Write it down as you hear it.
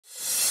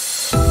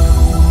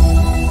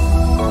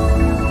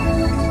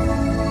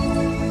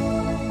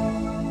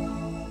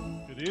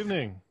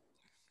evening.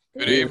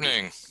 Good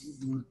evening.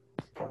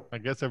 I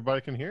guess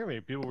everybody can hear me.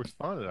 People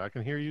responded. I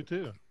can hear you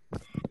too.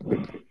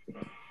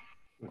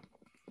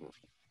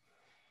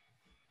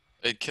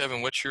 Hey,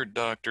 Kevin, what's your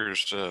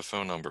doctor's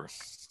phone number?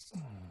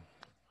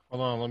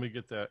 Hold on, let me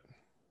get that.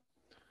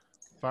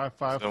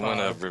 555.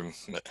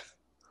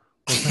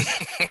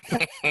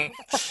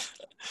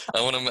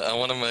 I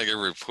want to make a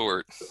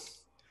report.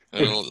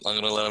 I'm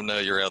gonna let them know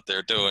you're out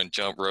there doing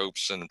jump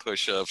ropes and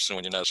push-ups and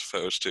when you're not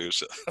supposed to.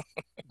 So.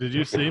 Did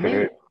you see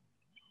me?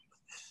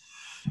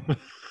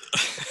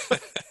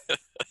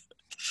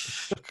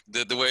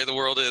 The way the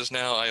world is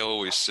now, I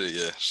always see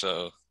you.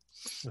 So.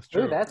 That's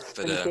true. Ooh, that's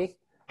creepy.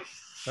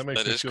 That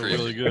makes me feel creepy.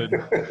 really good.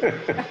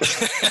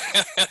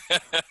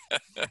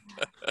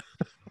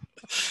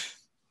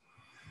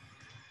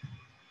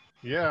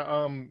 Yeah,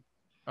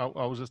 I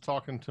was just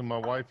talking to my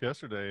wife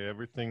yesterday.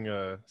 Everything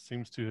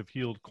seems to have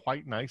healed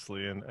quite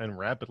nicely and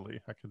rapidly.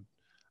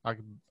 I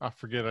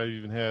forget I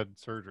even had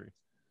surgery.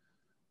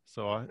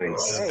 So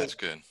That's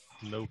good.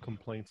 No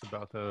complaints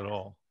about that at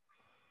all.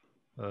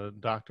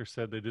 Doctor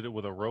said they did it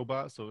with a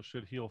robot, so it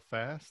should heal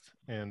fast.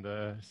 And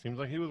it seems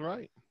like he was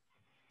right.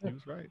 He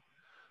was right.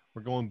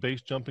 We're going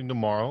base jumping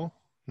tomorrow.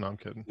 No, I'm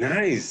kidding.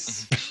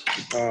 Nice.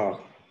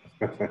 Oh.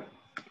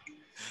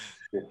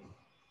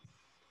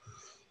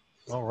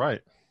 All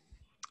right.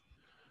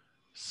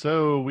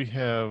 So we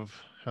have,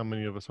 how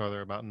many of us are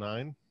there? About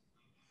 9.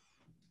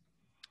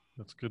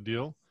 That's a good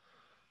deal.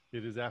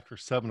 It is after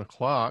 7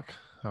 o'clock.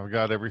 I've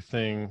got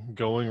everything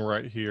going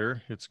right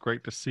here. It's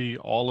great to see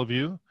all of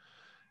you.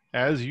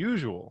 As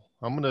usual,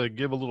 I'm going to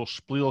give a little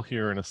spiel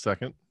here in a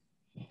second.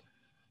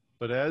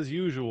 But as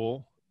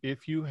usual,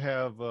 if you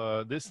have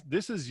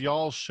this is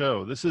y'all's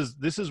show. This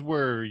is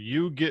where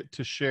you get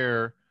to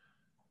share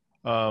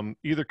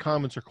either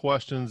comments or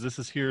questions. This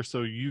is here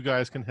so you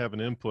guys can have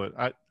an input.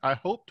 I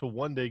hope to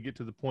one day get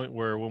to the point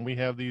where when we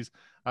have these,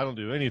 I don't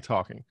do any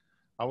talking.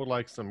 I would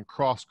like some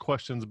cross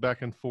questions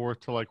back and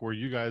forth to like where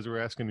you guys are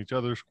asking each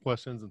other's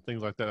questions and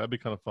things like that. That'd be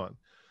kind of fun.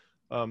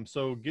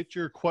 So get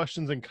your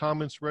questions and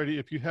comments ready.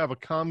 If you have a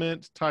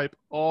comment, type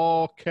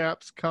all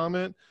caps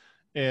comment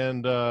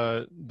and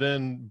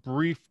then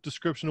brief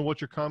description of what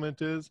your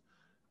comment is.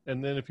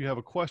 And then if you have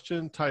a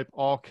question, type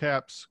all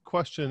caps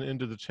question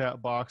into the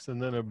chat box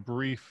and then a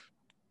brief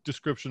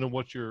description of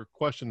what your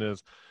question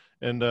is.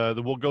 And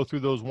we'll go through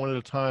those one at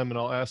a time and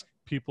I'll ask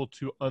people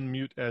to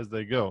unmute as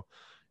they go.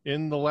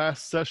 In the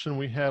last session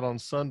we had on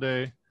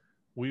Sunday,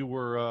 we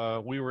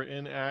were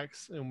in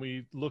Acts and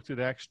we looked at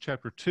Acts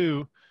chapter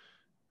 2,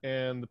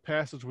 and the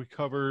passage we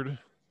covered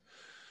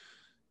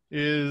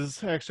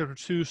is Acts chapter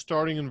 2,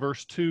 starting in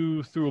verse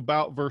 2 through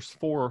about verse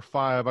 4 or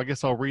 5. I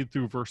guess I'll read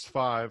through verse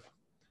 5.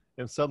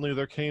 And suddenly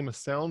there came a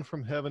sound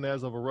from heaven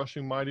as of a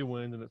rushing mighty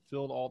wind, and it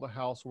filled all the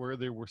house where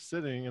they were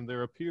sitting, and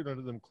there appeared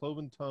unto them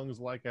cloven tongues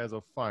like as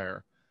of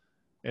fire,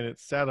 and it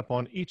sat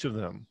upon each of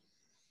them.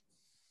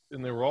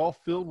 And they were all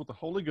filled with the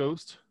Holy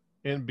Ghost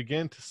and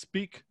began to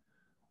speak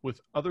with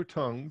other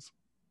tongues,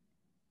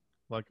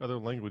 like other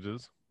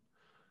languages,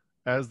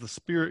 as the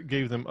Spirit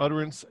gave them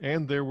utterance.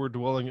 And there were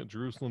dwelling at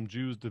Jerusalem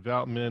Jews,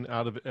 devout men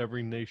out of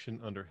every nation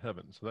under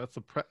heaven. So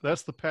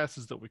that's the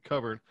passage that we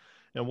covered.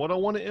 And what I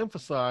want to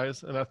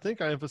emphasize, and I think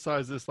I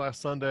emphasized this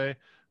last Sunday,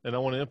 and I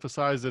want to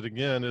emphasize it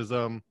again, is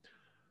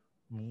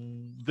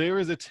there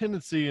is a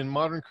tendency in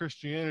modern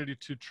Christianity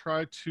to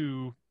try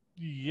to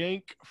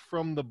yank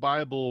from the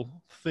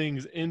Bible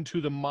things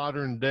into the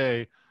modern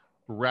day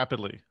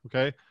rapidly.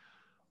 Okay.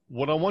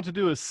 What I want to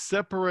do is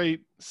separate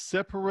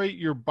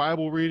your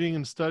Bible reading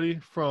and study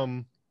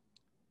from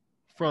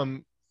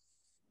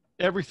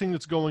everything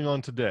that's going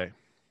on today.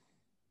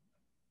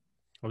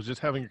 I was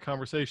just having a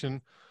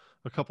conversation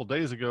a couple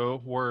days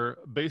ago where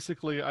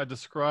basically I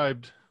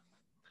described,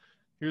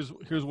 here's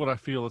what I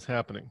feel is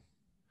happening.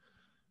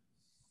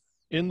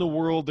 In the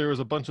world, there is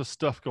a bunch of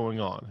stuff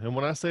going on. And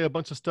when I say a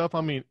bunch of stuff,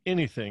 I mean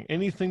anything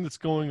that's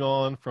going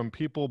on, from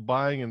people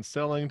buying and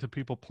selling to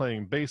people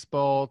playing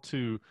baseball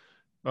to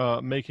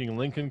making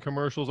Lincoln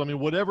commercials. I mean,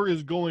 whatever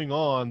is going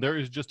on, there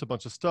is just a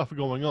bunch of stuff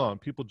going on.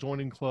 People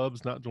joining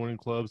clubs, not joining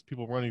clubs,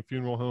 people running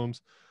funeral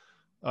homes.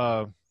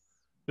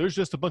 There's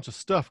just a bunch of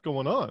stuff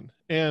going on.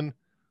 And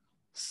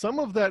some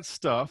of that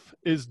stuff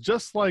is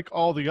just like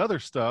all the other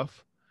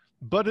stuff,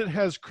 but it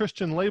has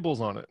Christian labels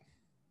on it.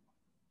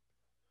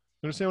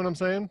 You understand what I'm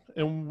saying?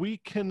 And we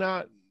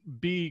cannot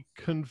be,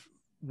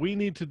 we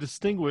need to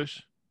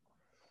distinguish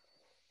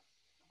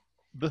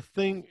the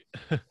thing.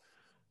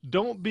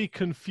 Don't be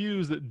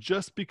confused that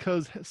just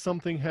because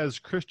something has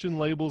Christian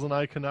labels and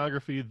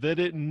iconography, that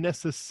it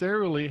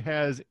necessarily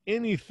has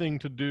anything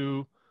to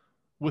do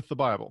with the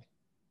Bible.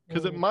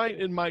 Because it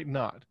might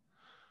not.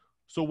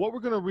 So what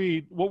we're going to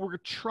read, what we're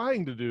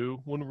trying to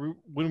do when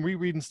we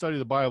read and study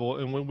the Bible,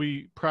 and when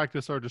we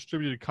practice our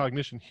distributed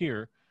cognition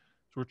here,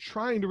 so we're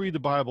trying to read the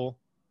Bible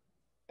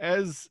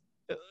as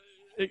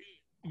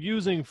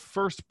using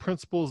first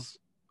principles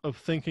of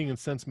thinking and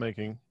sense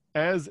making,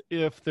 as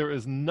if there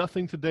is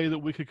nothing today that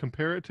we could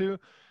compare it to,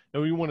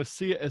 and we want to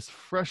see it as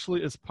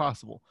freshly as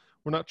possible.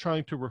 We're not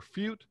trying to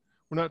refute.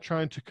 We're not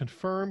trying to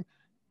confirm.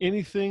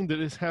 anything that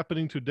is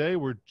happening today.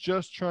 We're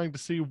just trying to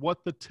see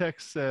what the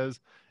text says.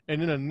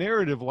 And in a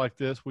narrative like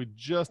this, we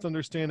just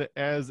understand it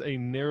as a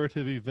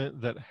narrative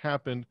event that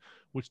happened,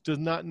 which does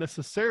not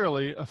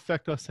necessarily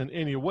affect us in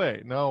any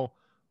way. Now,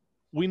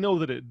 we know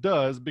that it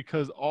does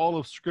because all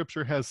of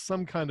Scripture has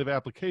some kind of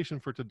application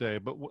for today,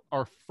 but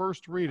our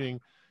first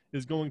reading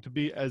is going to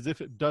be as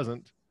if it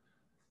doesn't.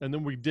 And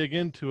then we dig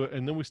into it,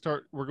 and then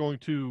we're going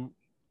to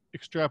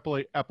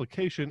extrapolate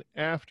application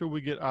after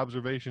we get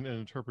observation and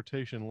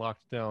interpretation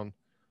locked down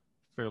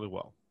fairly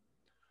well.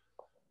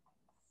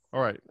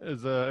 All right.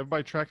 Is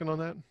everybody tracking on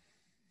that?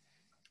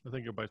 I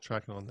think everybody's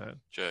tracking on that.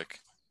 Check.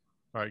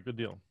 All right, good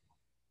deal.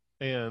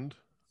 And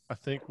I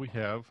think we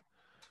have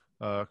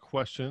a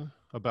question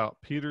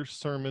about Peter's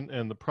sermon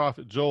and the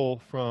prophet Joel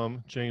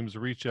from James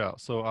Reach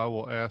Out. So I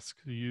will ask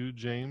you,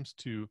 James,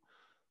 to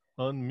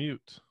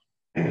unmute.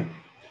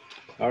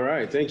 All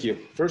right, thank you.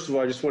 First of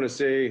all, I just want to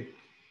say,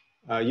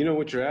 you know,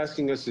 what you're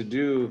asking us to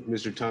do,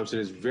 Mr. Thompson,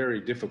 is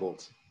very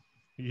difficult.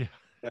 Yeah,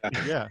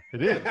 yeah,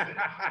 it is.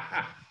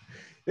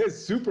 It's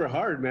super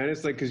hard, man.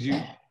 It's like, because you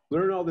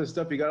learn all this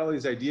stuff, you got all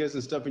these ideas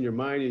and stuff in your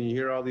mind, and you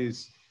hear all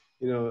these,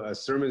 you know,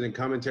 sermons and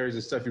commentaries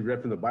and stuff you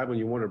read from the Bible, and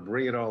you want to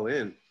bring it all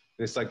in. And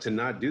it's like, to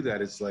not do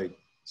that, it's like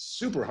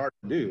super hard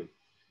to do.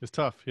 It's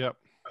tough, yep.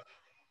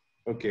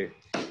 Okay,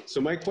 so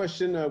my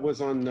question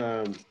was on,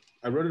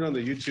 I wrote it on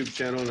the YouTube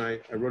channel, and I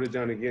wrote it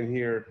down again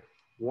here.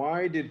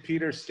 Why did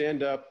Peter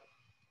stand up?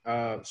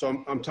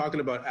 So I'm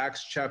talking about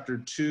Acts chapter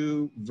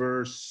 2,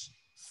 verse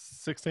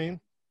 16.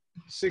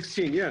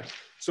 16, yeah.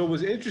 So it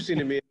was interesting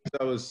to me,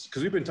 because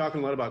we've been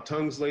talking a lot about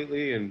tongues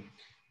lately, and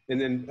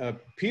then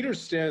Peter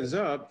stands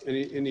up and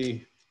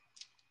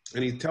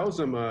he tells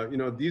them, you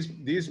know,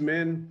 these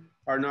men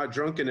are not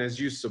drunken as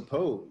you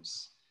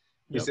suppose.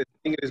 He said,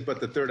 it is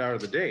but the third hour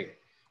of the day.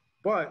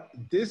 But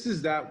this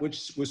is that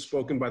which was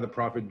spoken by the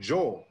prophet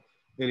Joel.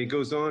 And he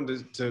goes on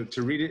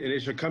to read it. And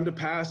it shall come to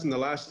pass in the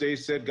last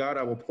days, said God,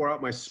 I will pour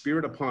out my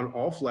spirit upon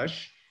all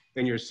flesh,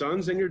 and your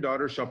sons and your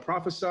daughters shall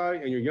prophesy,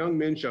 and your young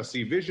men shall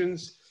see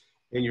visions,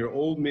 and your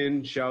old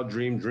men shall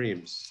dream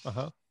dreams.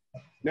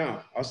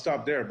 Now, I'll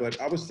stop there. But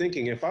I was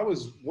thinking, if I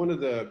was one of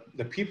the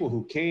people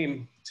who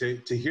came to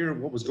hear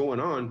what was going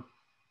on,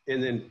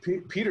 and then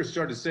Peter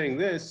started saying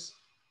this,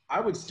 I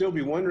would still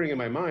be wondering in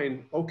my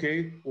mind,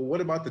 okay, well,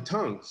 what about the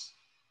tongues?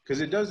 Because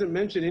it doesn't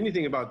mention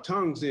anything about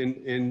tongues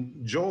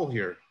in Joel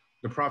here,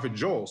 the prophet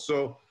Joel.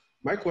 So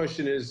my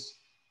question is,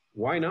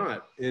 why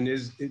not? And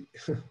is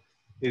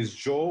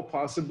Joel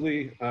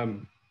possibly,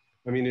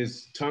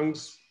 is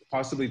tongues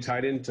possibly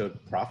tied into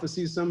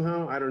prophecy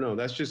somehow? I don't know.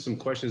 That's just some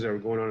questions that were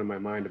going on in my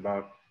mind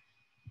about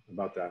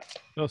that.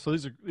 No, so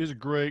these are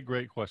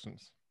great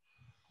questions.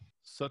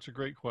 Such a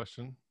great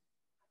question.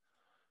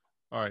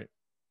 All right.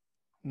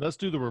 Let's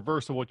do the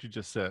reverse of what you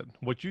just said.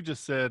 What you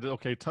just said,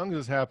 okay, tongues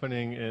is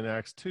happening in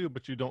Acts 2,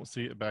 but you don't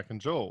see it back in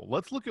Joel.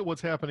 Let's look at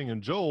what's happening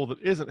in Joel that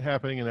isn't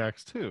happening in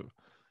Acts 2.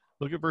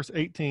 Look at verse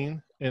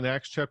 18 in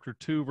Acts chapter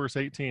 2, verse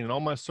 18. And all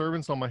my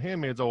servants, all my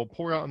handmaids, I will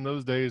pour out in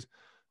those days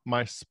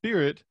my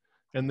spirit,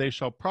 and they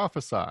shall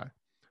prophesy.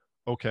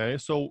 Okay,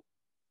 so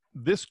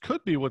this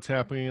could be what's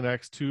happening in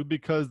Acts 2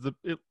 because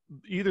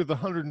either the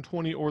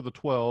 120 or the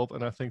 12,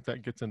 and I think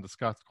that gets into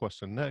Scott's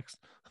question next,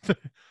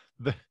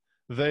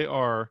 they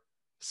are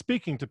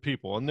speaking to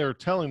people and they're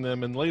telling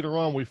them, and later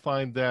on we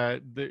find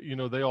that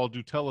they all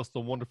do tell us the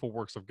wonderful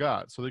works of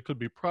God. So they could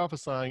be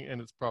prophesying, and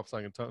it's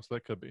prophesying in tongues, so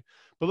that could be.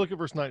 But look at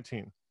verse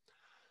 19.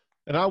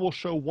 And I will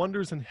show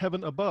wonders in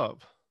heaven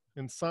above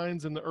and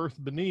signs in the earth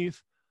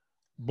beneath,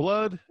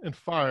 blood and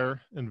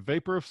fire and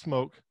vapor of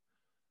smoke.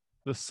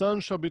 The sun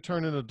shall be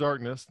turned into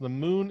darkness, the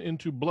moon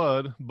into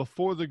blood,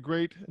 before the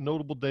great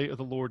notable day of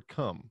the Lord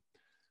come.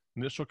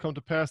 And it shall come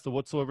to pass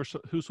that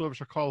whosoever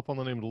shall call upon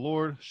the name of the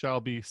Lord shall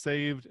be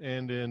saved.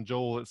 And in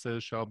Joel it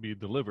says shall be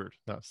delivered,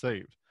 not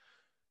saved.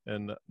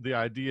 And the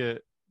idea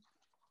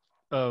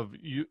of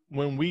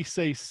when we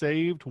say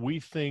saved, we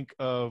think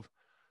of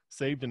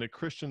saved in a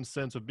Christian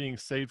sense of being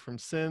saved from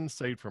sin,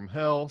 saved from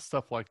hell,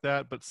 stuff like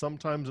that. But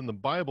sometimes in the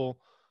Bible,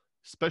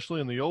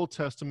 especially in the Old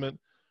Testament,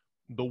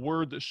 the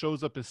word that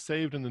shows up as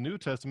saved in the New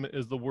Testament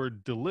is the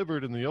word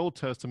delivered in the Old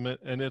Testament.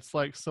 And it's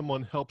like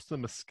someone helps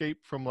them escape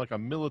from like a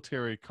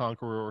military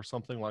conqueror or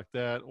something like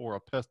that, or a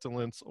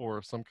pestilence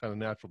or some kind of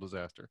natural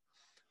disaster.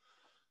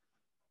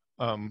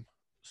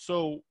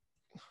 So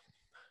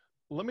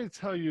let me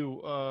tell you,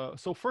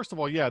 so first of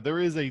all, yeah, there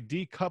is a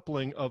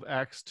decoupling of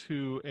Acts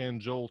 2 and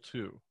Joel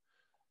 2.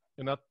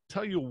 And I'll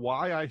tell you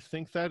why I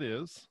think that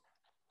is.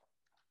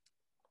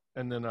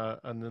 And then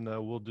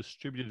we'll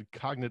distribute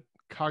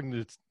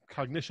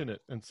cognition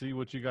it and see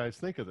what you guys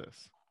think of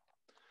this.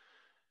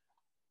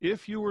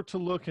 If you were to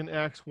look in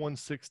Acts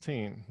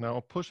 1:16, now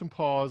I'll push and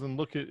pause and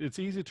look at, it's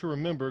easy to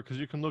remember because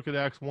you can look at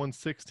Acts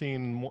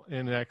 1:16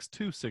 and Acts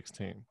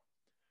 2:16.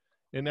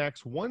 In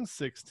Acts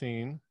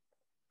 1:16,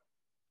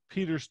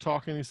 Peter's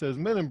talking, he says,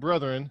 men and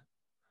brethren,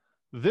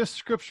 this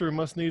scripture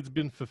must needs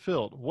been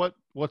fulfilled. What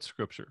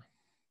scripture?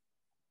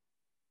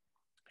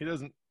 What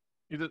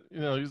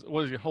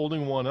is he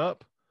holding one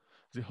up?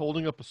 Is he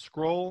holding up a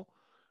scroll?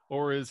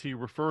 or is he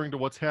referring to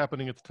what's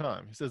happening at the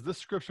time? He says, this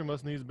scripture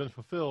must needs have been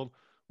fulfilled,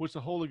 which the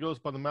Holy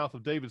Ghost by the mouth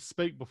of David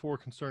spake before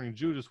concerning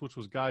Judas, which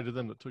was guide to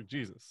them that took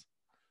Jesus.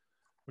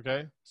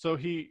 Okay, so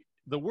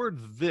the word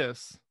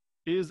this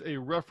is a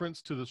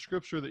reference to the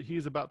scripture that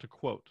he's about to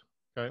quote.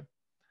 Okay,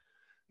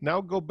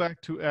 now go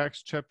back to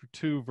Acts chapter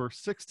 2, verse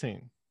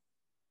 16.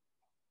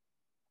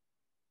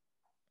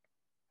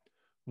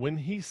 When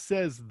he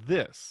says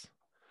this,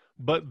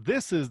 but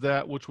this is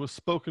that which was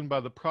spoken by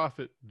the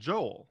prophet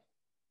Joel.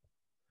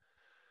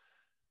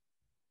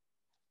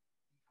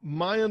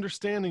 My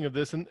understanding of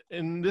this,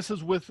 and this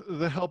is with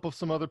the help of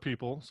some other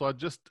people, so I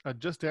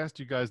just asked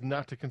you guys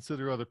not to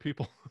consider other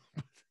people.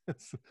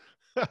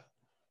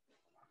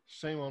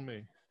 Shame on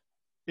me.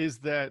 Is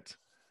that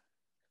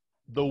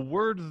the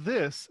word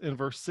this in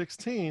verse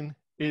 16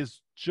 is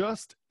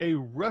just a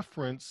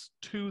reference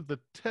to the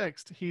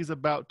text he's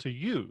about to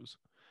use.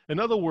 In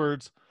other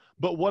words,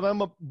 but what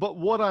I'm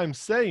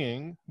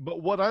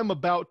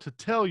about to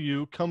tell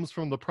you comes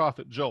from the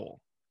prophet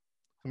Joel.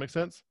 Does that make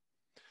sense?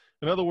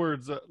 In other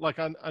words, like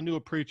I knew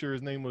a preacher,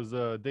 his name was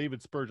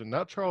David Spurgeon,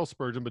 not Charles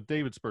Spurgeon, but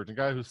David Spurgeon, a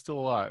guy who's still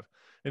alive.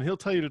 And he'll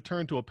tell you to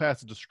turn to a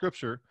passage of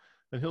scripture,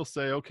 and he'll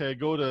say, okay,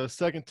 go to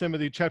 2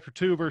 Timothy chapter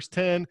 2, verse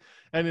 10.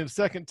 And in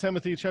 2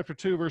 Timothy chapter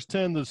 2, verse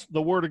 10,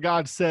 the word of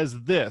God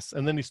says this,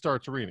 and then he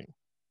starts reading.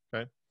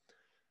 Okay.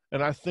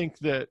 And I think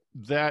that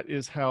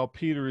is how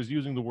Peter is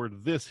using the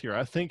word this here.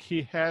 I think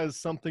he has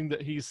something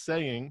that he's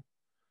saying,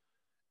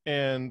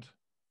 and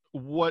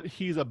what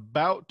he's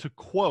about to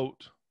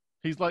quote,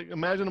 he's like,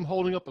 imagine him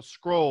holding up a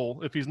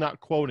scroll if he's not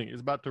quoting.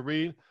 He's about to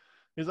read.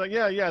 He's like,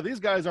 yeah, these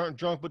guys aren't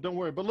drunk, but don't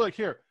worry. But look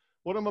here,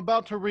 what I'm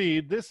about to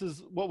read, this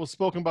is what was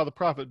spoken by the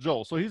prophet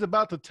Joel. So he's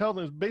about to tell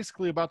them,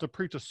 basically about to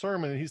preach a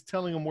sermon, and he's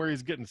telling them where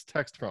he's getting his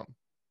text from.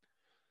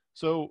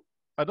 So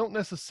I don't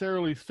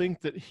necessarily think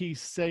that he's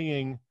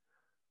saying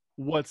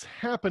what's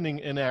happening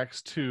in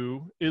Acts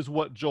 2 is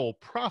what Joel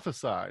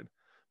prophesied,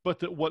 but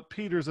that what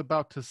Peter's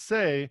about to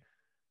say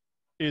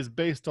is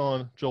based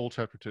on Joel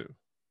chapter 2.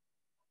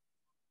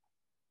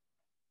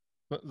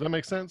 Does that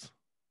make sense?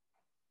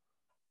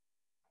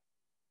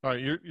 All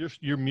right,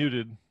 you're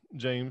muted,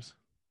 James.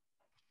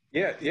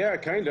 Yeah,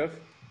 kind of.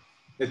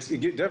 It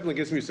definitely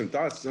gives me some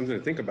thoughts, something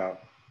to think about.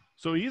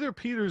 So either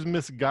Peter's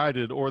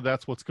misguided or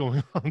that's what's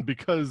going on,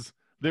 because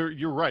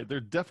you're right.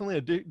 There's definitely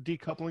a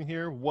decoupling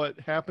here. What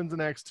happens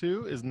in Acts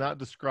 2 is not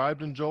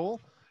described in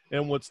Joel,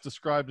 and what's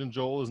described in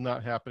Joel is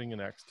not happening in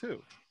Acts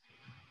 2.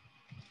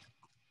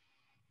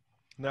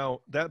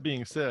 Now, that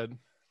being said,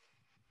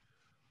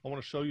 I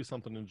want to show you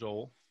something in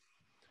Joel.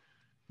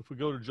 If we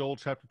go to Joel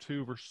chapter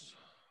 2, verse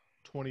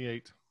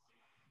 28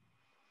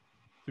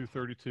 through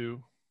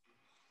 32.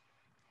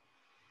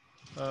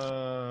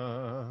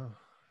 So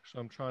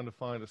I'm trying to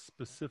find a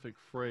specific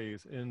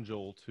phrase in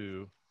Joel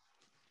 2,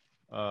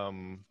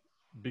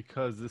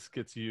 because this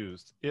gets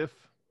used.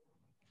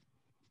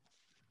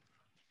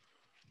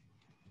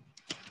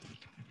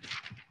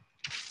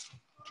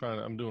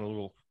 I'm doing a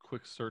little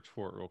quick search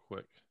for it real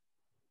quick.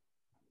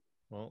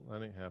 Well,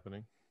 that ain't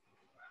happening.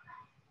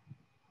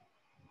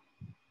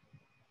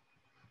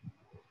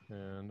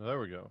 And there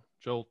we go.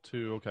 Joel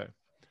 2, okay.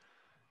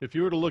 If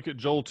you were to look at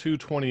Joel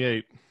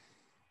 2:28,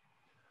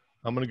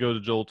 I'm going to go to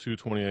Joel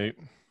 2:28.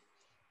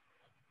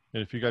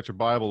 And if you got your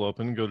Bible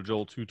open, go to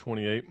Joel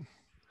 2:28.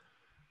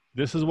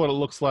 This is what it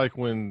looks like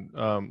when,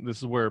 this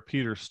is where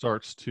Peter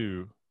starts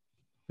to,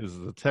 is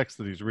the text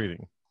that he's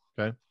reading,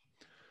 okay?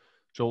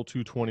 Joel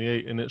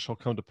 2:28, and it shall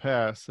come to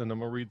pass, and I'm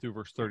going to read through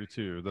verse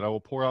 32, that I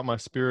will pour out my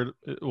spirit,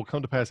 it will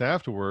come to pass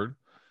afterward,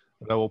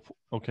 that I will,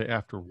 okay,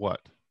 after what?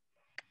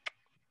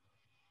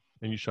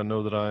 And you shall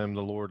know that I am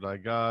the Lord thy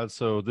God.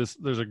 So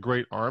there's a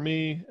great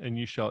army, and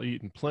you shall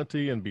eat in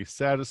plenty and be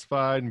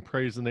satisfied and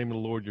praise the name of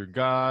the Lord your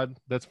God.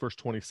 That's verse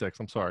 26.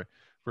 I'm sorry,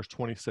 verse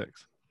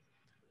 26.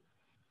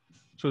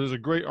 So there's a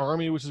great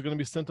army which is going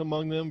to be sent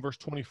among them. Verse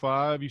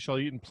 25, you shall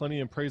eat in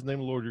plenty and praise the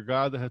name of the Lord your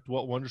God that hath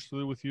dwelt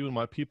wondrously with you, and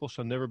my people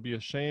shall never be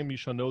ashamed. You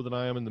shall know that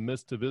I am in the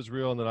midst of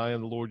Israel, and that I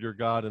am the Lord your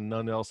God, and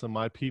none else, and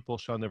my people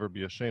shall never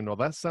be ashamed. Now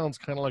that sounds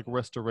kind of like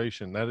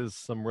restoration. That is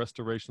some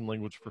restoration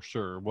language for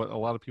sure, what a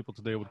lot of people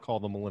today would call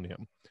the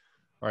millennium.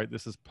 All right,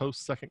 this is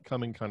post-second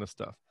coming kind of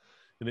stuff.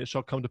 And it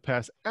shall come to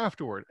pass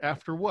afterward.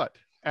 After what?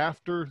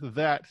 After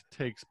that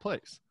takes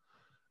place.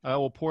 I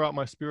will pour out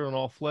my spirit on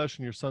all flesh,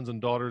 and your sons and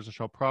daughters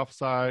shall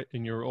prophesy,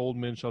 and your old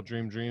men shall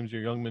dream dreams,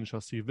 your young men shall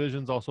see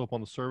visions. Also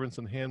upon the servants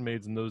and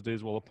handmaids in those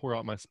days will I pour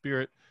out my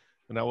spirit,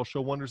 and I will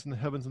show wonders in the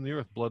heavens and the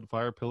earth, blood,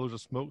 fire, pillars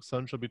of smoke,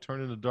 sun shall be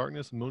turned into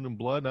darkness, moon and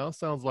blood. Now it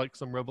sounds like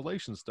some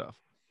Revelation stuff.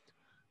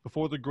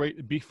 Before the great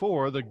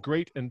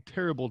and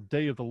terrible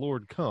day of the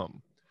Lord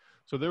come.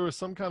 So there was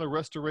some kind of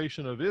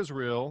restoration of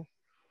Israel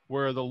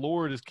where the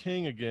Lord is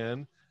king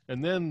again,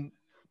 and then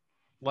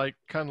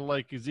kind of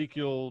like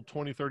Ezekiel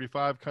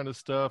 20:35 kind of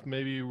stuff,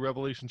 maybe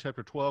Revelation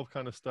chapter 12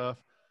 kind of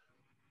stuff.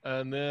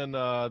 And then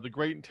the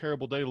great and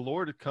terrible day of the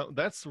Lord,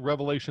 that's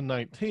Revelation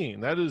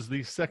 19. That is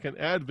the second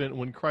advent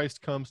when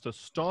Christ comes to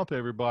stomp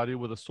everybody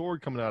with a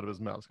sword coming out of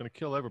his mouth. It's going to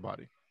kill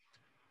everybody.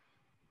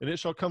 And it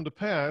shall come to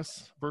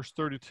pass, verse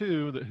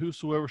 32, that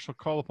whosoever shall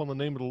call upon the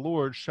name of the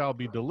Lord shall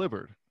be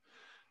delivered.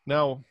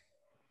 Now,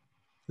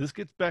 this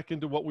gets back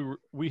into what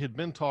we had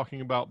been talking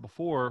about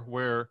before,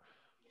 where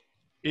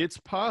it's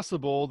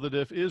possible that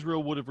if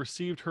Israel would have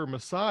received her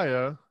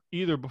Messiah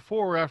either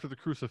before or after the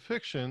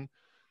crucifixion,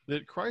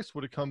 that Christ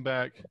would have come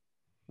back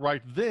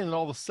right then, and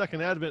all the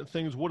second advent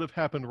things would have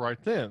happened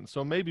right then.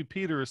 So maybe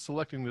Peter is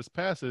selecting this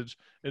passage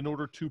in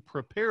order to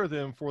prepare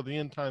them for the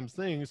end times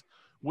things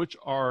which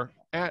are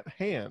at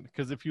hand.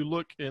 Because if you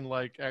look in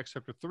like Acts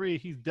chapter 3,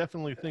 he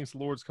definitely thinks the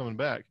Lord's coming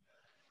back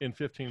in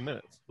 15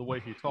 minutes, the way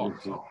he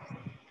talks.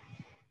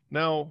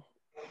 Now,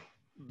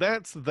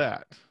 that's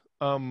that.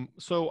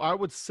 So I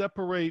would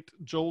separate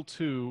Joel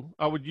 2.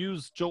 I would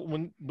use Joel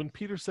when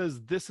Peter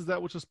says, this is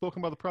that which is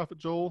spoken by the prophet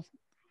Joel,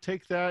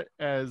 take that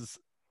as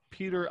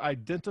Peter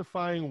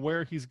identifying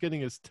where he's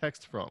getting his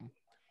text from.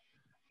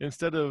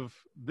 Instead of,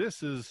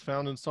 this is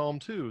found in Psalm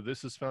 2,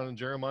 this is found in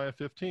Jeremiah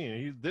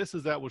 15. This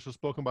is that which was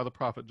spoken by the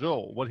prophet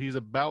Joel. What he's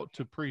about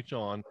to preach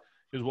on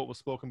is what was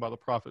spoken by the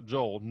prophet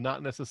Joel,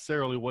 not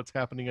necessarily what's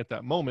happening at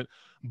that moment,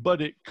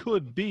 but it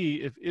could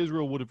be, if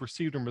Israel would have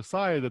received her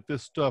Messiah, that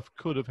this stuff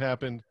could have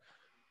happened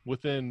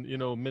within,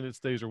 minutes,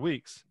 days, or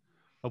weeks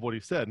of what he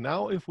said.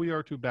 Now, if we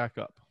are to back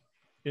up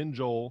in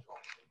Joel,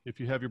 if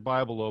you have your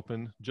Bible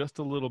open, just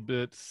a little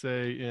bit,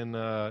 say in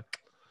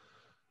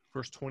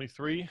verse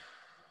 23,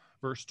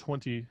 verse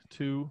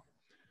 22,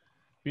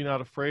 be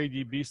not afraid,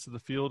 ye beasts of the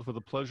field, for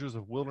the pleasures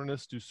of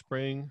wilderness do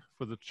spring,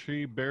 for the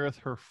tree beareth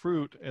her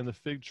fruit, and the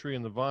fig tree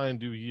and the vine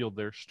do yield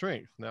their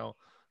strength. Now,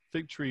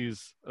 fig tree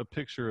is a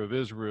picture of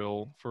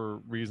Israel for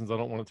reasons I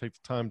don't want to take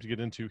the time to get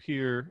into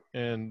here,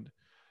 and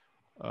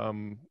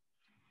I'm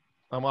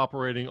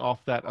operating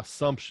off that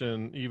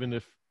assumption, even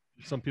if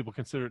some people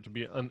consider it to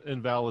be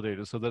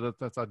invalidated, so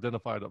that's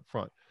identified up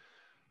front.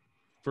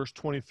 Verse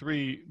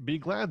 23, be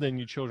glad then,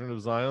 you children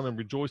of Zion, and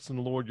rejoice in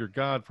the Lord your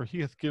God, for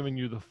he hath given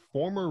you the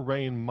former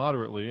rain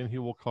moderately, and he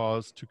will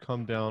cause to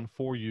come down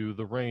for you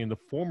the rain, the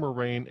former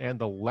rain and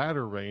the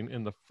latter rain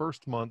in the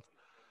first month,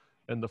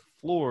 and the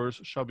floors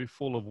shall be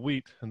full of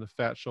wheat, and the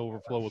fat shall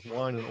overflow with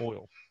wine and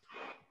oil.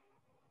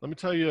 Let me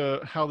tell you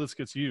how this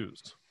gets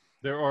used.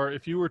 There are,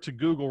 if you were to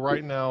Google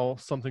right now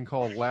something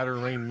called Latter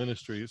Rain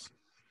Ministries,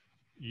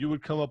 you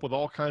would come up with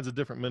all kinds of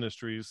different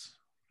ministries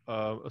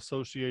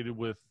associated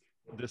with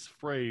this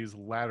phrase,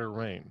 latter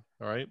rain.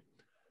 All right.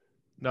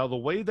 Now, the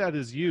way that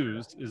is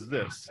used is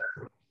this.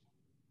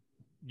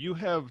 You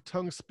have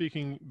tongue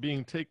speaking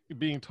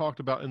being talked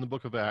about in the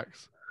book of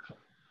Acts.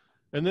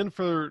 And then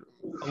for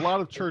a lot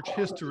of church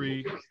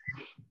history,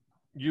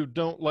 you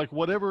don't, like,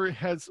 whatever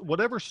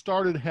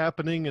started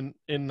happening in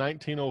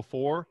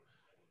 1904,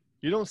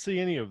 you don't see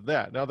any of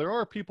that. Now, there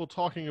are people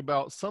talking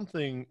about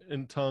something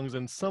in tongues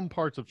in some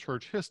parts of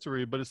church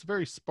history, but it's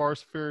very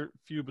sparse,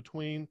 few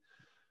between.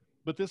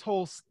 But this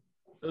whole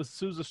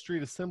Azusa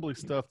Street Assembly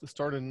stuff that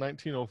started in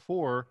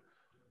 1904,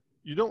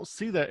 you don't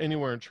see that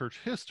anywhere in church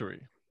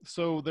history.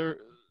 So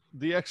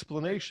the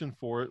explanation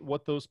for it,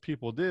 what those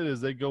people did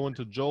is they go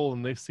into Joel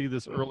and they see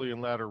this early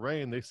and latter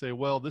rain. They say,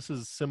 well, this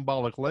is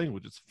symbolic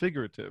language. It's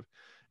figurative.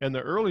 And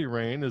the early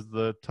rain is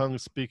the tongue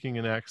speaking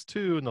in Acts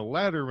 2, and the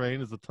latter rain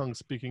is the tongue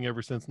speaking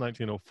ever since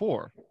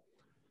 1904.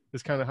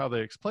 Is kind of how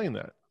they explain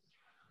that.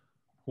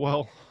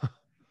 Well,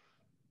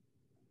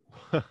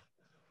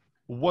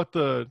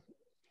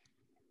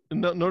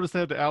 notice they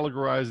have to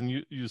allegorize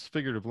and use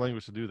figurative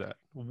language to do that.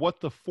 What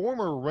the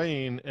former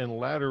rain and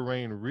latter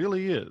rain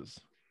really is,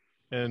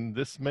 and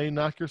this may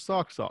knock your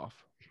socks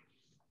off,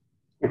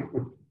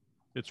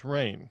 it's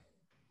rain.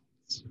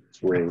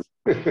 It's rain.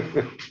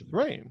 It's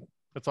rain.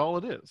 That's all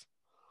it is.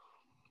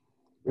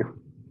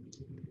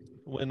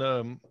 When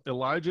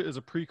Elijah is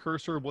a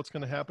precursor of what's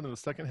going to happen in the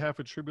second half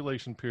of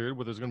tribulation period,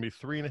 where there's going to be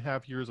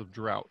 3.5 years of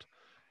drought.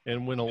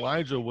 And when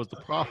Elijah was the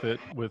prophet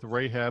with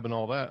Rahab and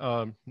all that,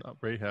 not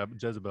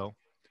Rahab, Jezebel,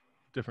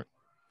 different,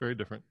 very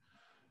different.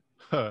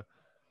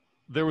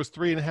 There was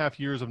 3.5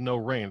 years of no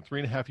rain,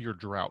 3.5 year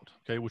drought.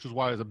 Okay, which is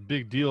why it's a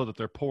big deal that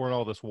they're pouring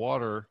all this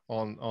water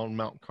on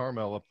Mount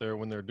Carmel up there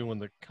when they're doing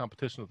the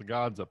competition of the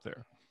gods up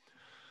there.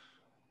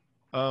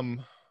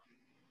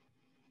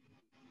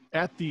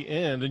 At the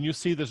end, and you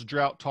see this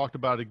drought talked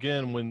about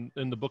again when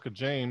in the book of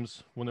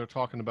James, when they're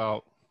talking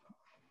about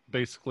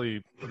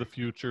basically the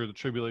future, the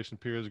tribulation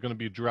period is going to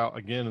be drought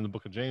again in the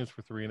book of James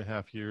for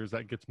 3.5 years.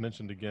 That gets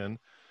mentioned again.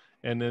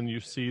 And then you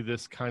see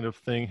this kind of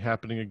thing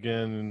happening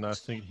again in, I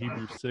think,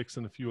 Hebrews 6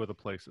 and a few other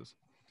places.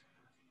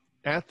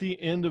 At the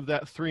end of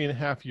that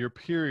 3.5 year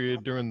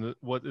period, during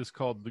what is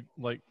called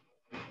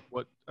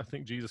what I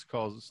think Jesus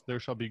calls,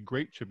 there shall be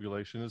great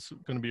tribulation. It's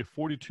going to be a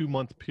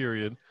 42-month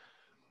period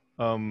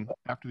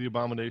after the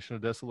abomination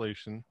of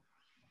desolation,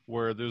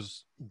 where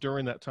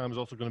during that time is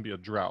also going to be a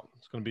drought.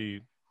 It's going to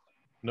be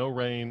no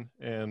rain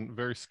and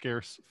very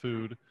scarce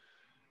food.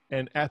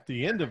 And at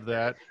the end of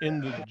that,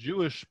 in the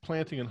Jewish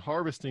planting and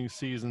harvesting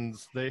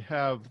seasons, they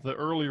have the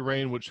early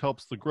rain, which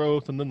helps the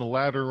growth, and then the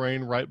latter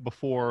rain right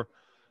before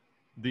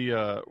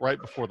the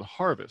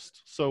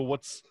harvest. So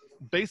what's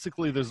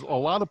basically there's a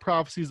lot of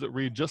prophecies that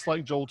read just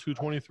like Joel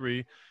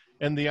 2:23,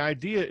 and the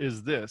idea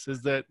is this: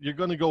 is that you're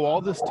going to go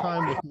all this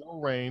time with no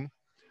rain,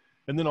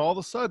 and then all of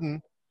a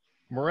sudden,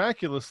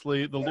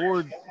 miraculously, the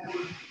Lord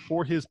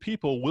for His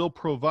people will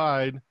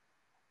provide.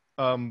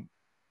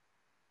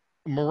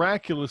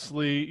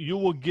 Miraculously, you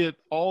will get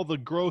all the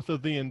growth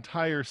of the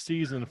entire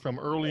season from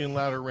early and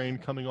latter rain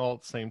coming all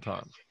at the same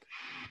time.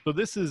 So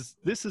this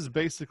is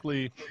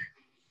basically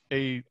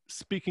a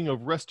speaking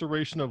of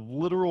restoration of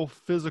literal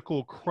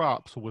physical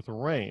crops with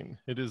rain.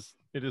 It is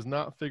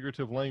not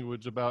figurative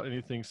language about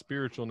anything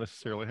spiritual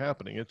necessarily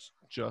happening. It's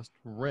just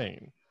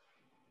rain.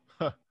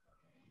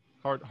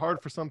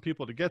 Hard for some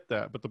people to get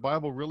that, but the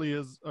Bible really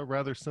is a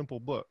rather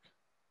simple book.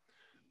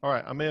 All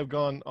right, I may have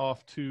gone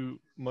off too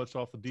much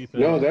off the deep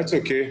end. No, that's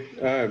okay.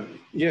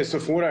 Yeah, so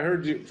from what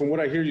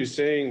I hear you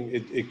saying,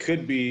 it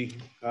could be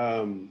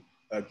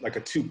like a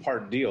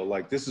two-part deal.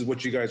 Like, this is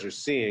what you guys are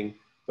seeing,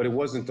 but it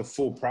wasn't the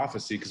full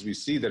prophecy, because we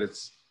see that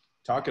it's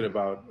talking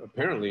about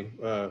apparently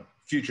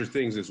future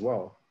things as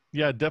well.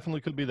 Yeah, it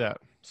definitely could be that.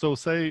 So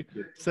say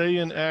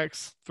in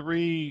Acts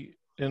 3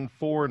 and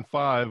 4 and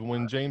 5,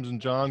 when James and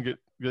John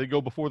they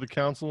go before the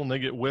council and they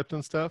get whipped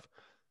and stuff,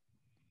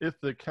 if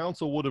the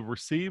council would have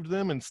received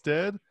them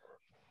instead,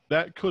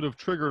 that could have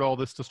triggered all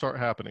this to start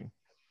happening.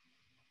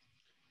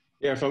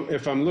 Yeah,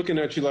 if I'm looking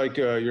at you like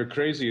you're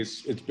crazy,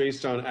 it's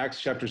based on Acts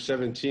chapter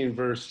 17,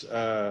 verse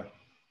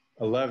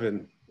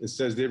 11. It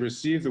says, they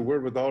received the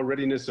word with all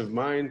readiness of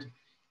mind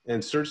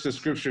and searched the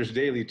scriptures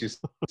daily to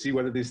see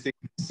whether these things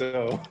are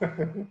so.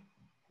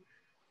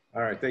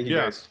 All right, thank you,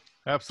 guys.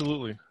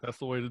 Absolutely. That's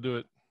the way to do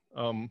it.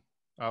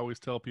 I always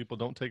tell people,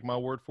 don't take my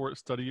word for it.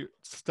 Study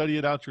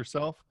it out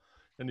yourself.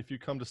 And if you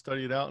come to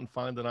study it out and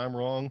find that I'm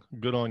wrong,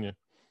 good on you.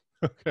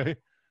 Okay.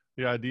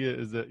 The idea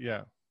is that,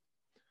 yeah.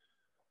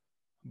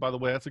 By the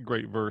way, that's a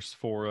great verse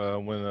for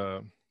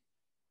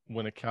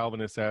when a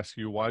Calvinist asks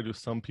you, why do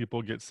some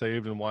people get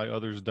saved and why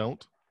others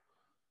don't?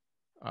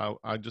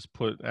 I just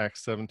put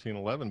Acts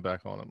 17:11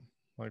 back on them.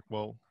 Like,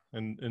 well,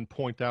 and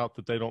point out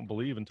that they don't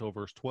believe until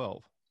verse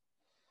 12.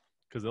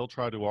 Because they'll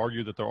try to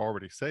argue that they're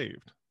already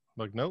saved.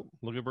 Like, no,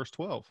 look at verse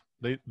 12.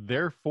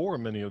 Therefore,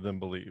 many of them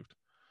believed.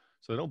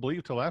 So they don't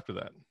believe till after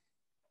that.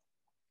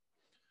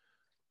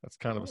 That's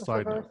kind of a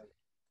side note.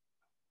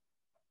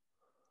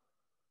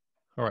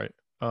 All right.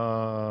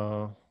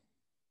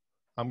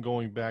 I'm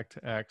going back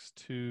to Acts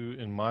 2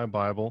 in my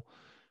Bible,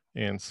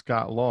 and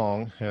Scott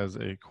Long has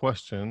a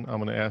question.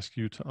 I'm going to ask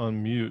you to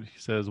unmute. He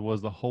says,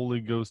 was the Holy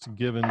Ghost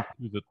given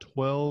to the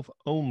 12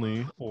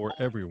 only or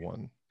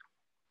everyone?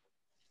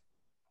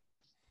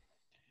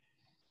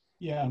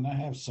 Yeah, and I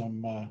have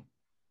some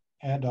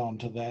add-on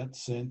to that,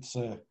 since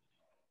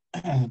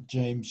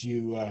James,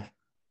 you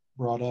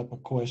brought up a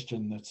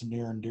question that's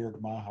near and dear to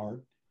my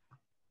heart.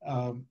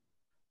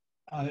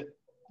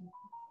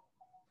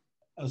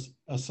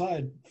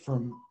 Aside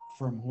from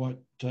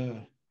what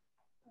I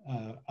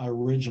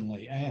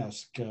originally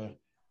asked,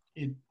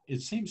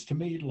 it seems to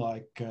me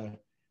like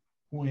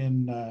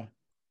when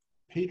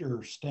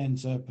Peter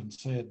stands up and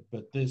said,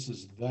 "But this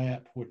is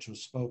that which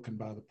was spoken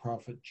by the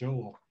prophet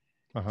Joel,"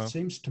 it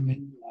seems to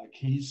me like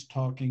he's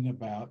talking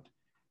about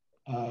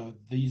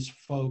these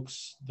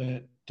folks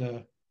that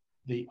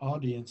the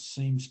audience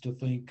seems to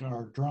think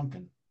are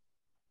drunken.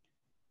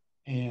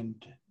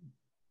 And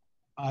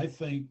I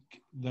think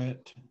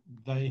that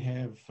they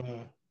have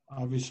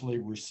obviously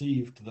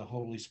received the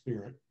Holy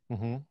Spirit.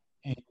 Mm-hmm.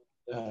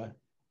 And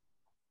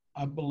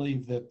I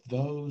believe that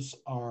those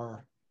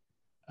are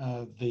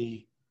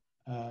the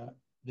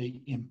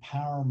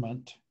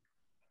empowerment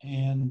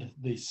and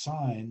the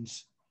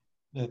signs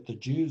that the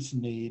Jews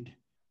need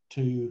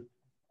to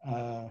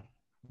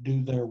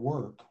do their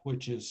work,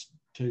 which is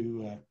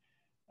to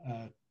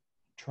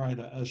try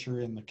to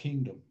usher in the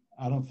kingdom.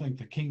 I don't think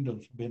the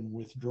kingdom's been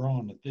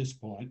withdrawn at this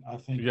point. I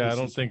think I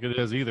don't think it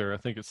is either. I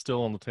think it's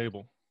still on the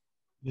table.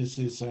 This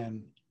is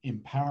an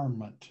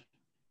empowerment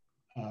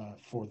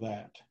for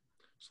that.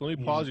 So let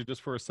me pause you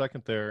just for a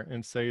second there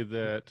and say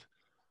that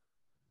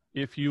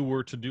if you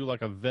were to do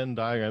like a Venn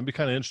diagram, it'd be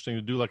kind of interesting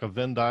to do like a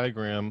Venn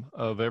diagram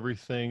of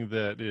everything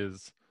that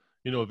is,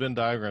 a Venn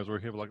diagram is where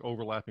you have like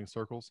overlapping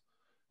circles,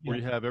 where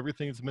you have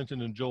everything that's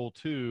mentioned in Joel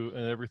 2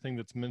 and everything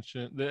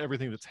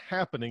that's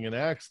happening in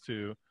Acts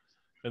 2,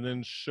 and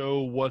then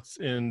show what's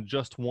in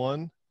just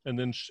one, and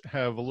then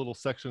have a little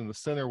section in the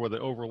center where they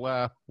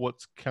overlap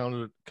what's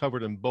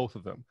covered in both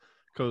of them.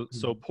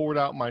 So poured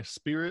out my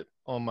spirit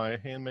on my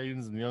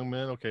handmaidens and young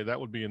men. Okay, that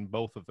would be in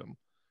both of them.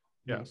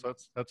 Yeah, so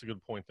that's a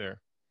good point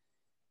there.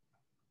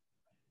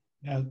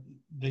 Now,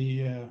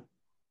 the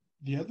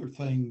other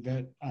thing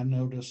that I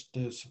noticed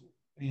is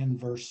in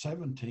verse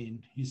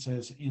 17, he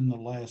says, "in the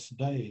last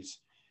days."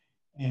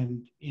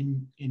 And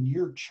in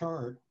your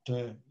chart,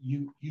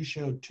 you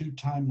showed two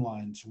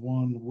timelines,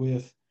 one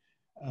with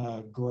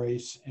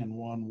grace and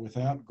one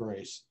without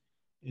grace.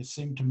 It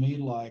seemed to me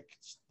like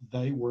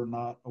they were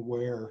not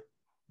aware,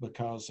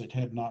 because it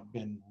had not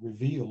been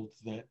revealed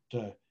that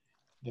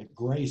that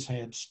grace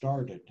had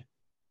started.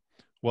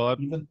 Well,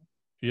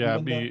 Yeah,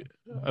 it'd even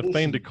though be a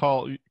thing to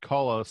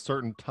call a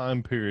certain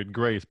time period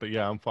grace, but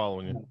yeah, I'm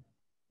following you.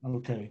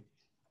 Okay,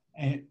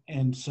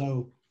 and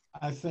so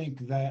I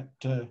think that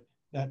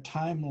that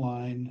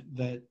timeline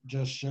that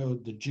just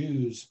showed the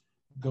Jews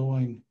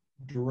going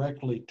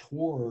directly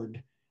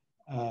toward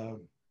uh,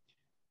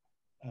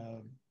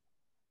 uh,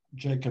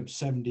 Jacob's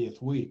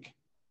 70th week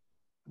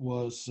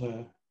was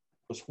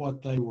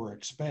what they were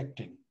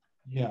expecting.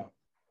 Yeah,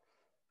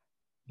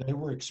 they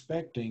were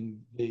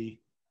expecting the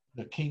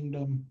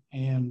kingdom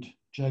and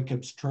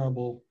Jacob's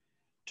trouble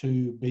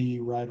to be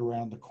right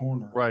around the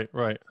corner. Right,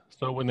 right.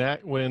 So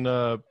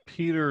when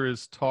Peter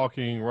is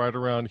talking right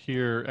around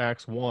here,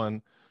 Acts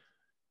 1,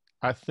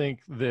 I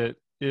think that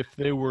if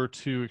they were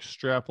to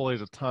extrapolate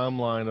a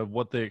timeline of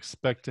what they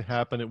expect to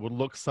happen, it would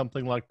look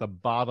something like the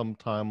bottom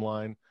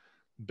timeline,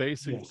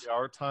 basically Yes.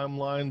 our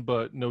timeline,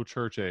 but no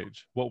church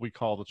age, what we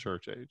call the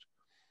church age.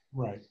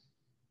 Right,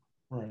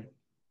 right.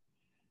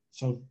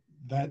 So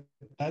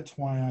that's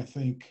why I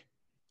think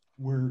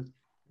we're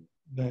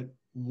that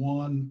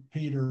one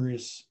Peter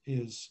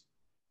is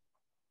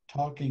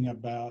talking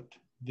about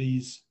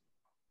these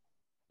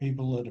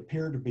people that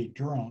appear to be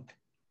drunk,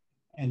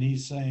 and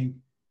he's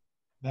saying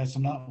that's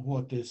not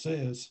what this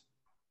is.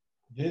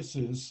 This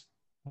is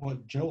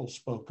what Joel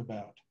spoke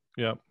about.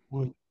 Yep.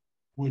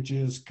 Which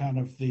is kind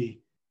of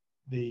the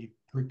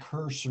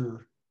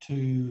precursor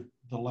to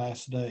the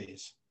last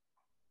days.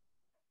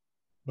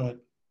 But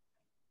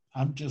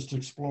I'm just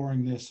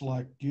exploring this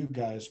like you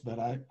guys, but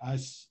I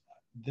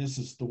this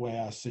is the way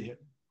I see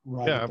it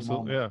right Yeah, at the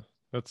absolutely. moment. Yeah,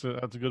 that's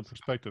a good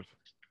perspective.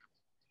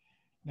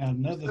 Now,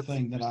 another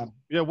thing that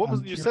yeah. What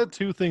was I'm you said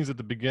two things at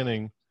the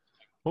beginning?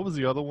 What was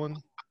the other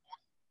one?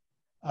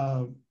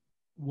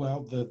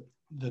 Well,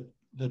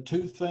 the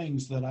two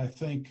things that I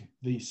think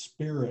the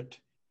Spirit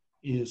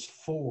is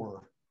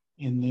for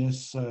in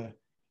this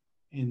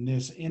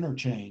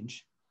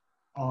interchange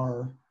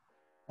are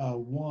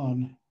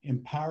one,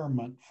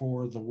 empowerment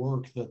for the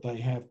work that they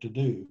have to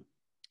do.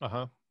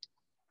 Uh-huh.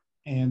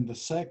 And the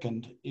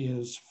second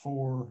is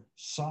for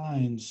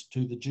signs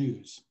to the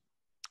Jews.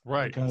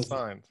 Right. Because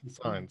signs.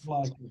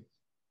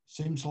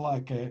 Seems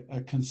like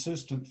a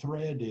consistent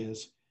thread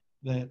is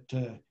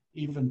that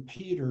even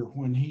Peter,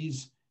 when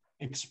he's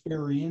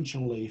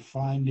experientially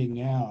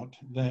finding out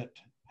that,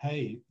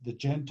 hey, the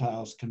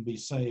Gentiles can be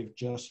saved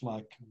just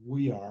like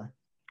we are.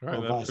 Right.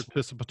 That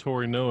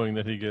participatory knowing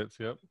that he gets.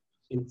 Yep.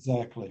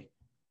 Exactly.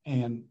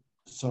 And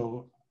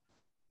so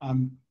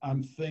I'm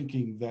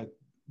thinking that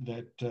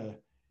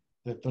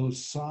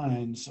those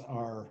signs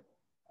are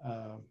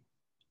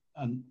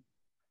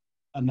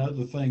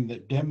another thing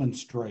that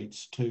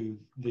demonstrates to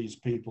these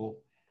people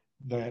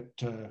that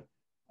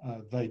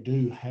they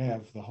do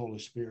have the Holy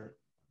Spirit.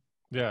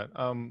 Yeah.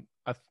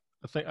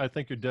 I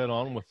think you're dead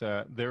on with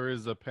that. There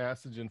is a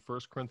passage in 1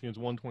 Corinthians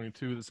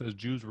 1:22 that says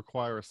Jews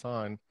require a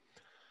sign.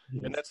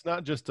 Yes. And that's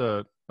not just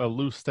a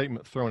loose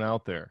statement thrown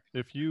out there.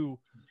 If you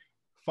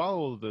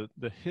follow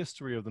the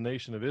history of the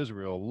nation of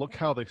Israel, look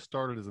how they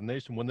started as a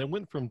nation. When they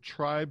went from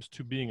tribes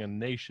to being a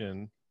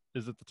nation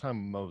is at the time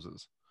of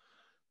Moses.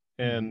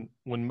 And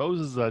when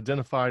Moses is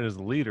identified as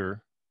the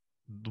leader,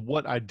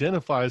 what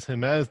identifies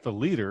him as the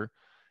leader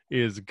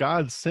is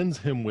God sends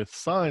him with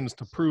signs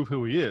to prove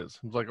who he is.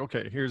 It's like,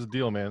 okay, here's the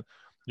deal, man.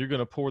 You're going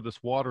to pour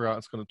this water out.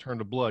 It's going to turn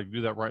to blood. You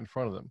do that right in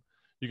front of them.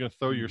 You're going to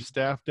throw your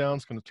staff down.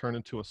 It's going to turn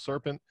into a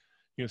serpent.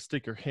 You're going to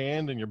stick your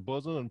hand in your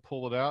bosom and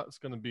pull it out. It's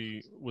going to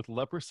be with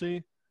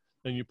leprosy.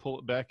 Then you pull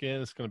it back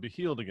in. It's going to be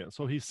healed again.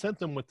 So he sent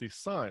them with these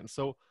signs.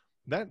 So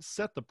that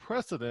set the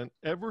precedent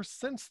ever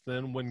since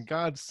then. When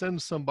God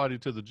sends somebody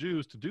to the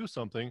Jews to do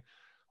something,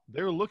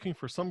 they're looking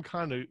for some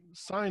kind of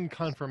sign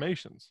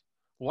confirmations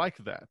like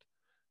that.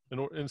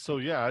 And so,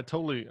 yeah, I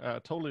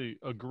totally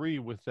agree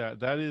with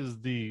that.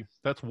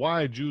 That's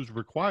why Jews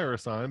require a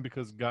sign,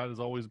 because God has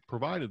always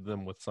provided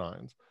them with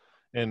signs.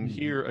 And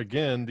here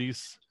again,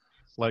 these,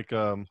 like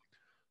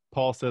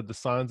Paul said, the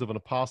signs of an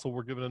apostle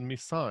were given unto me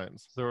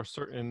signs. There are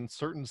certain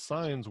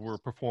signs were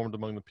performed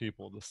among the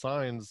people. The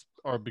signs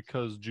are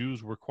because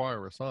Jews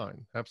require a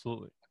sign.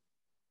 Absolutely.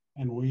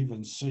 And we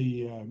even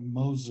see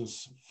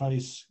Moses'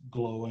 face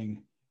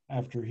glowing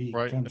after he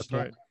comes down.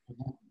 Right.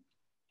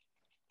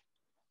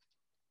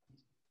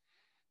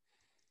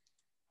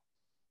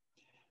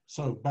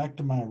 So back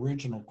to my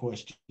original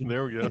question.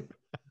 There we go.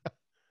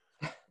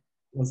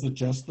 Was it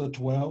just the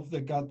 12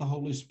 that got the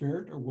Holy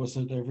Spirit, or was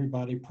it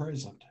everybody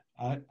present?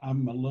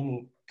 I'm a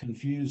little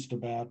confused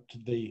about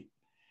the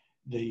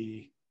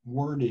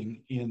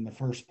wording in the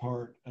first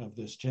part of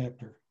this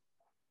chapter.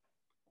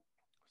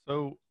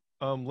 So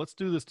let's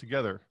do this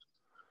together,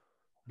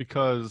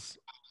 because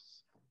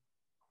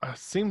it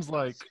seems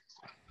like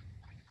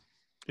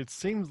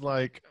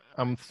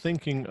I'm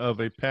thinking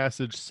of a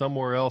passage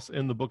somewhere else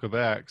in the book of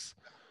Acts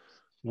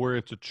where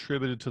it's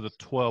attributed to the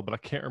 12, but I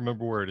can't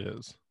remember where it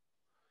is.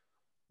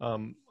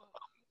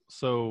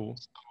 So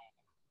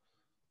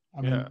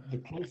I mean, the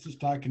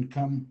closest I can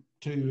come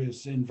to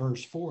is in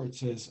verse 4. It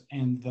says,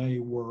 and they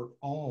were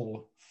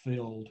all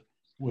filled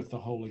with the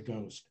Holy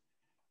Ghost.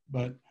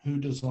 But who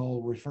does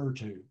all refer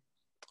to?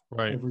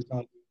 Right.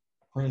 everybody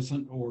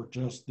present or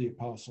just the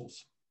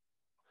apostles?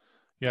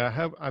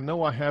 Yeah, I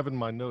know I have in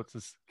my notes,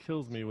 this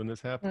kills me when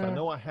this happens. I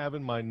know I have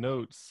in my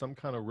notes some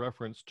kind of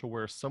reference to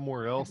where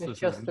somewhere else It's this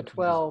just is the mentioned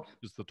 12.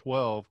 as the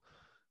 12,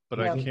 but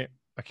Yep.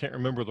 I can't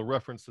remember the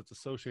reference that's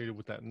associated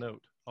with that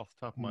note off the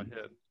top of my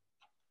head.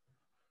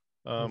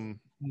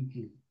 Thank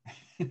you.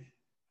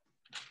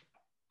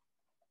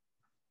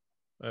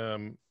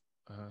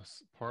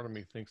 Part of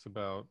me thinks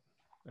about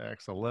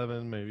Acts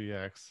 11, maybe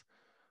Acts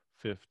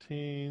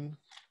 15.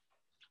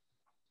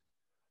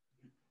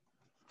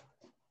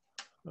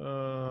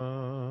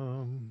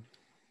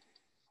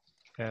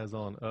 As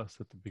on us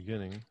at the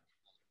beginning.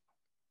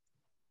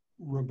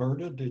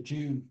 Roberta, did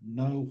you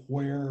know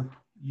where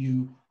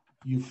you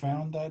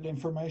found that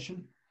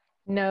information?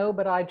 No,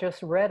 but I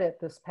just read it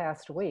this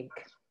past week.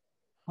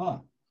 Huh.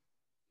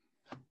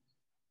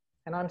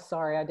 And I'm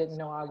sorry, I didn't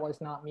know I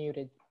was not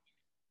muted.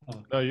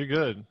 No, you're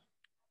good.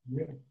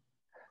 Yeah.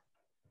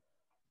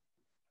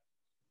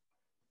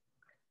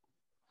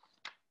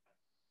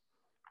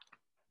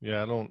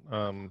 Yeah, I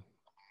don't.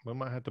 We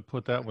might have to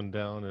put that one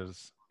down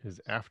as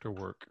after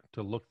work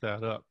to look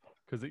that up,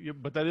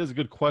 but that is a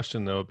good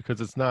question though, because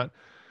it's not.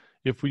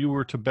 If we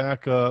were to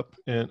back up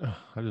and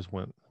I just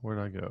went, where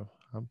did I go?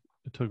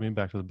 It took me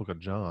back to the book of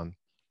John.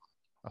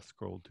 I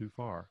scrolled too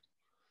far.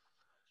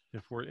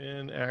 If we're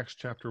in Acts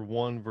chapter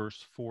 1,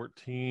 verse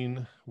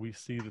 14, we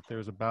see that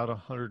there's about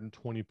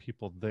 120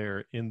 people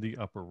there in the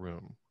upper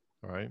room.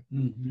 All right.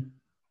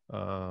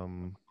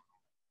 Mm-hmm.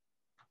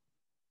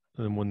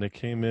 And when they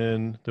came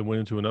in, they went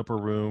into an upper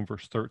room,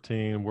 verse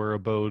 13, where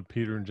abode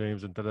Peter and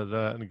James and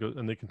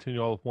and they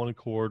continue all with one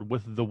accord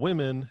with the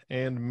women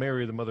and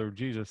Mary, the mother of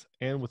Jesus,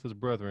 and with his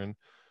brethren.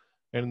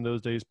 And in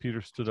those days,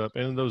 Peter stood up.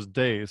 And in those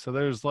days, so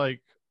there's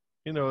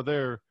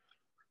they're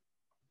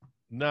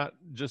not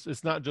just,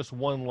 it's not just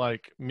one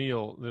like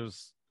meal.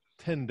 There's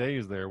 10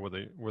 days there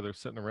where they're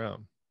sitting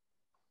around.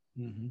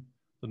 Mm-hmm.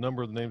 The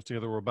number of the names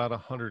together were about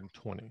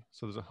 120.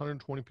 So there's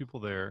 120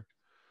 people there.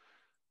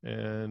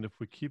 And if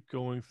we keep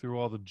going through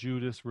all the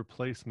Judas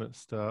replacement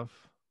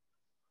stuff,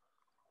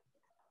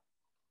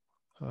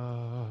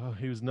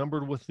 he was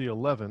numbered with the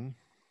 11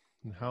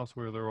 in the house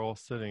where they're all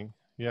sitting.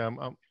 Yeah,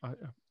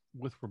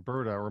 with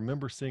Roberta, I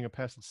remember seeing a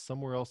passage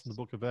somewhere else in the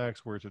book of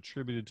Acts where it's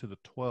attributed to the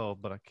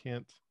 12, but I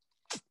can't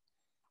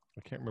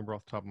remember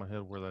off the top of my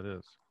head where that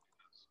is.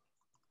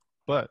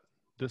 But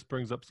this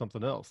brings up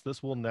something else.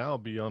 This will now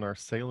be on our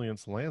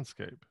salience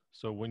landscape.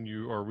 So when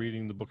you are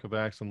reading the book of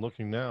Acts and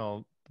looking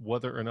now,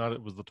 whether or not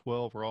it was the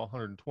 12 or all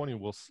 120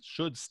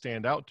 should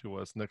stand out to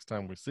us next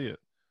time we see it.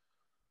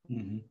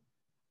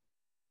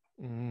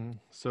 Mm-hmm.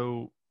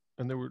 So,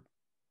 and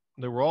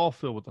they were all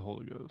filled with the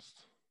Holy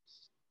Ghost.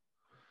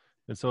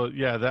 And so,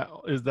 yeah,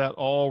 that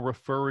all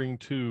referring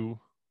to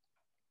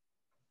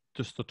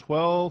just the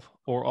 12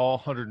 or all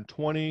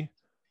 120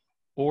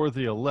 or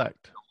the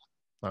elect?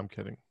 I'm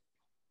kidding.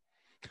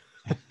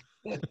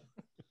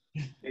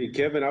 Hey,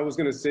 Kevin, I was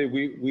going to say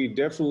we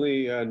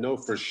definitely know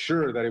for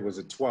sure that it was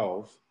a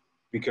 12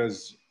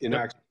 because in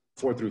Acts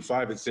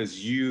 4-5, it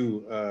says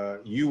you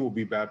will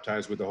be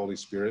baptized with the Holy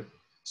Spirit.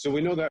 So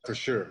we know that for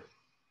sure.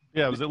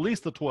 Yeah, it was at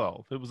least the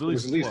 12. It was at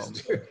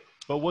least 12.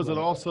 But was it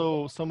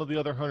also some of the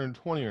other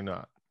 120 or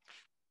not?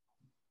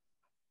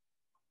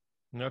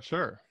 I'm not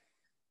sure.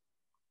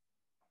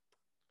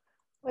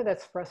 Well,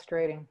 that's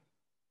frustrating.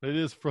 It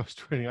is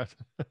frustrating.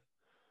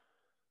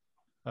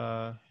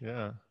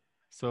 Yeah.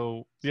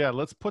 So yeah,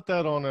 let's put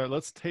that on there.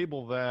 Let's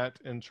table that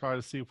and try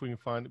to see if we can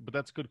find it. But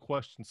that's a good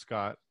question,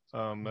 Scott.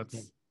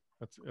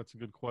 That's a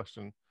good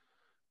question,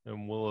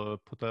 and we'll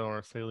put that on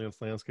our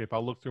salience landscape.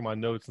 I'll look through my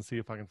notes and see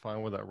if I can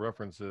find where that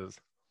reference is,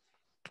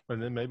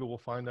 and then maybe we'll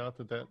find out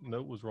that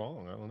note was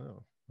wrong. I don't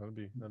know.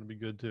 That'd be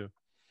good too.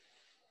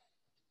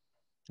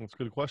 That's a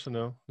good question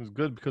though. It's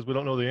good because we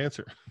don't know the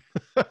answer.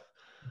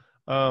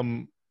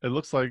 It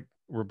looks like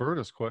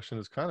Roberta's question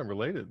is kind of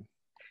related.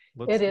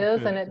 It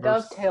is, and it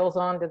dovetails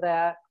onto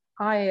that.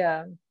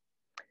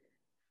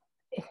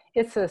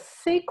 It's a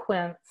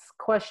sequence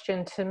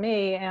question to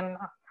me, and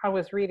I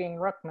was reading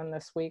Ruckman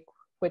this week,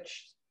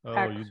 which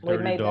you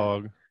dirty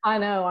dog. I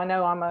know.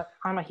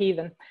 I'm a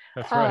heathen.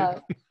 That's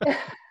right.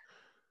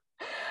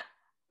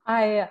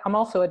 I'm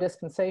also a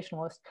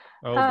dispensationalist.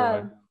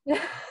 Oh boy.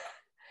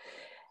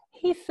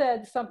 He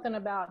said something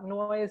about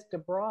noised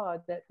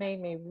abroad that made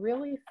me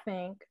really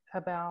think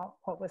about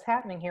what was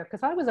happening here,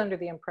 because I was under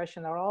the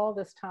impression that all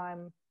this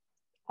time,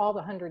 all the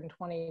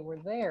 120 were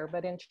there.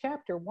 But in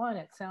chapter 1,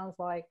 it sounds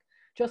like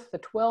just the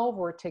 12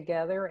 were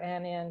together,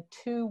 and in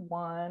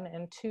 2:1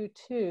 and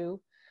 2:2,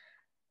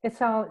 it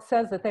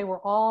says that they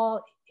were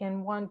all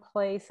in one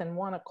place and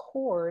one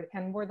accord.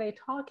 And were they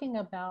talking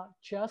about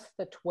just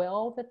the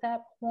 12 at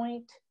that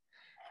point?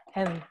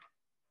 And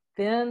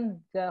then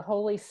the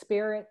Holy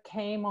Spirit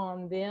came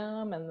on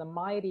them and the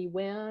mighty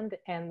wind,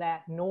 and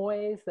that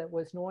noise that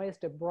was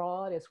noised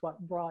abroad is what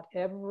brought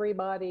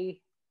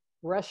everybody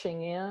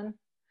rushing in.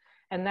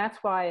 And that's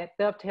why it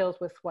dovetails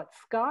with what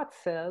Scott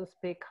says,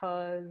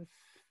 because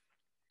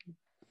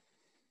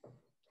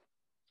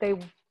they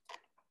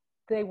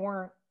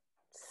weren't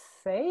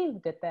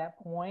saved at that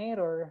point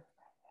or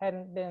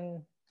hadn't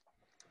been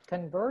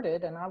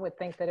converted, and I would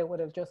think that it would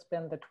have just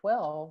been the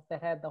 12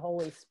 that had the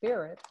Holy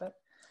Spirit. But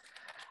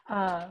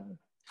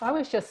I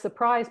was just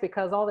surprised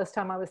because all this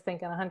time I was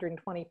thinking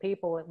 120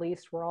 people at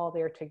least were all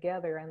there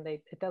together, and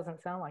it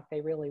doesn't sound like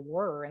they really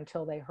were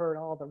until they heard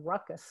all the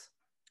ruckus.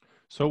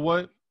 So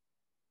what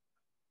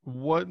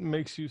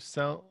makes you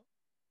sound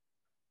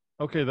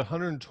okay? The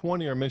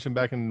 120 are mentioned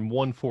back in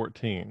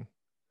 114.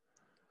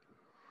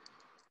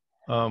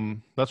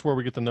 That's where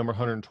we get the number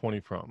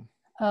 120 from.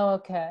 Oh,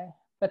 okay.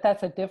 But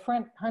that's a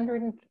different number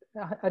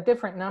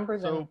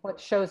than what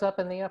shows up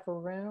in the upper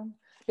room,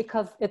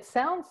 because it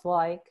sounds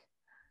like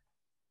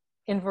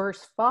in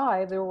verse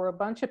 5 there were a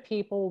bunch of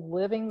people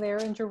living there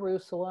in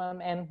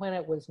Jerusalem, and when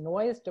it was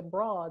noised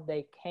abroad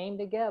they came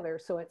together.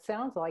 So it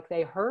sounds like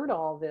they heard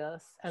all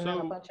this, and then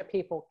a bunch of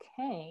people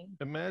came.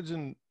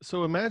 Imagine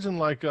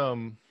like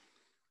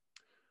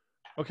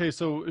okay,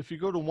 so if you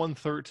go to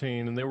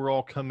 113 and they were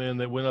all come in,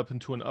 they went up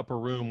into an upper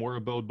room where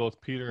abode both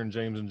Peter and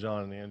James and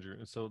John and Andrew.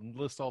 And so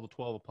list all the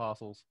 12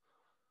 apostles.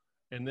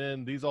 And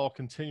then these all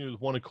continued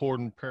with one accord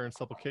in prayer and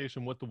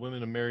supplication with the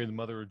women of Mary, the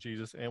mother of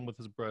Jesus, and with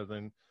his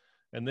brethren.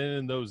 And then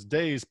in those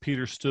days,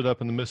 Peter stood up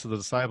in the midst of the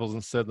disciples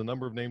and said the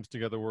number of names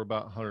together were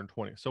about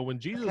 120. So when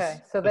Jesus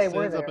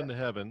ascends up into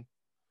heaven,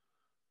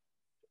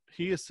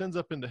 he ascends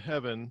up into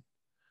heaven.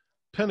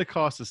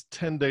 Pentecost is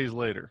 10 days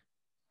later.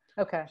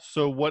 Okay.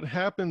 So what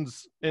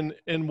happens and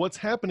what's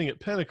happening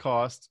at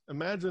Pentecost,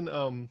 imagine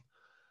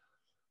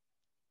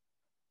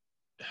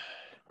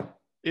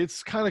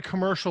it's kind of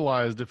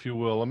commercialized, if you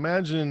will.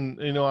 Imagine,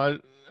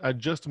 I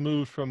just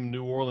moved from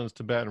New Orleans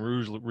to Baton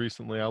Rouge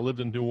recently. I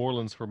lived in New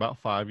Orleans for about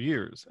 5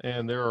 years,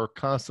 and there are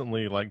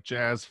constantly like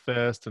Jazz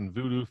Fest and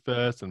Voodoo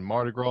Fest and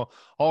Mardi Gras,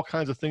 all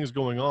kinds of things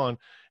going on.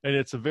 And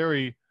it's a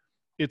very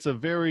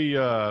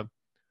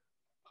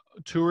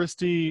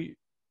touristy,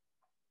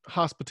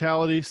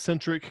 hospitality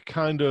centric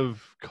kind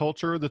of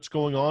culture that's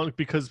going on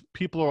because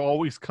people are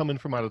always coming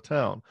from out of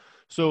town.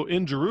 So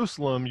in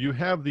Jerusalem, you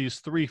have these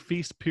 3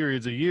 feast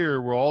periods a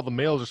year where all the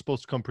males are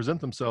supposed to come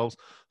present themselves.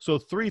 So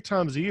 3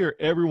 times a year,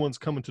 everyone's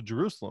coming to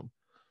Jerusalem.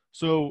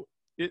 So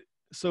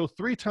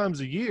 3 times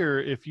a year,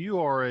 if you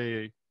are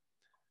a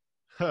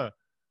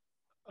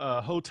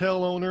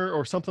hotel owner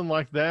or something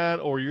like that,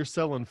 or you're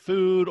selling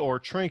food or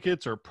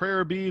trinkets or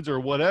prayer beads or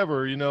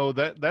whatever,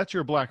 that's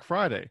your Black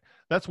Friday.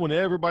 That's when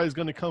everybody's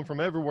going to come from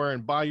everywhere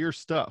and buy your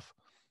stuff.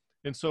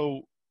 And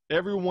so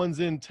everyone's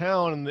in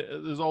town, and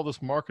there's all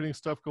this marketing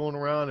stuff going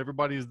around.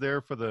 Everybody's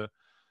there for the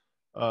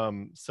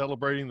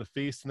celebrating the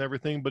feast and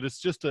everything. But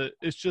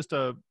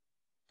the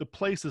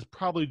place is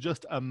probably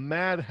just a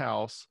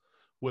madhouse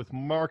with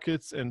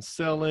markets and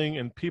selling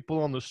and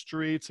people on the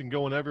streets and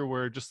going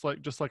everywhere, just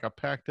like a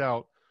packed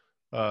out,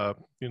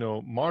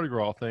 Mardi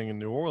Gras thing in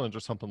New Orleans or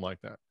something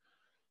like that.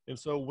 And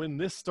so when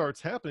this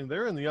starts happening,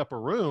 they're in the upper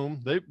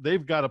room.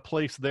 They've got a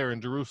place there in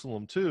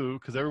Jerusalem too,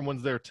 because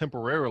everyone's there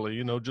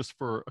temporarily, just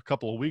for a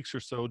couple of weeks or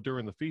so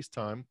during the feast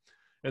time.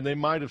 And they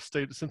might have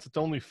stayed, since it's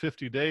only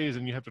 50 days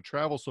and you have to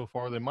travel so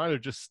far, they might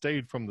have just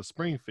stayed from the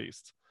spring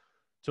feast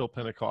till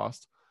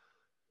Pentecost.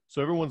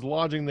 So everyone's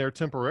lodging there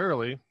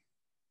temporarily,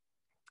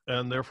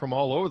 and they're from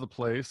all over the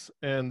place.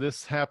 And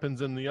this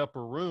happens in the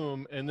upper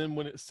room. And then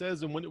when it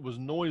says, and when it was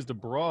noised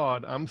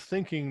abroad, I'm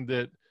thinking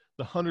that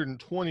the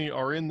 120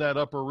 are in that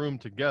upper room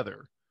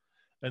together.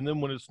 And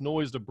then when it's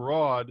noised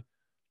abroad,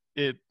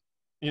 these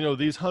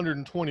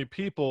 120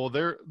 people,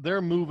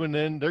 they're moving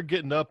in, they're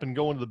getting up and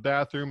going to the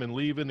bathroom and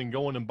leaving and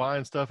going and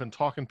buying stuff and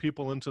talking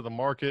people into the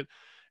market.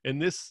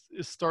 And this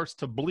starts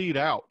to bleed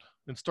out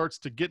and starts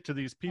to get to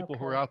these people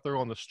who are out there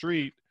on the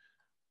street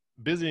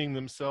busying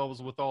themselves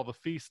with all the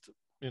feast,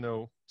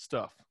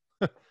 stuff.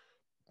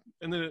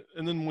 And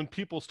then when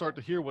people start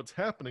to hear what's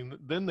happening,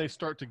 then they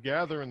start to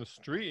gather in the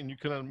street, and you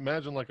can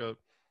imagine like a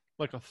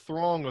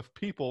throng of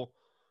people,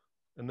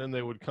 and then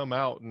they would come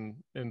out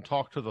and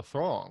talk to the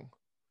throng.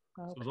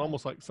 Okay. So it was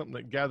almost like something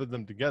that gathered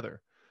them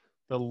together.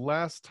 The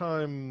last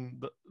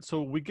time,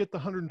 so we get the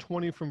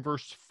 120 from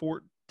verse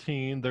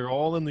 14. They're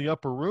all in the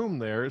upper room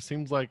there. It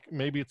seems like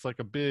maybe it's like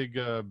a big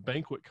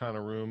banquet kind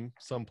of room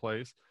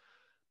someplace.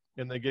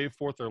 And they gave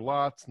forth their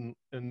lots,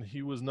 and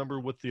he was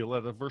numbered with the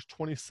 11. Verse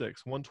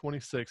 26,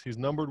 126, he's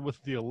numbered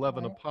with the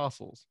 11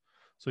 apostles.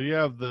 So you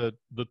have the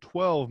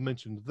 12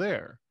 mentioned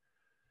there.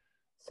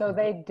 So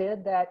they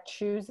did that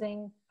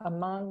choosing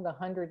among the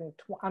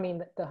 120. I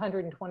mean, the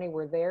 120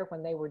 were there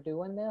when they were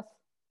doing this?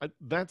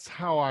 That's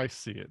how I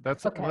see it.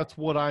 That's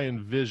what I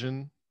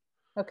envision.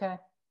 Okay.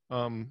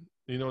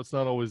 It's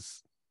not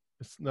always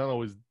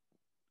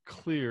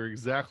clear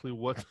exactly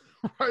what the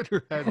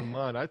writer had in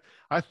mind.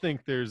 I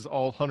think there's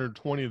all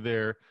 120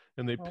 there,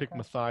 and they pick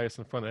Matthias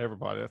in front of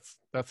everybody.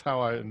 That's how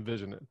I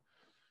envision it.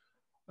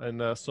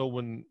 And so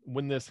when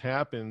this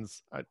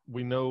happens,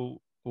 we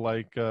know,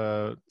 like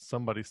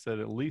somebody said,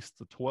 at least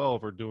the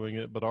 12 are doing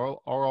it, but are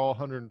all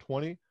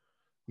 120?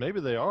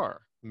 Maybe they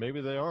are. Maybe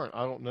they aren't.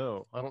 I don't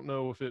know. I don't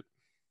know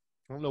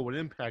what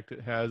impact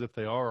it has if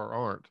they are or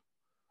aren't.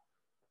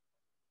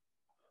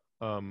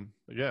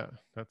 Yeah,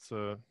 that's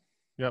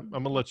Yeah,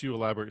 I'm gonna let you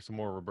elaborate some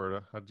more,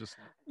 Roberta. I just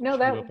No,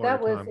 chewed up all that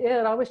your was time.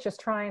 it. I was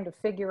just trying to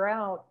figure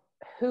out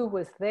who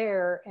was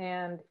there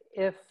and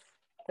if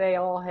they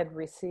all had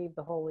received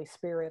the Holy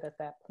Spirit at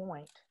that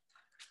point.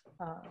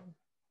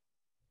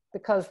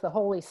 Because the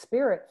Holy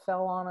Spirit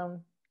fell on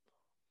them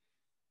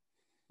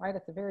right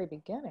at the very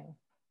beginning.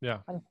 Yeah.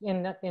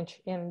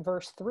 In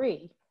verse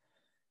 3.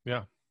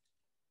 Yeah.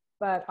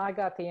 But I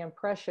got the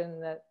impression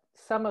that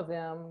some of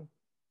them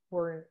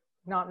were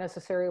not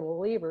necessarily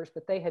believers,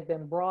 but they had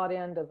been brought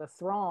into the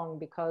throng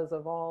because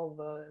of all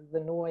the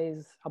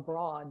noise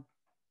abroad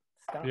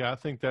stuff. Yeah, I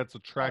think that's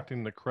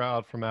attracting the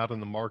crowd from out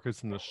in the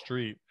markets and the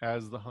street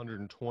as the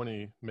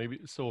 120, maybe.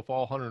 So if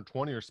all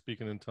 120 are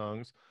speaking in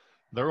tongues,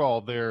 they're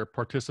all there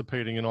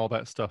participating in all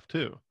that stuff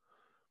too.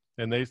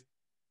 And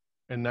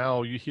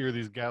now you hear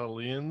these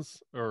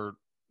Galileans are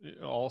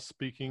all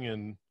speaking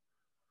in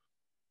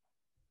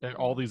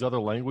all these other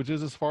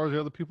languages as far as the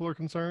other people are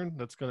concerned.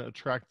 That's going to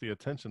attract the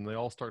attention. They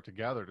all start to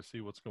gather to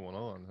see what's going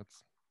on.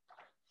 That's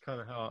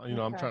kind of how,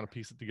 I'm trying to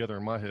piece it together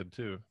in my head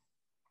too.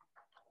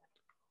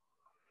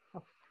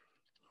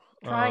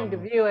 Trying to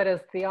view it as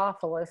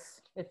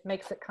Theophilus, it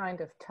makes it kind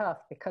of tough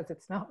because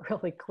it's not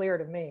really clear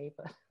to me.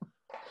 But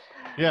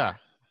yeah.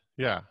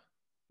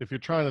 If you're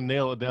trying to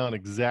nail it down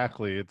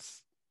exactly,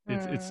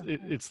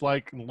 it's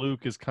like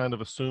Luke is kind of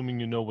assuming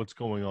you know what's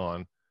going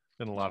on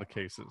in a lot of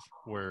cases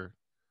where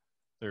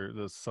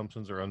the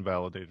assumptions are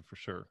unvalidated for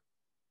sure.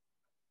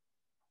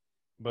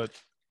 But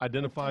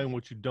identifying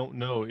what you don't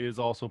know is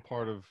also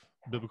part of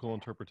biblical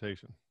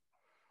interpretation.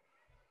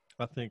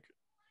 I think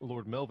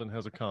Lord Melvin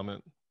has a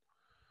comment.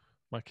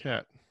 My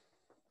cat.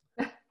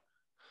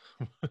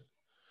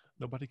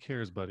 Nobody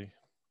cares, buddy.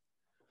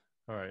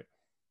 All right.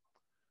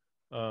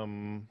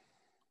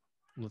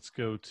 Let's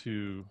go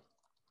to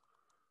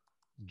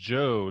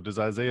Joe. Does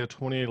Isaiah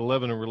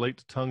 28:11 relate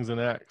to tongues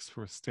and acts?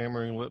 For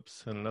stammering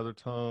lips and another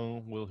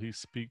tongue will he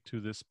speak to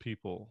this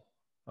people?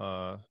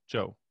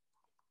 Joe.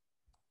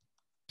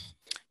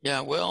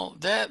 Yeah, well,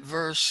 that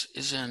verse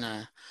is in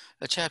a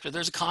chapter.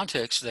 There's a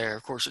context there.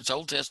 Of course, it's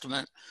Old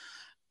Testament.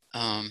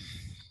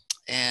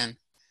 And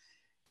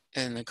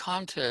in the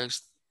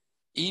context,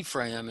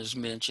 Ephraim is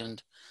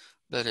mentioned,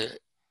 but it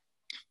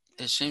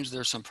seems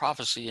there's some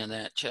prophecy in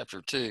that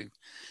chapter too.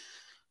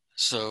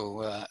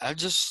 So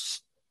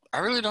I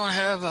really don't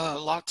have a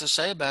lot to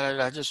say about it.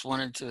 I just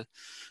wanted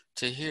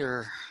to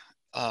hear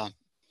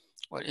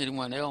what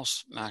anyone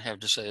else might have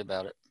to say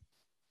about it.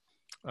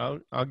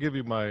 I'll give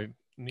you my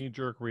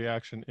knee-jerk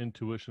reaction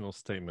intuitional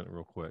statement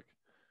real quick,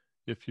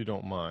 if you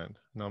don't mind.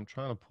 Now I'm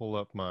trying to pull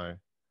up my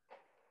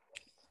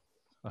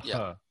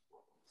yeah.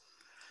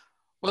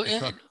 Well,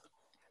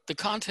 the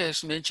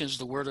context mentions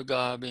the word of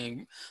God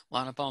being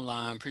line upon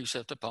line,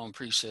 precept upon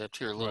precept,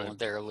 here a little and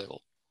there a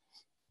little.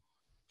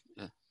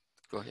 Yeah.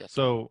 Go ahead.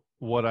 So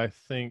what I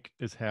think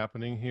is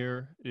happening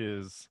here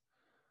is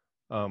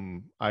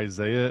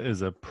Isaiah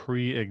is a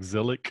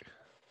pre-exilic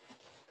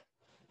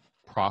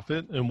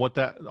prophet, and what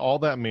all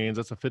that means,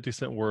 that's a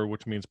 50-cent word,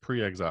 which means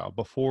pre-exile,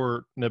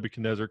 before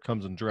Nebuchadnezzar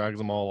comes and drags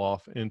them all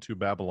off into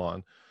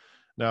Babylon.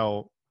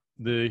 Now,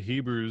 the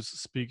Hebrews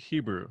speak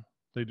Hebrew.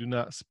 They do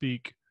not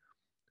speak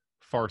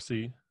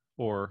Farsi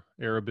or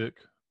Arabic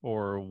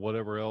or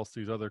whatever else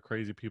these other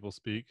crazy people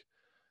speak,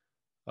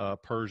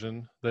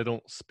 Persian. They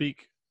don't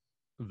speak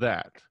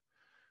that.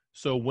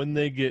 So when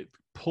they get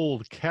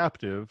pulled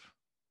captive,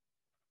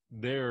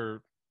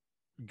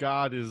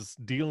 God is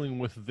dealing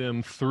with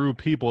them through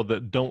people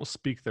that don't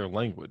speak their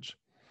language.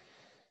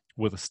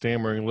 With a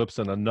stammering lips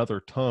and another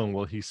tongue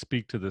will he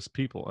speak to this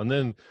people. And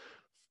then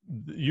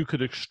you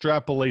could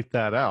extrapolate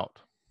that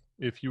out.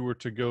 If you were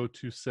to go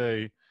to,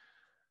 say,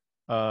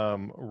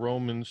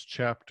 Romans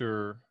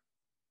chapter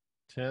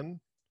 10,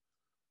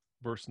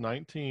 verse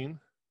 19,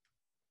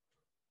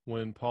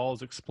 when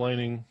Paul's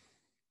explaining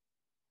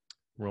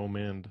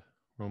when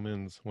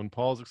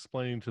Paul's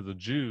explaining to the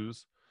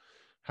Jews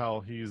how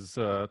he's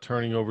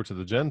turning over to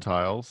the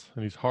Gentiles,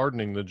 and he's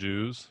hardening the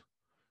Jews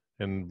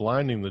and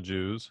blinding the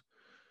Jews,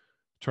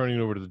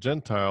 turning over to the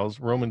Gentiles.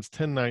 Romans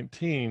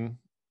 10:19,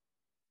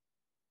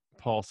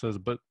 Paul says,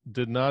 but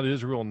did not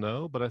Israel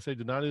know? But I say,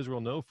 did not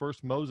Israel know?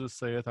 First Moses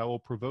saith, I will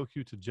provoke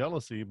you to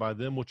jealousy by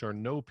them which are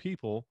no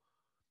people,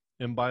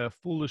 and by a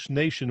foolish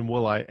nation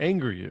will I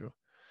anger you.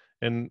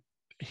 And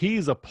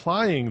he's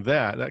applying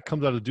that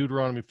comes out of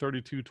Deuteronomy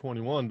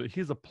 32:21, but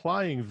he's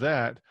applying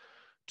that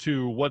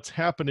to what's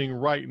happening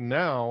right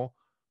now.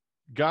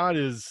 God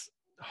is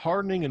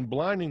hardening and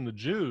blinding the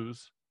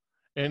Jews,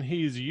 and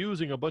he's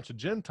using a bunch of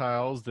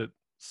Gentiles that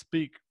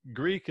speak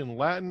Greek and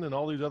Latin and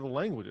all these other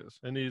languages,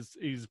 and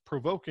he's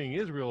provoking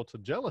Israel to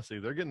jealousy.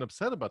 They're getting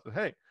upset about that.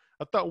 Hey,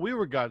 I thought we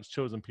were God's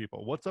chosen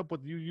people. What's up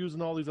with you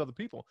using all these other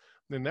people?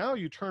 And now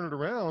you turn it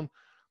around.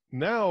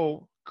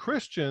 Now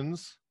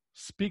Christians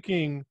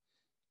speaking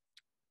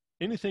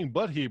anything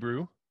but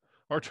Hebrew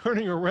are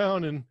turning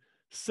around and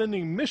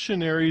sending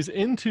missionaries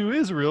into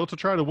Israel to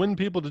try to win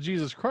people to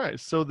Jesus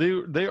Christ. So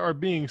they are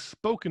being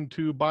spoken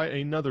to by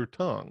another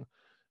tongue.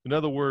 In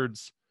other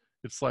words,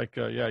 it's like,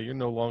 you're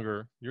no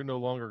longer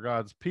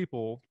God's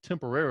people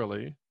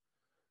temporarily.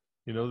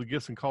 You know, the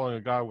gifts and calling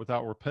of God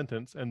without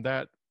repentance, and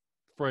that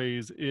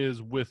phrase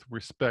is with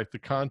respect. The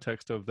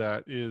context of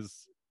that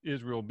is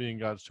Israel being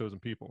God's chosen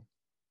people.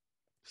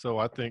 So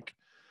I think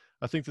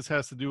this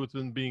has to do with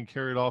them being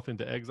carried off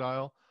into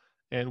exile,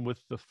 and with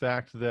the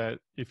fact that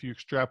if you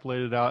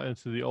extrapolate it out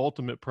into the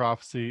ultimate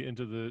prophecy,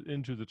 into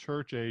the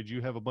church age,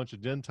 you have a bunch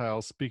of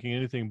Gentiles speaking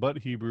anything but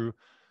Hebrew,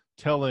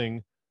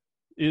 telling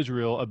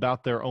Israel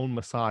about their own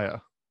Messiah,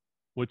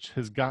 which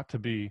has got to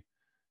be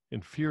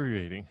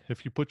infuriating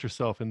if you put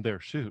yourself in their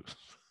shoes.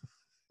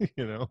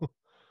 You know,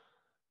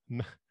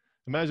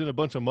 imagine a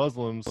bunch of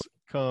Muslims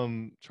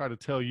come try to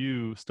tell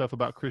you stuff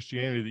about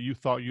Christianity that you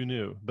thought you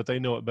knew, but they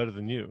know it better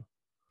than you.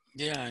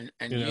 Yeah,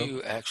 and You know?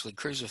 you actually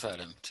crucified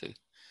him too.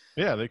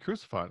 Yeah, they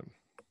crucified him.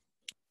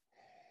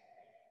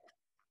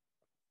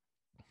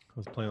 I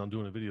was planning on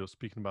doing a video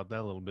speaking about that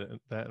a little bit,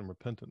 that and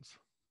repentance.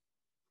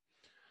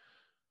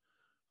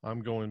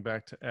 I'm going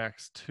back to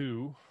Acts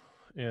 2,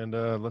 and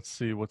let's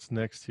see what's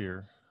next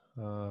here.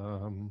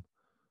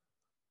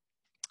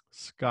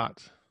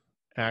 Scott,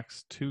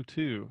 Acts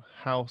 2:2,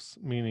 house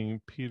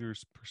meaning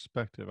Peter's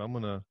perspective. I'm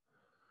gonna,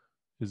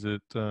 is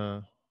it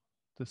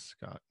this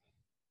Scott,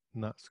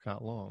 not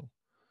Scott Long?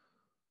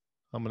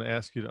 I'm gonna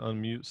ask you to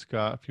unmute,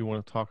 Scott, if you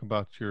want to talk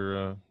about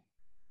your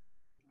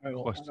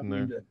question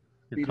there,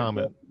 your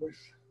comment.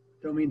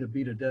 Don't mean to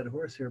beat a dead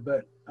horse here,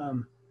 but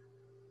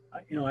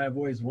I've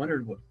always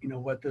wondered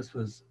what this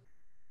was,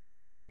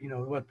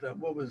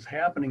 what was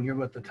happening here,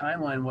 what the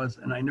timeline was,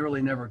 and I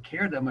really never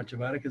cared that much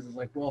about it because it's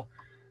like, well,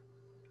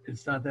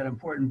 it's not that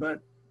important.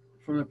 But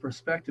from the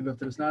perspective, if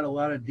there's not a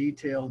lot of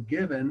detail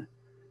given,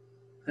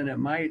 then it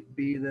might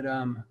be that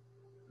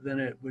then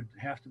it would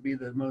have to be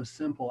the most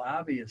simple,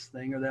 obvious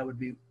thing, or that would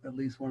be at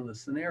least one of the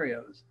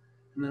scenarios.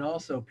 And then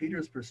also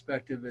Peter's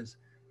perspective is,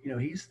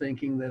 he's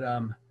thinking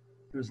that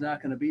there's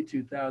not going to be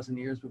 2,000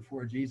 years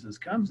before Jesus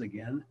comes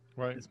again.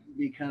 Right. It's going to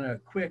be kind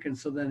of quick. And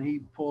so then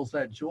he pulls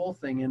that Joel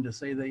thing in to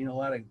say that, a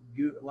lot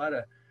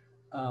of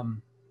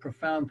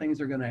profound things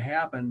are going to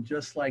happen,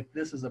 just like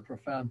this is a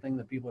profound thing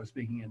that people are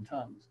speaking in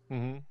tongues.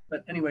 Mm-hmm.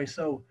 But anyway,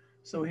 so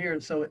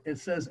it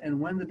says,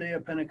 and when the day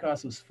of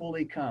Pentecost was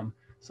fully come.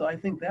 So I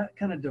think that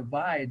kind of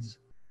divides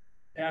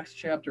Acts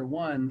chapter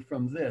 1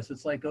 from this.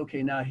 It's like,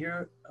 okay, now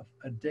here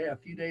a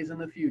few days in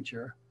the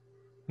future,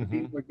 the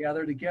people are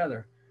gathered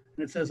together.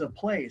 And it says a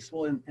place.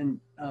 Well, in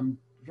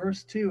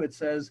verse 2, it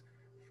says,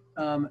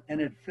 and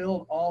it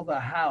filled all the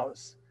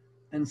house.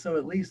 And so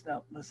at least,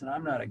 now, listen,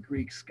 I'm not a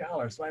Greek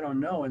scholar, so I don't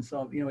know. And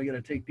so, we got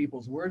to take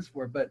people's words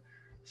for it. But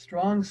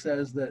Strong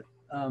says that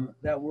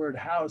that word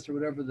house, or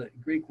whatever the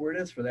Greek word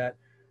is for that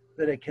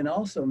it can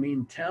also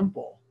mean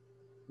temple.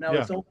 Now,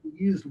 It's only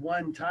used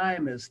one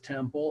time as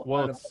temple.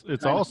 Well,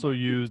 it's also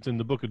used in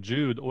the book of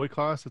Jude,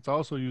 oikos. It's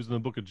also used in the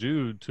book of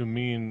Jude to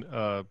mean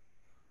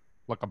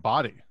like a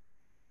body.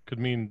 Could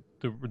mean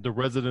the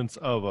residence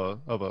of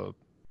a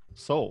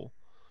soul.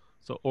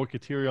 So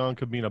oikaterion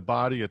could mean a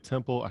body, a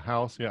temple, a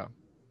house. Yeah.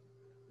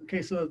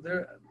 Okay, so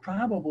there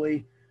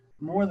probably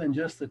more than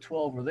just the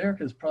 12 were there,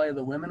 because probably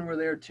the women were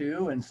there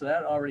too, and so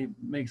that already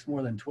makes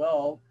more than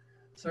 12.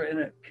 So, and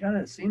it kind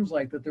of seems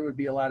like that there would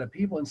be a lot of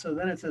people. And so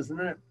then it says,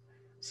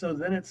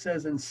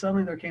 and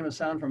suddenly there came a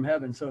sound from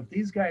heaven. So if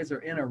these guys are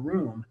in a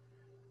room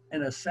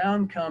and a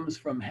sound comes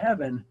from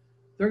heaven,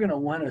 they're going to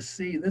want to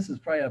see, this is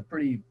probably a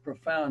pretty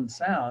profound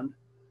sound.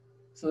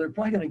 So they're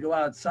probably going to go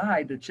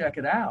outside to check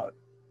it out.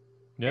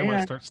 Yeah,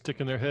 might start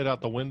sticking their head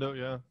out the window.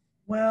 Yeah.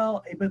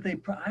 Well, but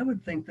I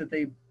would think that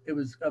it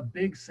was a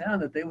big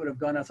sound that they would have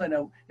gone outside.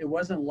 Now, it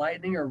wasn't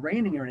lightning or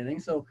raining or anything,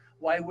 so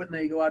why wouldn't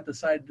they go out the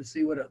side to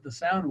see what the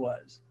sound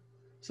was?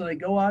 So they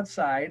go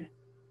outside.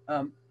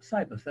 It's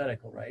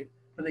hypothetical, right?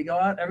 But they go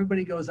out.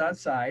 Everybody goes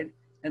outside,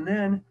 and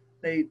then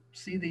they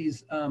see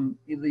these I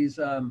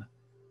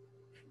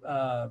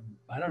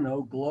don't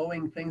know,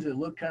 glowing things that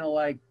look kind of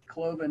like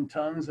cloven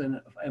tongues,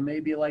 and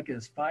maybe like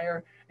as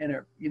fire, and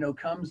it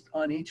comes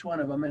on each one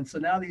of them. And so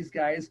now these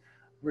guys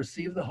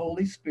receive the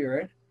Holy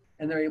Spirit,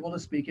 and they're able to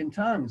speak in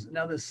tongues.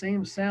 Now the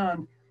same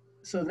sound.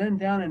 So then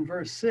down in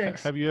verse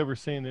 6. Have you ever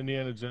seen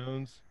Indiana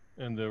Jones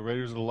and the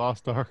Raiders of the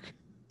Lost Ark?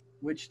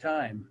 Which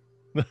time?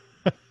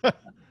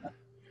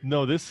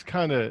 No, this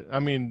kind of,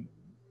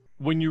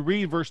 when you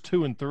read verse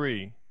 2 and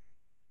 3,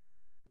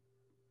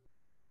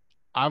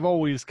 I've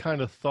always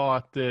kind of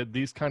thought that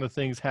these kind of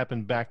things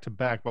happen back to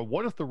back. But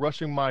what if the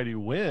rushing mighty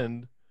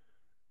wind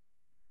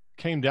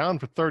came down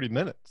for 30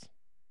 minutes?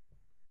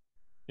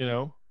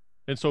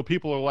 And so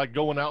people are like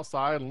going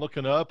outside and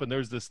looking up, and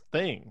there's this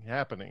thing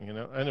happening,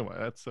 Anyway,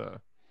 that's,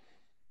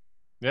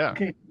 yeah.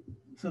 Okay,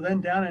 so then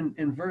down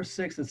in verse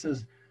 6, it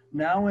says,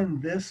 now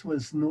when this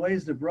was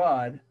noised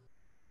abroad,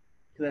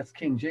 that's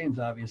King James,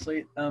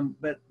 obviously,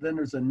 but then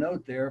there's a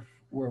note there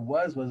where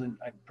wasn't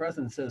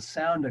present. It says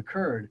sound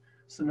occurred.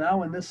 So now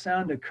when this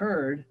sound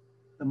occurred,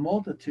 the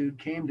multitude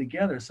came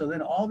together. So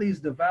then all these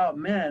devout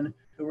men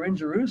who were in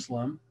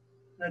Jerusalem,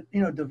 that,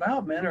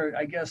 devout men are,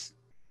 I guess,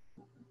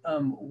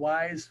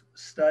 wise,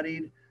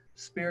 studied,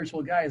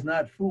 spiritual guys,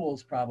 not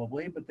fools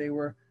probably, but they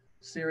were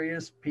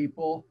serious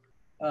people,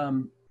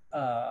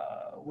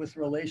 with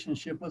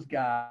relationship with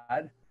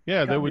God.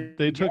 Yeah, Come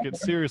they took it together.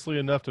 seriously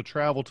enough to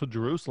travel to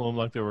Jerusalem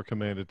like they were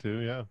commanded to.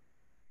 Yeah.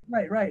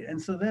 Right, right.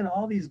 And so then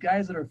all these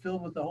guys that are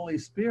filled with the Holy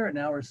Spirit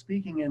now are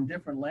speaking in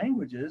different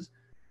languages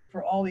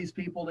for all these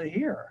people to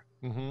hear.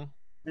 Mm-hmm.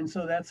 And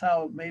so that's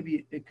how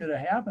maybe it could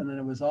have happened. And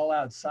it was all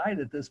outside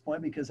at this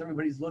point because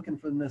everybody's looking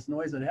for this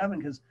noise at heaven.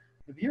 Because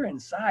if you're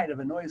inside, if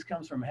a noise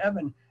comes from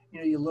heaven,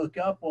 you look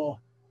up, well,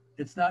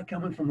 it's not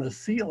coming from the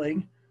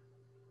ceiling.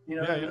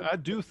 Yeah, I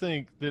do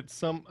think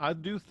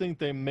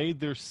they made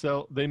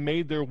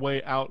their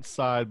way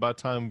outside by the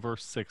time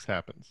verse 6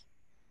 happens.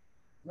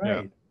 Right.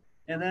 Yeah.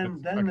 And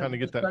then I kind of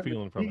get that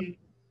feeling from it.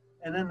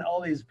 And then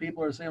all these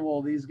people are saying,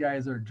 well, these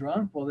guys are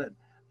drunk. Well,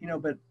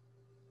 but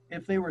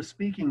if they were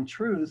speaking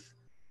truth,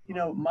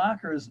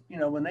 mockers,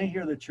 when they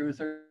hear the truth,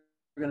 they're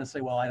going to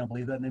say, well, I don't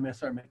believe that. And they may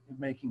start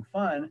making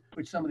fun,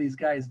 which some of these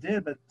guys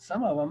did, but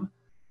some of them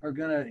are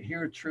going to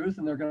hear truth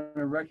and they're going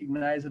to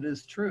recognize it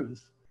as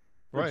truth.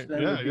 Right.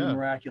 Then would be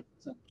miraculous.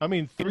 I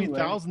mean,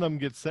 3,000 of them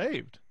get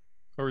saved.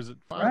 Or is it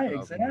 5,000? Right,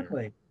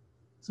 exactly. Here?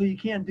 So you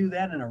can't do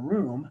that in a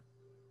room.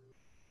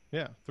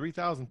 Yeah,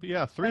 3,000.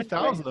 Yeah,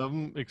 3,000 of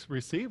them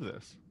receive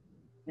this.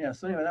 Yeah.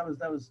 So anyway,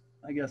 that was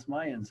I guess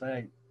my insight.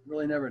 I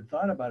really never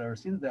thought about it or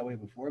seen it that way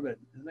before, but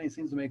it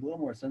seems to make a little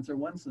more sense, or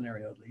one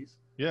scenario at least.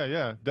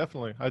 Yeah,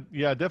 definitely. I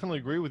definitely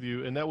agree with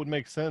you, and that would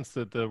make sense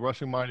that the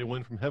rushing mighty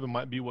wind from heaven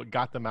might be what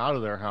got them out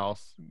of their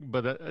house.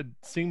 But it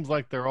seems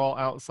like they're all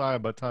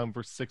outside by the time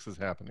verse 6 is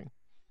happening.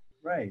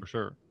 Right. For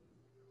sure.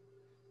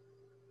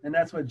 And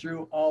that's what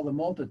drew all the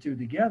multitude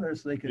together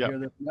so they could hear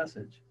the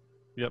message.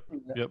 Yep.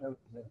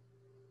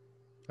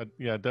 I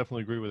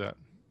definitely agree with that.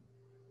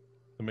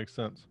 That makes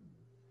sense.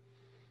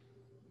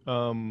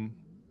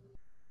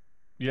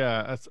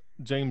 Yeah, that's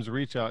James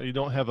Reach Out. You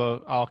don't have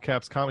a all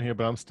caps comment here,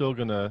 but I'm still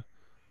gonna.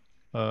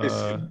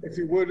 If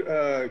you would,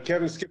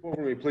 Kevin, skip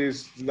over me,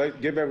 please.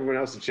 Give everyone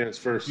else a chance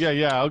first.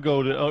 Yeah, I'll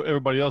go to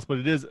everybody else, but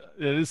it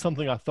is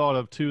something I thought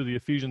of too. The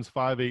Ephesians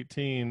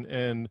 5:18,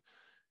 and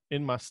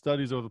in my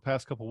studies over the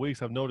past couple of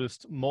weeks, I've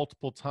noticed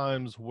multiple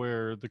times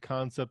where the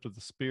concept of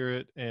the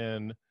Spirit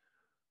and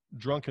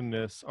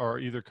drunkenness are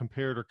either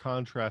compared or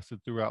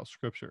contrasted throughout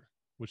Scripture,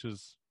 which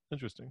is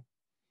interesting.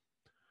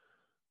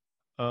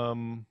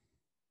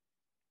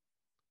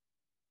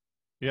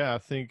 Yeah, I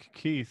think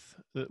Keith,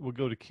 we'll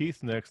go to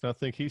Keith next, and I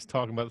think he's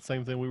talking about the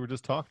same thing we were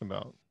just talking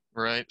about.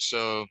 Right.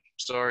 So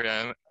sorry,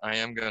 I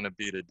am going to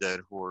beat a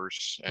dead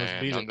horse,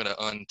 and I'm going to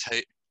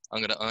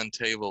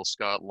untable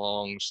Scott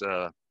Long's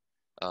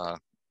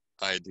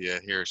idea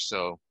here.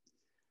 So,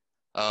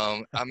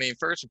 I mean,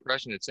 first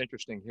impression, it's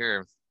interesting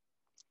here.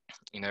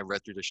 I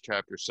read through this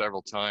chapter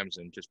several times,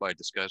 and just by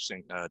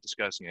discussing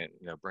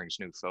it,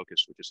 brings new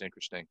focus, which is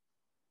interesting.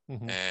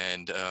 Mm-hmm.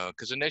 And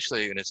because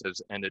initially, and it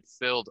says, and it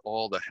filled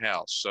all the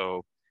house.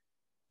 So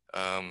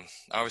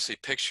obviously,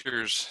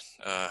 pictures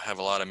have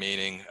a lot of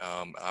meaning.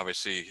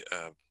 Obviously,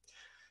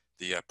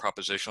 the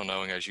propositional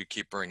knowing, as you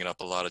keep bringing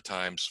up a lot of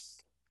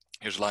times,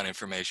 there's a lot of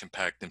information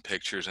packed in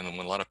pictures. And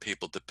when a lot of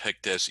people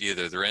depict this,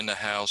 either they're in the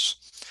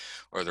house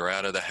or they're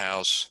out of the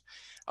house.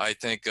 I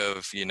think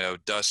of,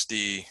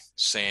 dusty,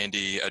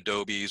 sandy,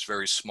 adobes,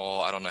 very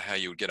small. I don't know how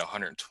you would get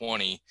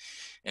 120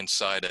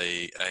 inside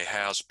a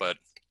house, but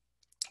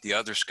the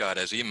other, Scott,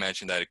 as he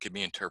mentioned, that it could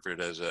be interpreted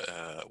as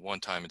one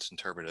time it's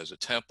interpreted as a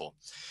temple.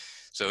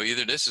 So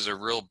either this is a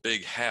real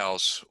big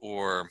house,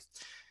 or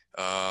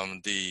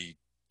the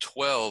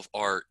 12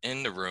 are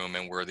in the room,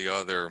 and where the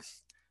other,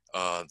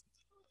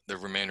 the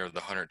remainder of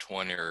the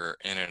 120 are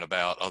in and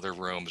about other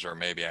rooms or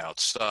maybe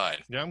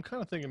outside. Yeah, I'm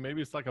kind of thinking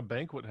maybe it's like a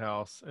banquet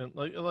house, and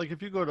like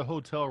if you go to a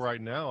hotel right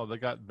now, they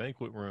got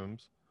banquet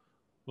rooms.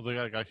 Well, they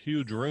got a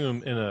huge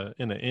room in an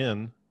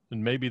inn,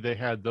 and maybe they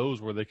had those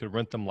where they could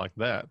rent them like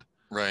that.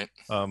 Right.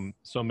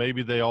 So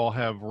maybe they all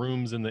have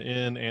rooms in the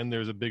inn, and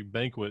there's a big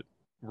banquet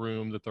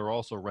room that they're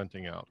also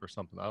renting out or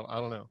something. I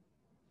don't know.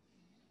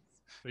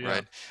 Yeah,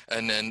 right.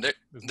 And then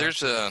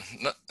there's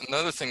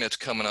another thing that's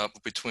coming up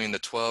between the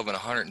 12 and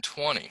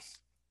 120.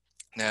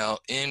 Now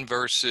in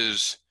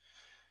verses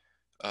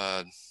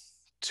 2:9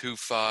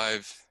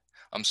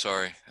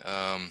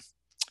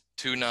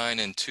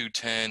 and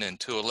 2:10 and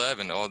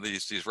 2:11, all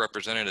these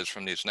representatives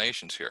from these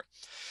nations here.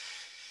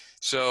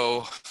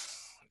 So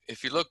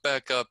if you look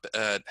back up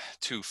at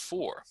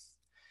 2:4,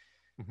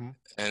 mm-hmm.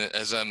 and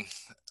as I'm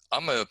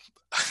a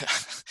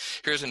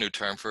here's a new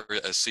term for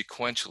a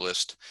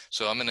sequentialist.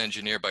 So I'm an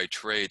engineer by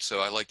trade, so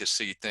I like to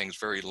see things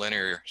very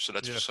linear. So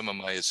that's some of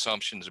my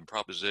assumptions and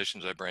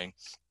propositions I bring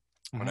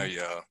when I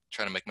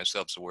try to make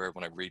myself aware of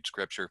when I read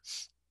Scripture.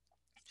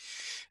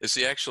 Is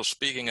the actual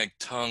speaking in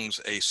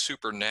tongues a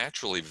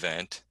supernatural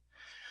event,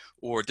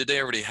 or did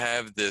they already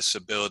have this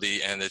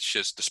ability and it's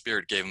just the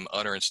Spirit gave them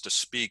utterance to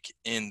speak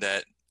in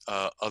that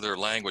other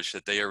language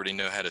that they already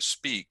know how to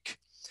speak?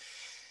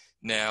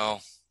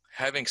 Now,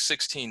 having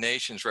 16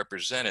 nations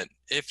represented,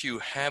 if you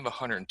have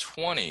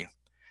 120,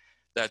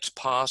 that's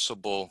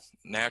possible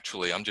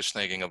naturally. I'm just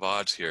thinking of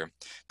odds here.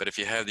 But if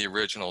you have the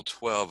original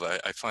 12,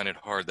 I find it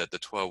hard that the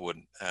 12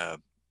 would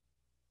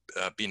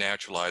be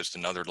naturalized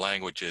in other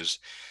languages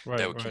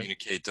that would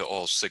communicate to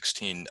all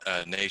 16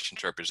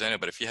 nations represented.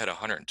 But if you had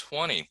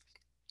 120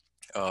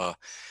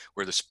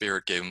 where the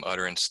Spirit gave them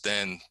utterance,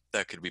 then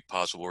that could be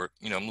possible.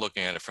 You know, I'm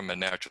looking at it from a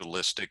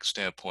naturalistic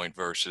standpoint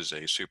versus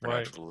a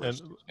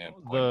supernaturalistic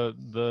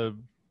standpoint. The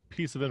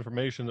piece of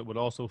information that would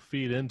also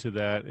feed into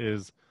that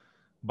is,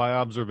 by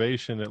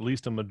observation, at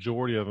least a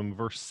majority of them,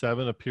 verse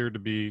 7, appeared to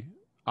be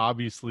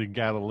obviously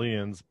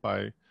Galileans.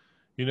 By,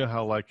 you know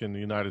how like in the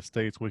United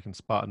States we can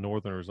spot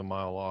Northerners a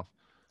mile off.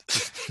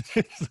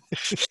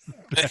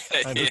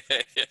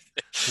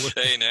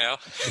 Hey now.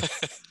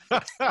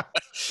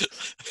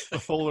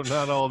 Well,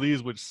 not all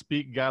these which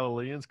speak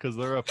Galileans, because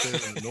they're up there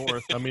in the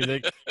north. I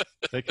mean,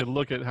 they could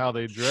look at how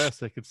they dress.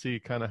 They could see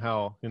kind of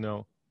how, you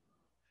know.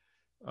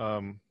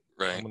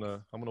 Right. I'm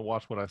gonna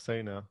watch what I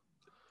say now.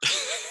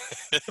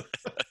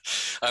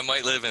 I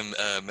might live in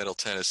Middle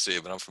Tennessee,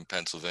 but I'm from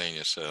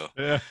Pennsylvania, so.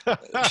 Yeah.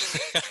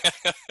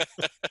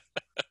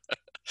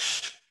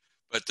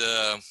 But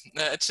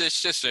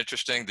it's just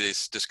interesting,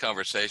 this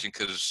conversation,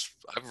 because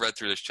I've read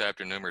through this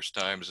chapter numerous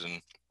times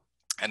and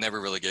I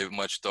never really gave it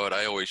much thought.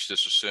 I always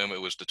just assumed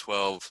it was the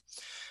 12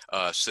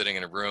 sitting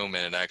in a room,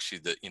 and actually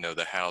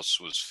the house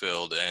was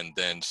filled, and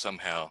then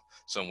somehow,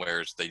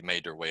 somewheres they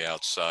made their way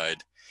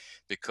outside.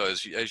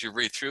 Because as you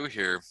read through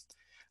here,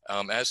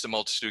 as the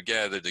multitude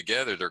gathered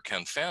together, they're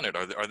confounded.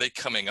 Are they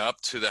coming up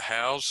to the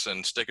house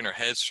and sticking their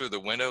heads through the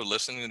window,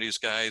 listening to these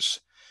guys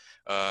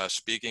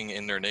speaking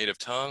in their native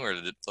tongue, or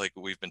like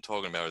we've been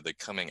talking about, are they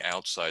coming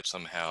outside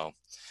somehow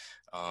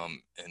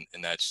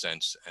in that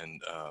sense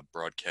and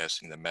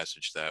broadcasting the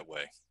message that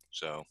way?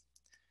 So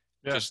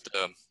yeah. Just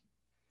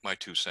my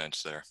 2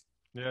 cents there.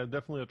 Yeah,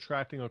 definitely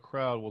attracting a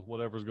crowd with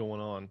whatever's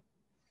going on.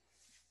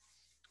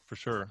 For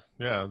sure.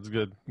 Yeah, it's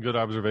good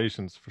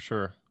observations for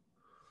sure.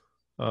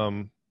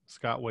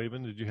 Scott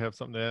Waven, did you have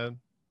something to add?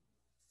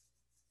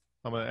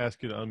 I'm going to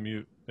ask you to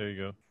unmute. There you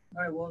go.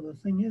 All right. Well, the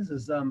thing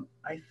is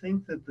I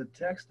think that the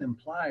text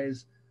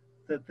implies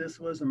that this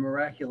was a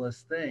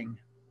miraculous thing.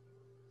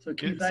 So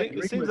Keith,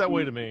 it seems that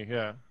way to me.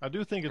 Yeah, I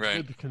do think it's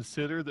good to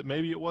consider that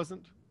maybe it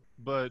wasn't,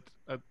 but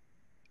I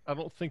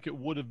don't think it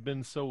would have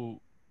been so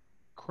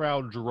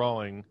crowd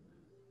drawing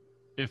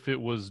if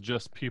it was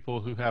just people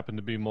who happened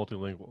to be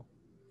multilingual.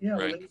 Yeah,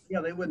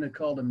 they wouldn't have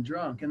called him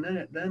drunk.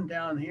 And then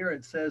down here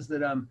it says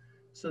that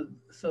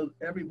so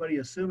everybody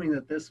assuming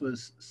that this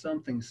was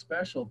something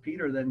special,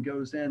 Peter then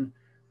goes in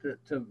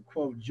to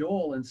quote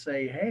Joel and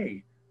say,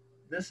 hey,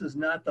 this is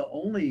not the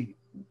only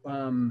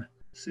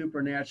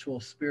supernatural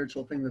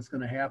spiritual thing that's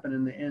going to happen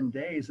in the end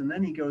days. And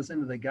then he goes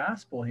into the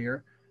gospel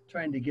here,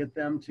 trying to get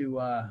them to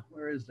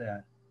where is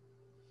that?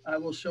 I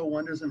will show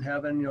wonders in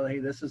heaven. You know, hey,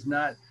 this is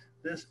not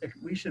this.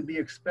 We should be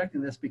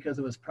expecting this because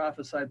it was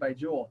prophesied by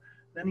Joel.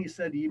 Then he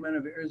said, ye men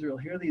of Israel,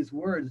 hear these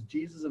words.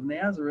 Jesus of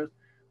Nazareth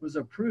was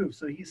approved.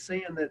 So he's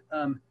saying that,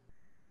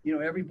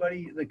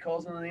 everybody that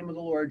calls on the name of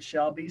the Lord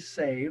shall be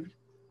saved.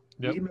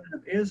 Yep. Ye men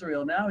of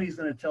Israel. Now he's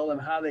going to tell them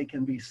how they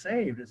can be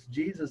saved. It's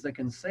Jesus that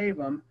can save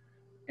them.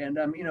 And,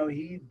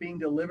 he being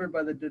delivered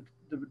by the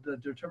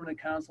determinate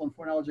counsel and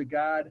foreknowledge of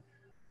God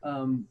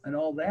and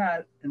all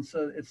that. And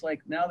so it's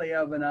like now they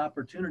have an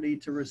opportunity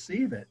to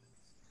receive it.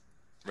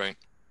 Right.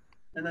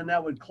 And then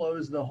that would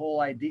close the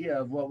whole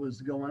idea of what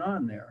was going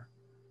on there.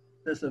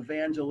 This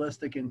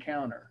evangelistic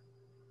encounter.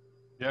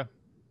 Yeah.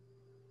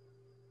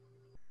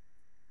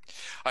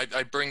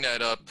 I bring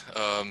that up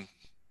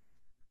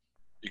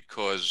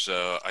because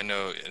I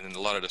know in a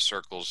lot of the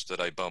circles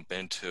that I bump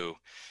into,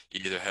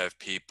 you either have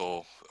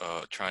people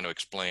trying to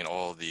explain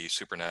all the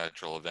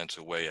supernatural events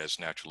away as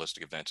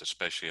naturalistic events,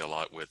 especially a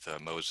lot with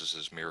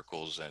Moses's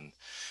miracles and,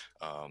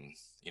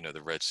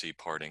 the Red Sea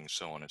parting,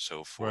 so on and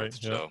so forth. Right,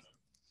 yeah. So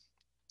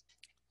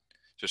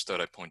just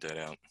thought I'd point that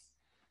out.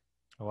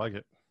 I like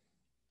it.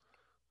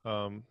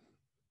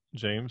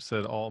 James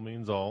said all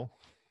means all.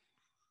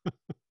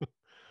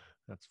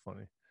 That's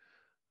funny.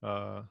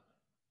 All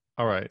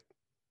right.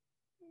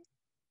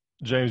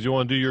 James, you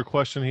want to do your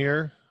question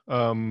here?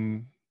 I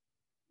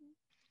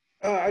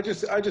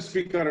just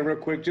speak on it real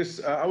quick.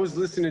 I was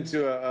listening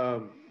to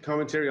a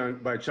commentary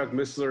by Chuck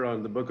Missler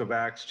on the book of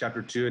Acts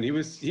chapter 2. And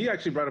he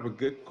actually brought up a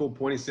cool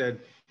point. He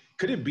said,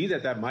 could it be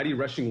that mighty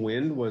rushing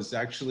wind was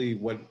actually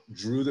what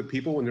drew the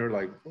people when they're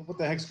like, what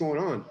the heck's going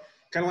on?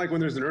 Kind of like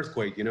when there's an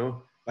earthquake,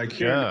 like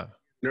here, an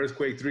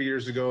earthquake 3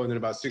 years ago, and then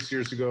about 6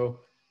 years ago.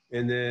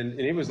 And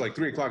it was like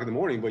 3 o'clock in the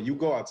morning, but you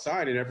go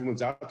outside and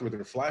everyone's out there with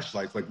their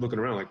flashlights, like looking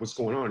around, like what's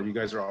going on? And you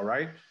guys are all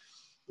right.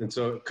 And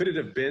so could it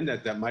have been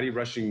that mighty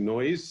rushing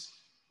noise,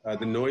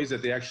 the noise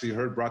that they actually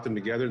heard brought them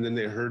together, and then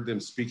they heard them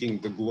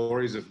speaking the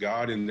glories of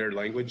God in their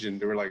language,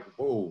 and they were like,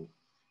 whoa.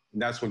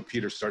 And that's when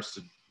Peter starts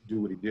to do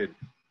what he did.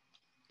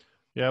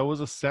 Yeah, it was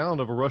a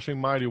sound of a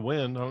rushing mighty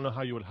wind. I don't know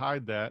how you would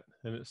hide that,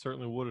 and it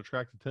certainly would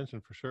attract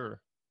attention for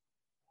sure.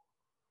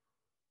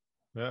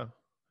 Yeah.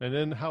 And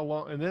then how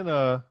long, and then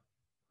a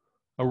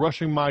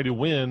rushing mighty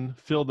wind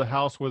filled the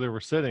house where they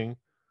were sitting.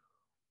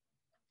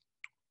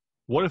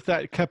 What if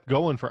that kept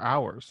going for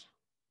hours?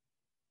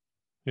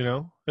 You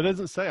know, it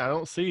doesn't say. I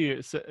don't see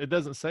it. It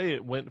doesn't say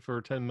it went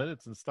for 10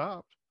 minutes and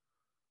stopped.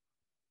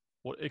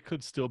 Well, it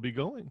could still be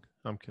going.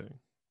 I'm kidding.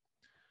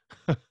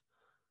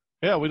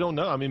 Yeah, we don't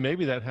know. I mean,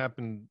 maybe that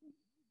happened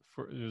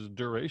there's a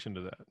duration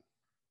to that.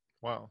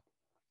 Wow.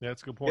 Yeah,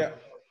 that's a good point.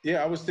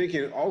 Yeah. I was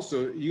thinking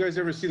also, you guys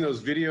ever seen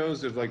those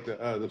videos of like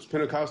those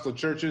Pentecostal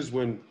churches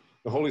when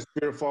the Holy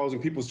Spirit falls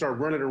and people start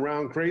running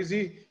around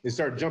crazy and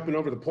start jumping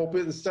over the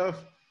pulpit and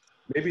stuff?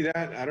 Maybe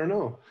that, I don't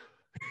know.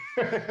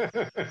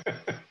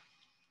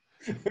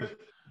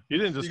 You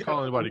didn't just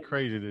call anybody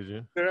crazy, did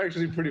you? They're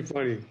actually pretty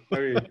funny. I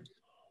mean,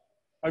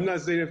 I'm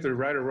not saying if they're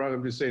right or wrong.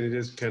 I'm just saying it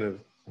is kind of.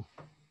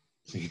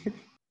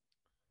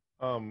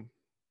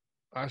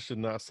 I should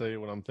not say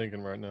what I'm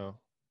thinking right now.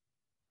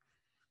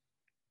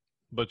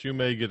 But you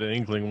may get an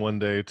inkling one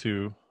day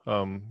to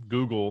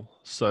Google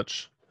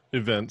such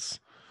events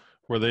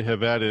where they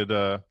have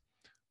added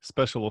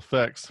special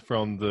effects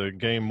from the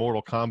game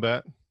Mortal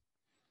Kombat.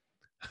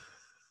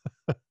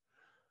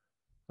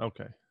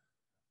 Okay.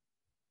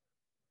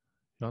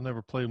 Y'all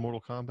never played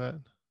Mortal Kombat?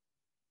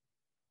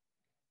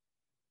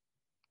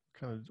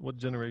 What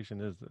generation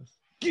is this?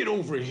 Get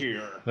over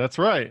here. That's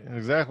right.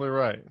 Exactly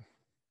right.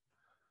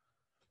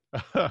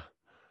 All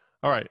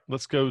right.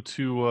 Let's go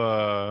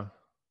to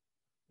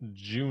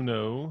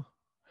Juno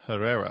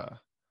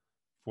Herrera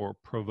for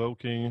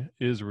provoking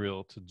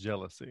Israel to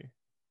jealousy.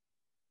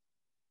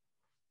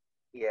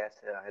 Yes.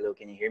 Hello.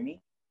 Can you hear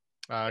me?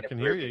 I can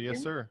hear you.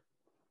 Yes, sir.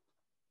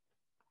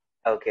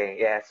 Okay.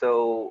 Yeah.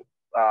 So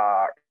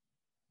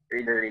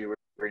earlier we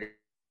were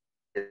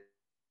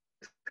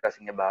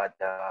discussing about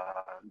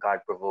God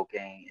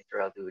provoking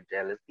Israel to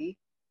jealousy,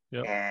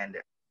 yep. And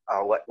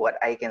what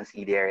I can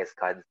see there is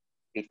God's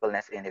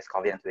faithfulness in His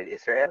covenant with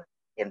Israel,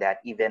 in that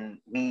even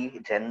we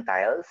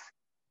Gentiles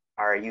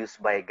are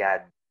used by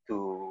God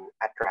to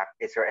attract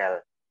Israel.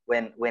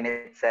 When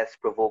it says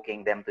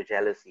provoking them to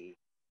jealousy,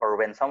 or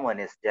when someone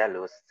is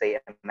jealous, say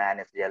a man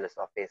is jealous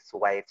of his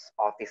wife's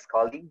office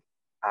colleague,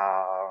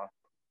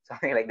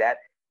 something like that,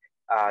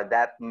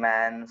 that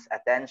man's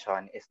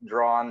attention is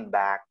drawn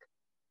back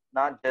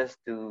not just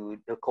to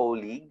the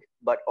colleague,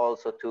 but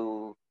also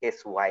to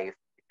his wife.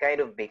 It kind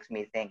of makes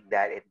me think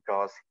that it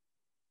draws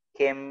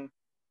him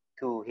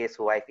to his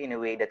wife in a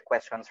way that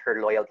questions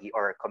her loyalty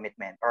or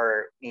commitment,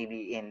 or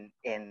maybe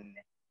in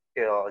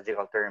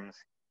theological terms,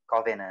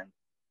 covenant.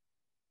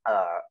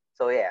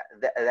 So yeah,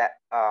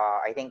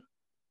 I think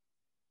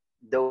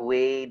the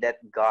way that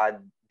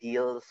God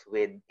deals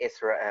with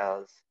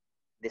Israel's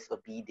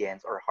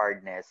disobedience or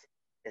hardness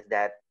is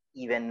that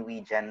even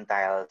we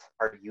Gentiles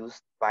are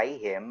used by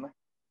Him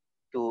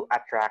to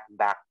attract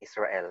back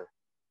Israel.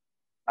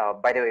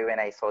 By the way, when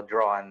I saw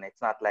drawn,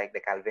 it's not like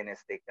the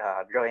Calvinistic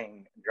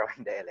drawing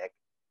the elect.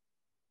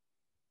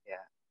 Yeah.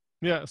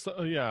 Yeah.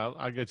 So yeah,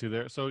 I get you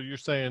there. So you're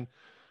saying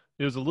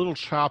it was a little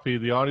choppy.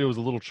 The audio was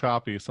a little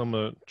choppy. So I'm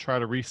gonna try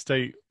to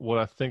restate what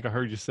I think I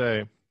heard you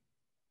say.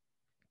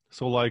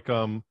 So like,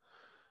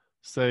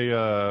 say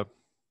a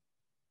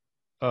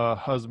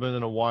husband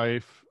and a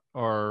wife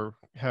are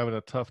having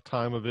a tough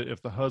time of it.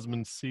 If the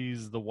husband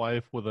sees the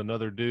wife with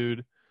another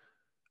dude,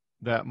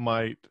 that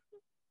might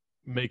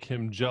make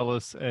him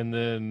jealous and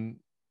then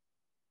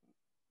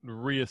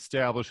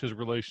reestablish his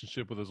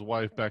relationship with his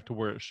wife back to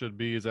where it should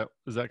be. Is that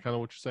kind of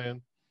what you're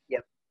saying?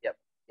 Yep.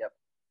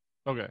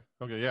 Okay,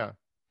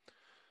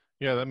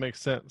 yeah, that makes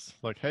sense.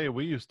 Like, hey,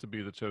 we used to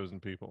be the chosen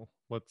people.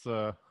 What's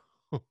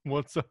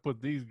what's up with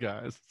these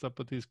guys? What's up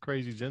with these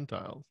crazy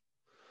Gentiles?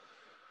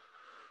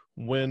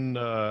 When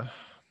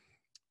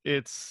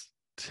it's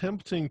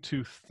tempting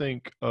to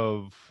think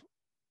of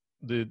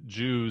the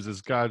Jews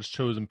as God's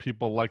chosen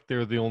people, like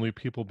they're the only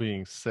people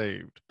being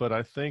saved. But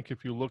I think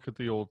if you look at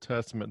the Old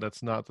Testament,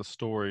 that's not the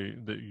story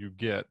that you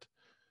get.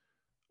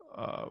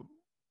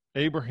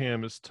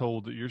 Abraham is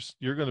told that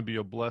you're going to be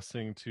a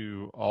blessing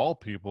to all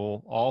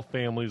people, all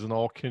families, and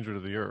all kindred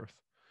of the earth.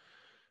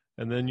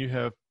 And then you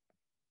have,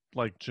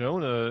 like,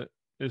 Jonah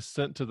is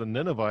sent to the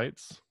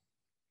Ninevites.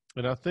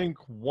 And I think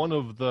one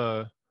of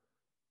the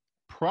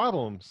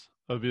problems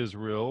of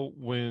Israel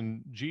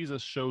when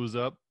Jesus shows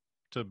up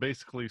to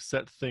basically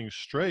set things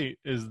straight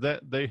is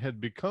that they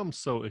had become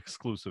so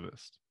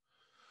exclusivist.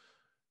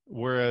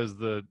 Whereas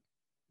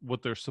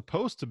what they're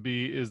supposed to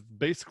be is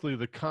basically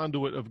the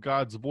conduit of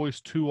God's voice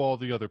to all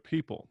the other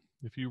people.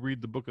 If you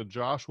read the book of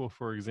Joshua,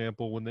 for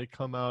example, when they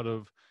come out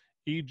of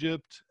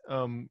Egypt,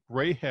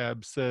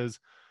 Rahab says,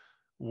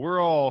 we're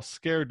all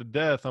scared to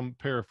death. I'm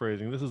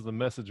paraphrasing. This is the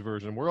Message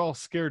version. We're all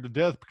scared to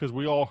death because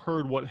we all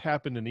heard what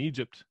happened in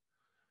Egypt.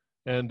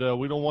 And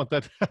we don't want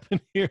that to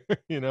happen here,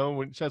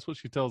 that's what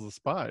she tells the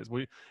spies.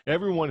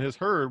 Everyone has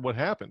heard what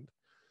happened.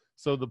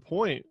 So the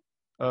point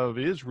of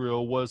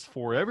Israel was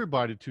for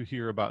everybody to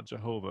hear about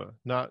Jehovah,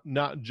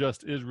 not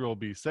just Israel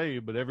be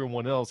saved, but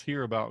everyone else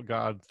hear about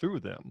God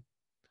through them.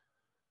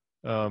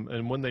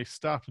 And when they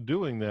stopped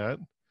doing that,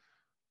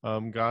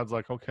 God's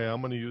like, okay, I'm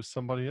going to use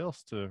somebody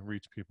else to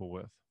reach people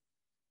with.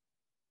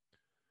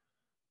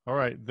 All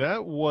right,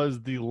 that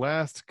was the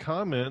last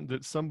comment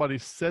that somebody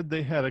said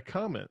they had a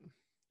comment.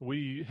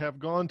 We have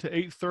gone to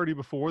 8:30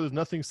 before. There's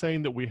nothing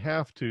saying that we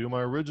have to.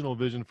 My original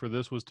vision for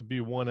this was to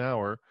be 1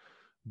 hour,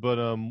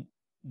 but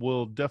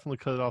we'll definitely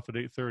cut it off at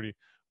 8:30.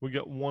 We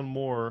got one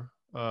more.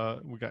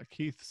 We got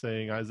Keith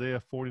saying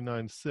Isaiah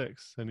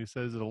 49:6, and he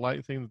says, "It's a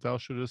light thing that thou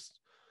shouldest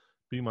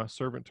be my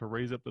servant to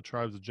raise up the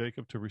tribes of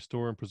Jacob, to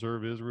restore and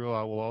preserve Israel.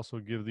 I will also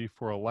give thee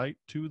for a light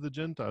to the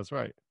Gentiles."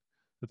 Right,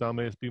 that thou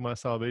mayest be my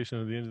salvation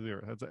to the ends of the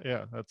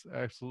earth. That's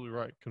absolutely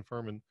right.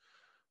 Confirming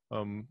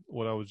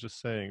what I was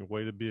just saying.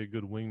 Way to be a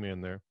good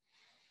wingman there.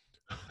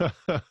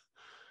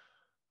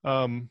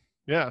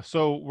 Yeah,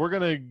 so we're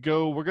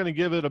gonna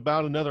give it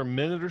about another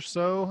minute or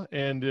so,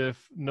 and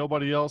if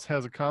nobody else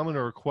has a comment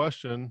or a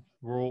question,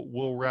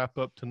 we'll wrap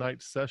up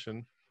tonight's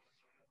session.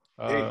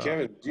 Hey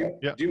Kevin, do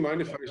you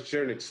mind if I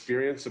share an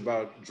experience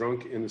about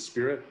drunk in the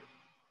spirit?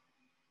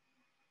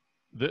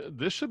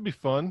 This should be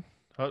fun.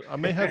 I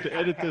may have to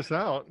edit this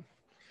out.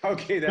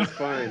 Okay, that's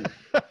fine.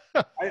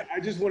 I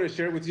just want to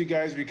share it with you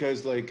guys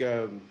because, like,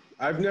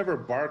 I've never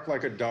barked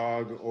like a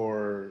dog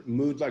or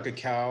mooed like a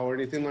cow or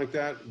anything like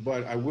that,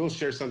 but I will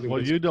share something.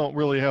 Well, you don't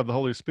really have the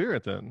Holy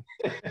Spirit then.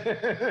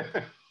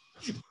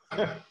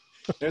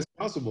 That's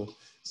possible.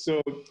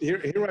 So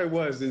here I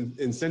was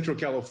in Central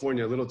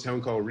California, a little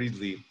town called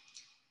Reedley,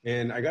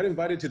 and I got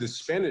invited to the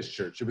Spanish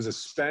church.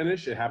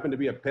 It happened to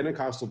be a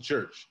Pentecostal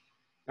church.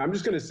 I'm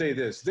just going to say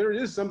this. There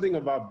is something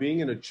about being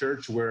in a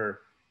church where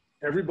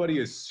everybody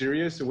is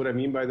serious. And what I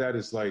mean by that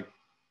is, like,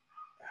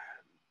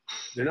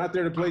 they're not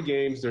there to play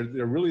games. They're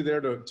really there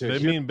to They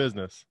mean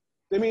business.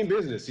 They mean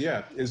business,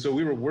 yeah. And so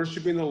we were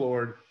worshiping the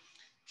Lord.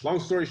 Long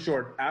story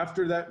short,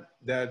 after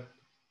that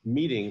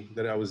meeting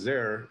that I was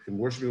there and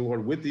worshiping the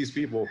Lord with these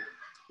people,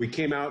 we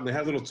came out and they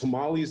had little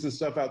tamales and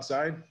stuff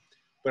outside.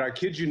 But I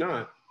kid you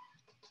not,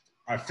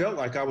 I felt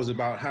like I was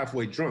about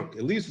halfway drunk,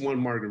 at least one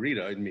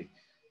margarita in me.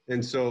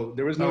 And so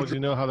there was no... How would you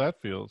know how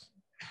that feels?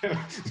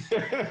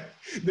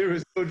 There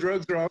was no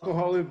drugs or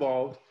alcohol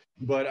involved,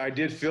 but I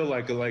did feel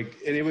like,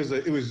 and it was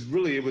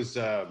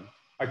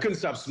I couldn't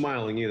stop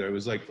smiling either. It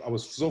was like, I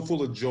was so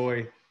full of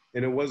joy,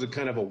 and it was a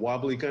kind of a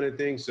wobbly kind of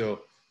thing.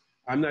 So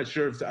I'm not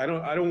sure if, I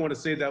don't want to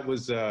say that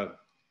was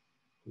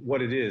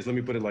what it is. Let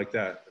me put it like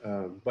that.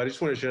 But I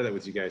just want to share that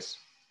with you guys.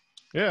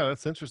 Yeah,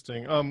 that's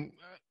interesting.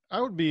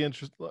 I would be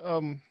interested.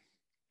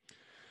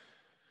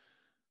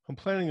 I'm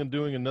planning on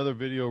doing another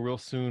video real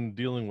soon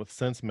dealing with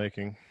sense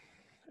making.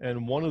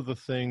 And one of the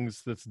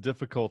things that's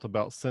difficult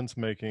about sense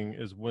making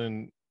is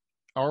when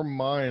our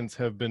minds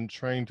have been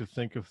trained to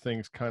think of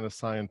things kind of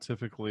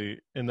scientifically,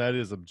 and that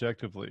is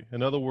objectively.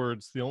 In other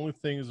words, the only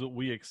things that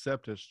we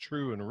accept as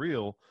true and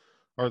real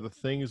are the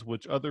things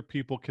which other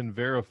people can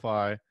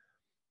verify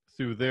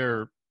through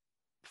their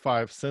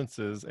five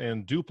senses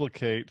and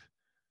duplicate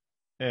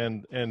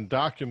and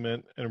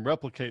document and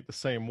replicate the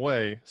same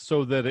way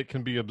so that it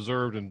can be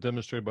observed and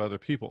demonstrated by other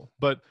people.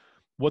 But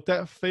what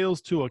that fails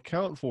to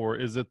account for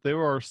is that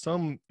there are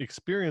some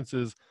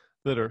experiences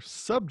that are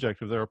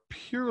subjective, that are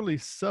purely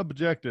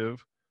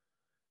subjective,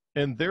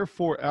 and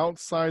therefore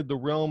outside the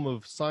realm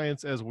of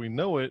science as we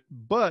know it,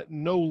 but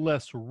no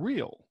less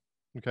real,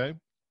 okay?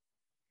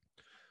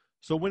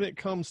 So when it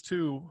comes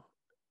to,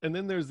 and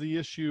then there's the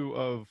issue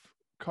of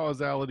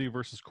causality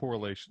versus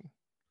correlation.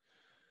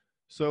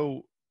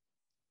 So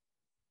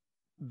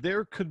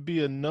there could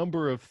be a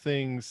number of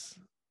things,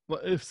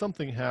 if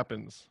something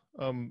happens,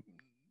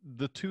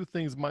 the two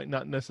things might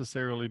not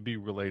necessarily be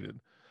related.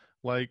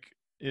 Like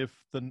if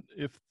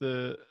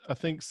I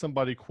think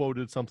somebody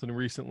quoted something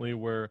recently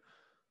where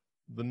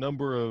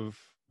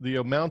the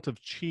amount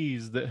of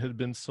cheese that had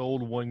been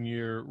sold one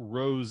year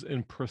rose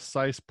in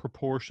precise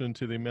proportion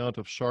to the amount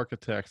of shark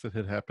attacks that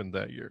had happened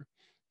that year,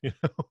 you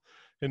know?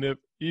 And if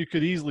you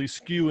could easily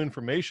skew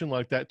information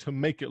like that to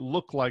make it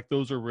look like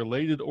those are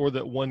related or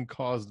that one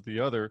caused the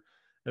other.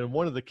 And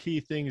one of the key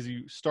things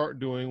you start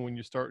doing when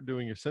you start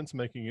doing your sense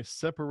making is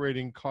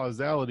separating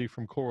causality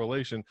from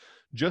correlation.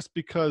 Just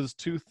because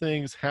two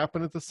things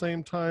happen at the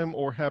same time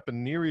or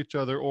happen near each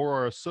other or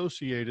are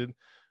associated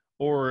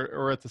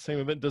or at the same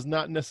event does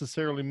not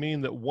necessarily mean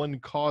that one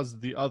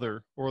caused the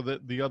other or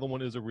that the other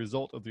one is a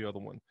result of the other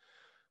one.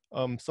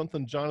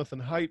 Something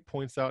Jonathan Haidt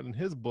points out in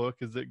his book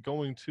is that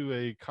going to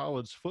a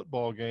college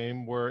football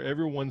game where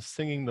everyone's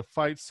singing the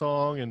fight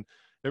song and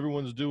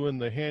everyone's doing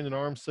the hand and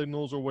arm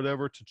signals or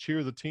whatever to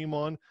cheer the team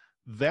on,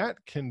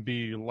 that can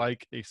be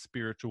like a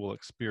spiritual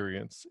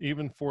experience,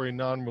 even for a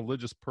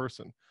non-religious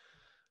person.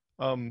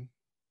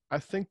 I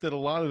think that a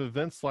lot of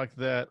events like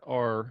that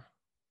are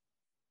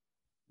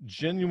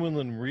genuine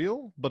and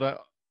real, but I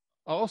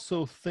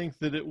also think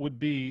that it would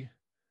be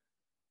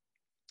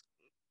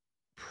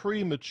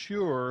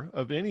premature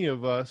of any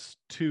of us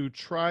to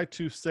try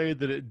to say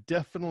that it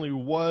definitely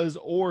was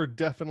or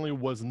definitely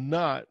was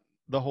not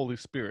the Holy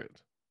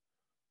Spirit,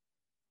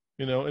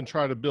 you know, and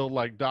try to build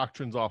like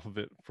doctrines off of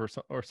it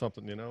or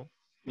something, you know?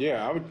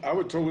 Yeah, I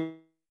would totally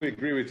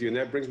agree with you. And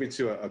that brings me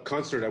to a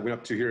concert I went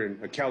up to here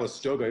in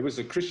Calistoga. It was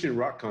a Christian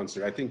rock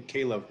concert. I think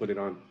Caleb put it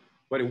on.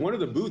 But in one of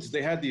the booths,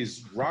 they had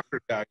these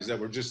rocker guys that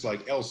were just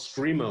like El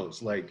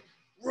Screamos, like,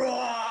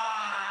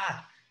 rah!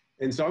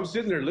 And so I'm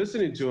sitting there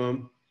listening to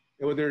them.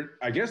 well,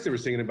 I guess they were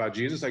singing about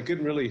Jesus. I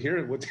couldn't really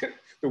hear what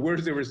the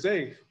words they were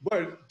saying.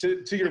 But to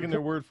your Taking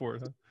their word for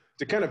it, huh?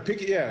 to kind of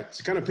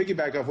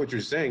piggyback off what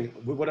you're saying,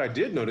 what I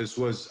did notice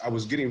was I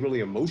was getting really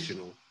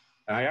emotional.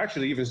 And I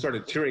actually even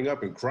started tearing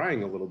up and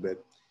crying a little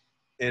bit.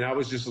 And I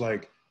was just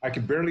like, I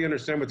could barely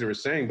understand what they were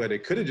saying, but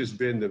it could have just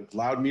been the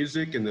loud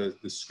music and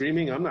the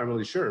screaming. I'm not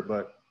really sure,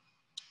 but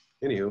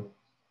anywho.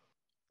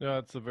 Yeah,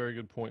 that's a very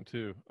good point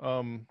too.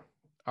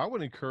 I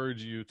would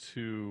encourage you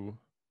to,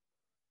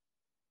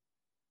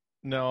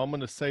 now I'm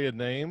going to say a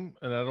name,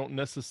 and I don't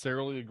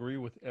necessarily agree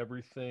with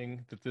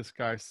everything that this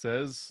guy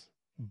says,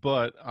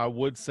 but I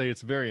would say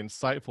it's very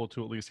insightful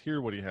to at least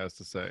hear what he has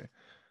to say.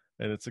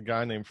 And it's a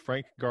guy named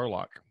Frank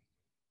Garlock.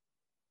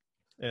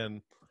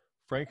 And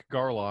Frank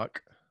Garlock,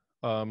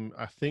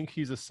 I think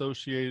he's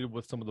associated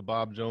with some of the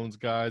Bob Jones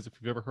guys. If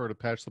you've ever heard of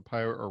Patch the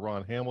Pirate or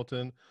Ron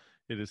Hamilton,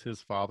 it is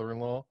his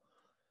father-in-law.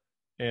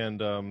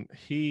 And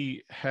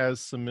he has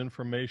some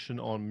information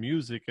on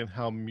music and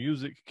how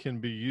music can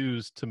be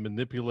used to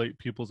manipulate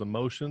people's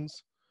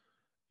emotions.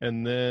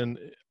 And then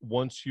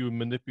once you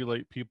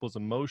manipulate people's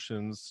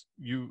emotions,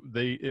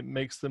 it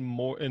makes them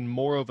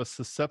more of a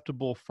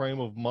susceptible frame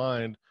of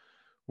mind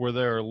where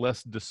they are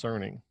less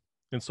discerning.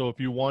 And so if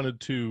you wanted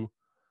to,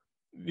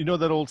 you know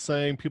that old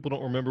saying, people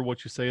don't remember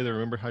what you say, they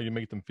remember how you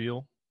make them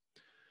feel.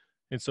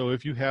 And so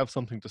if you have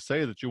something to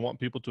say that you want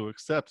people to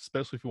accept,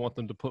 especially if you want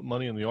them to put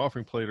money in the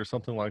offering plate or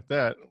something like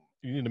that,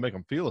 you need to make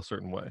them feel a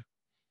certain way.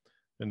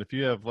 And if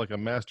you have like a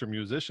master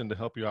musician to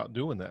help you out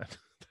doing that,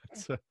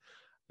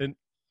 and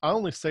I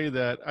only say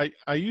that,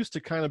 I used to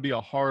kind of be a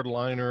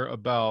hardliner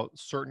about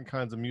certain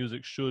kinds of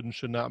music should and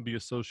should not be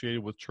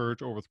associated with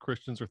church or with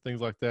Christians or things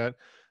like that.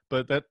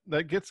 But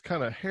that gets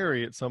kind of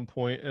hairy at some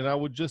point. And I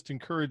would just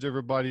encourage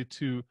everybody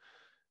to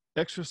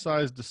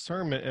exercise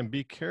discernment and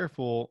be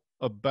careful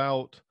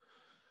about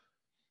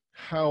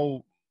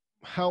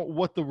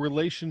what the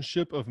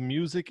relationship of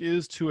music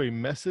is to a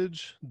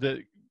message that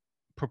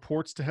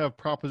purports to have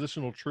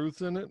propositional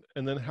truths in it,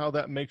 and then how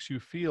that makes you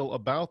feel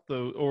about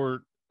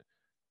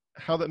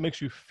how that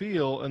makes you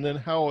feel, and then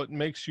how it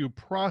makes you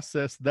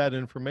process that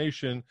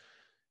information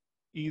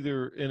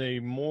either in a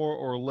more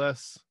or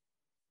less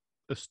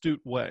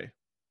astute way.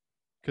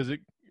 Because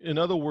in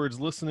other words,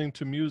 listening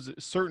to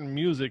certain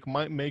music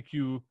might make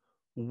you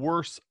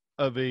worse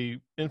of a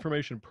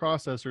information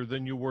processor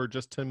than you were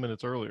just 10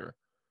 minutes earlier,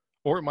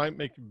 or it might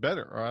make you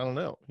better, or I don't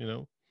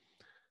know,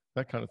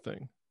 that kind of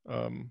thing.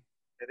 Then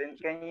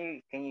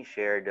can you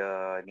share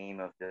the name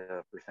of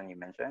the person you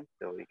mentioned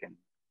so we can?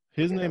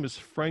 His name is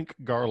Frank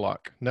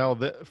Garlock. Now,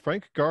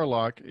 Frank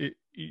Garlock,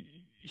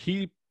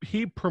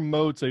 he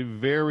promotes a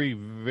very,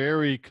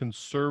 very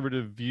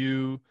conservative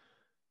view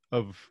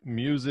of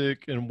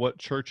music and what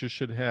churches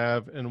should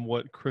have and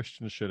what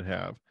Christians should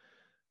have.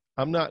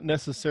 I'm not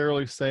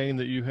necessarily saying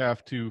that you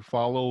have to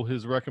follow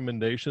his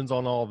recommendations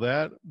on all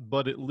that,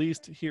 but at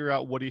least hear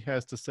out what he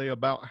has to say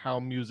about how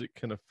music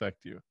can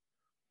affect you.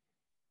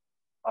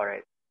 All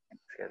right.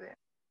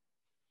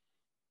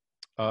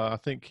 I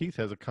think Keith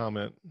has a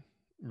comment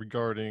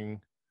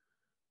regarding,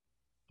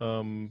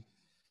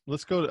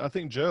 let's go to, I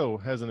think Joe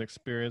has an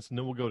experience, and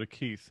then we'll go to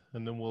Keith,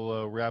 and then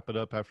we'll wrap it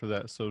up after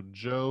that. So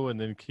Joe and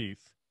then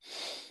Keith.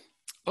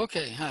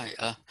 Okay, hi.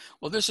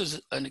 Well, this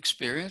is an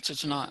experience.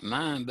 It's not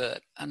mine,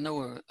 but I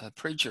know a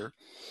preacher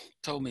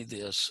told me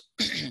this,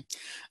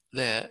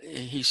 that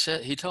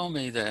he told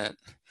me that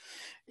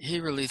he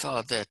really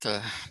thought that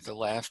the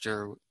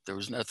laughter, there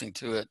was nothing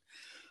to it,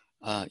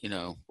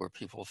 where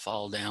people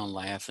fall down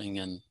laughing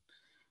and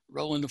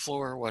roll on the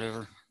floor or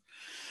whatever.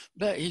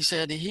 But he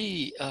said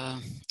he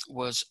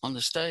was on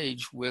the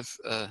stage with,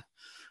 kind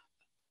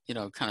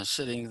of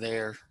sitting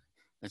there,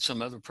 and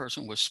some other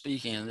person was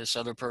speaking, and this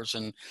other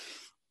person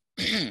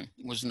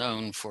was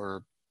known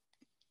for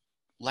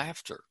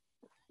laughter,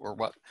 or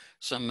what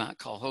some might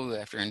call holy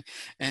laughter,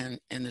 and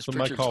this some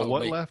preacher might call told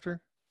what me, laughter?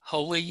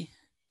 Holy.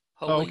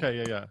 Oh,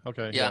 okay, yeah,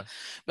 okay, yeah.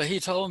 But he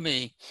told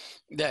me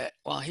that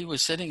while he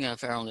was sitting up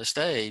there on the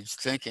stage,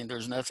 thinking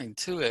there's nothing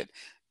to it,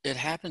 it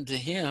happened to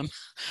him.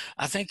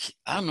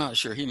 I'm not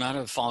sure, he might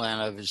have fallen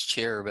out of his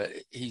chair, but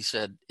he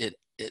said it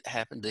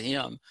happened to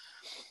him,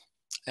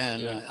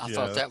 and I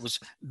thought that was,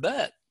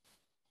 but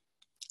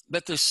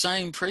the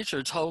same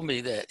preacher told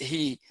me that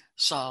he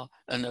saw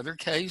another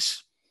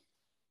case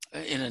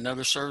in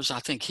another service. I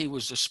think he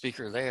was the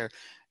speaker there,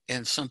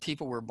 and some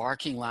people were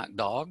barking like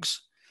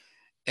dogs,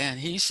 and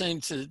he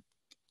seemed to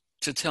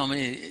tell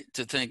me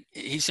to think,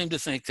 he seemed to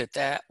think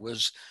that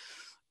was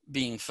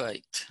being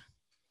faked.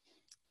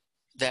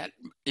 That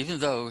even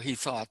though he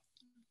thought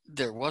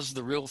there was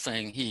the real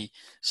thing, he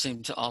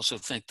seemed to also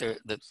think there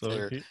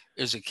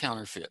is a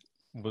counterfeit.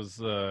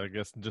 Was I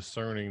guess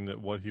discerning that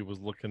what he was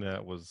looking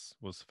at was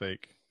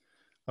fake.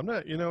 I'm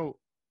not,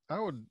 I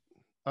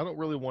don't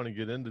really want to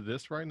get into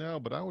this right now,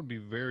 but I would be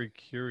very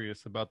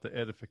curious about the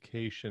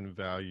edification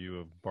value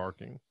of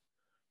barking.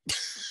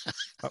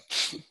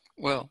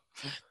 Well,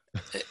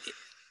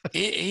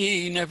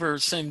 he never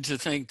seemed to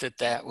think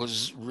that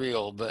was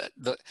real, but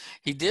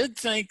he did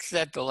think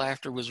that the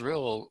laughter was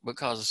real,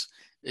 because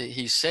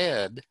he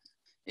said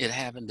it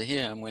happened to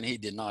him when he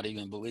did not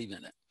even believe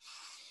in it.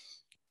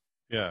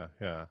 Yeah,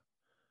 yeah.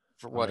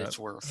 For what it's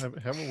worth.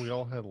 Haven't we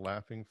all had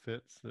laughing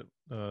fits that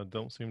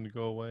don't seem to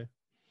go away?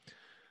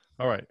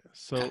 All right.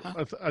 So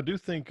I do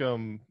think,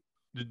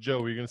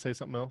 Joe, were you going to say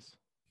something else?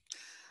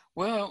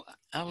 Well,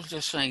 I was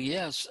just saying,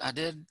 yes, I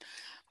did.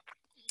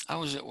 I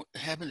was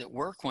happened at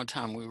work one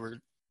time. We were,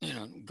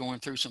 going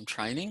through some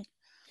training,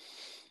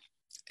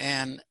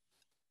 and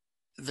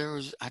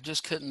I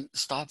just couldn't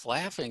stop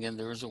laughing. And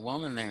there was a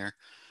woman there,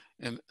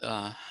 and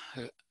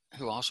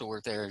who also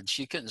worked there, and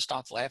she couldn't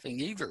stop laughing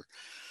either.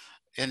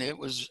 And it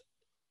was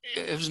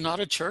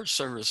not a church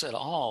service at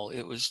all.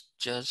 It was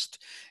just,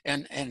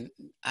 and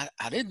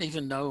I didn't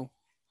even know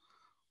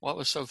what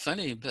was so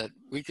funny, but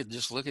we could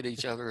just look at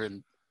each other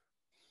and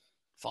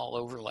fall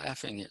over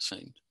laughing, it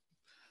seemed.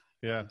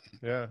 Yeah,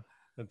 yeah.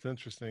 That's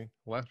interesting.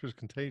 Laughter is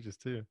contagious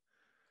too.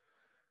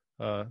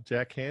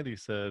 Jack Handy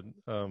said,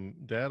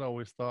 Dad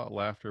always thought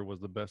laughter was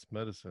the best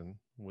medicine,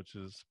 which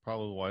is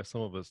probably why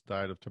some of us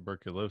died of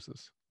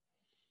tuberculosis.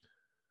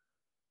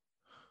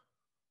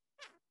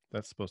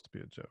 That's supposed to be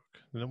a joke.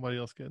 Nobody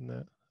else getting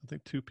that? I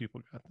think 2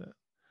 people got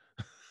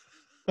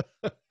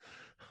that.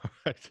 All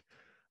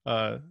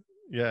right.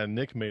 Yeah,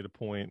 Nick made a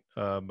point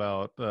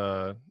about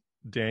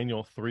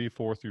Daniel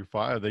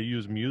 3:4-5. They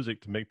use music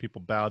to make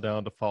people bow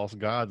down to false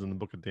gods in the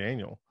book of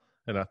Daniel.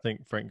 And I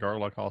think Frank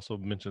Garlock also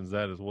mentions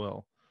that as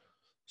well.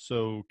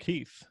 So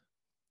Keith,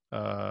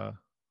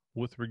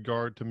 with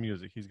regard to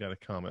music, he's got a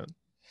comment.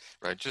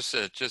 Right. Just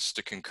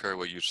to concur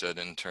what you said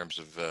in terms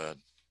of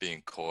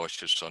being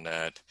cautious on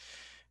that.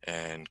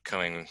 And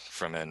coming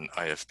from an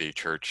IFB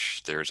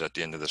church, there's at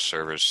the end of the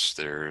service,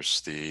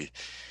 there's the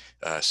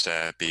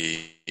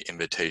sappy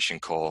invitation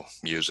call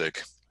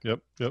music. Yep.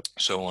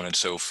 So on and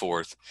so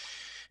forth.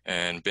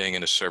 And being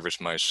in a service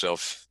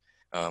myself,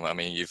 I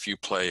mean, if you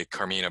play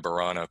Carmina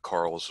Burana,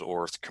 Carl's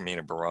Orth,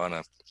 Carmina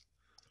Burana,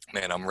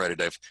 man, I'm ready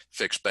to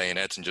fix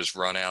bayonets and just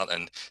run out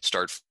and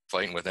start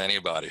fighting with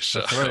anybody.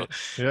 So, that's right.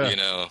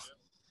 Yeah.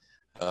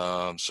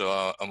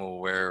 So I'm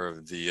aware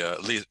of the,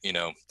 at least,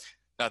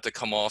 not to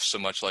come off so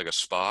much like a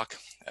Spock,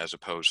 as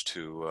opposed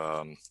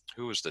to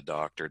who was the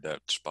doctor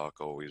that Spock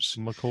always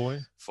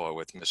McCoy fought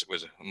with?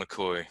 Was it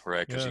McCoy,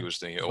 right? Because he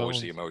was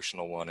always the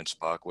emotional one, and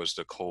Spock was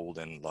the cold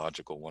and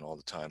logical one all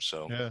the time.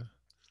 So, yeah.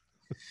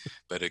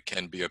 But it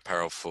can be a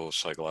powerful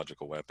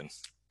psychological weapon.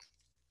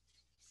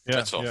 Yeah,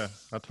 that's all. Yeah,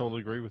 I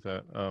totally agree with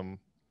that.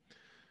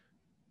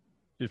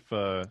 If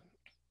the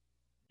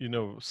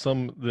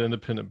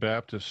independent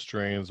Baptist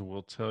strains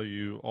will tell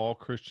you all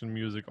Christian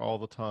music all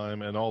the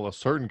time and all a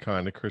certain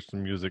kind of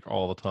Christian music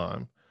all the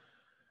time.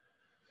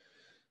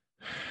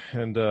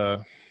 And,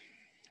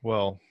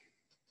 well,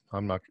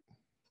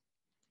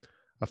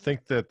 I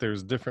think that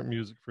there's different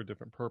music for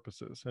different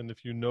purposes. And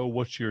if you know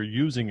what you're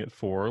using it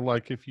for,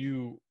 like if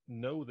you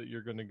know that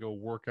you're going to go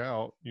work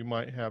out, you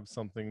might have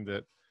something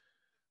that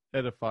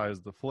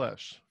edifies the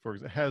flesh. For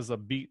example, it has a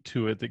beat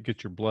to it that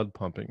gets your blood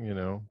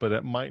pumping, but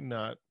it might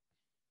not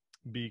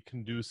be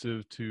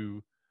conducive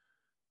to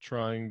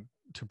trying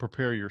to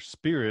prepare your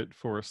spirit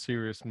for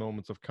serious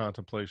moments of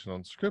contemplation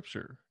on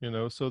scripture,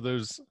 so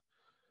there's,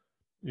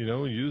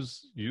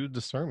 use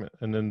discernment.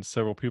 And then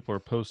several people are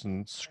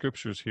posting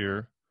scriptures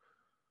here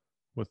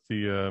with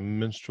the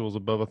minstrels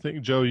above. I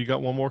think, Joe, you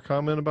got one more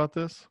comment about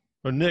this?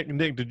 Or Nick,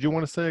 did you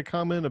want to say a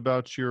comment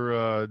about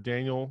your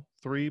Daniel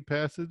 3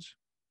 passage?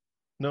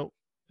 No.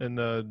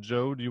 And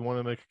Joe, do you want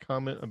to make a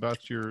comment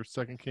about your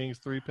 2 Kings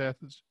 3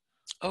 passage?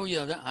 Oh,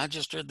 yeah, I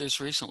just read this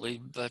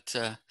recently, but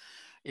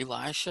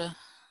Elisha,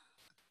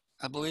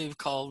 I believe,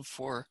 called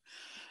for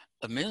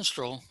a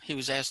minstrel. He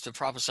was asked to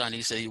prophesy, and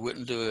he said he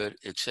wouldn't do it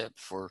except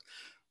for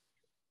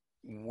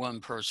one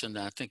person.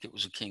 I think it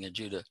was a king of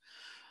Judah.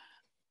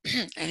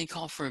 And he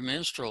called for a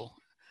minstrel.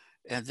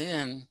 And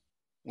then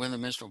when the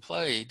minstrel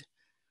played,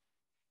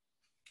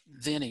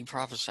 then he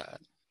prophesied,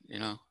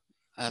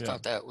 I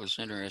thought that was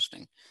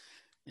interesting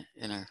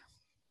in our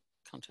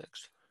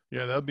context.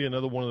 Yeah, that'd be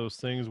another one of those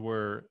things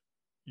where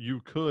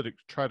you could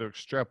try to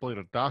extrapolate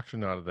a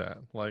doctrine out of that.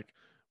 Like,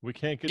 we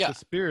can't get the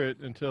spirit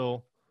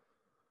until,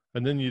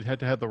 and then you'd have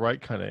to have the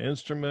right kind of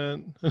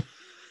instrument.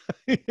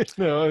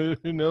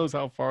 Who knows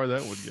how far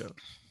that would go.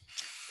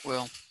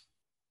 Well,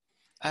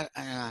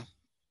 I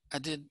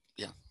did,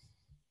 yeah.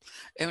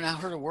 And I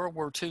heard a World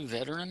War II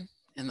veteran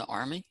in the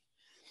Army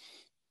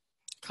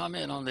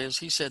comment on this.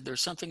 He said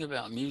there's something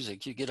about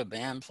music. You get a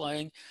band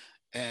playing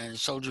and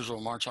soldiers will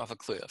march off a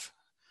cliff.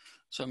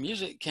 So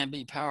music can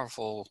be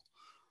powerful,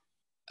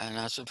 and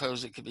I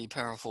suppose it could be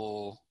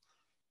powerful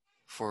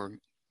for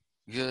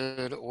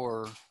good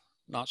or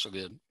not so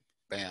good,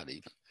 bad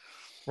even.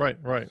 Right.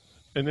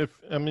 And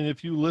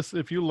if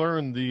you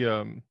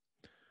learn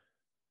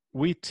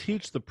we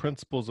teach the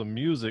principles of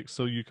music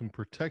so you can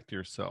protect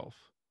yourself.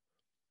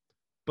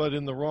 But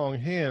in the wrong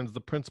hands, the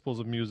principles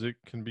of music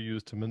can be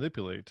used to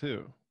manipulate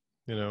too.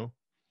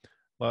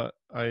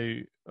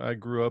 I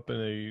grew up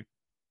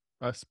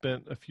I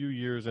spent a few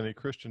years in a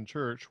Christian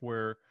church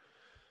where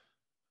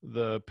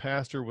the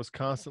pastor was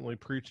constantly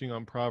preaching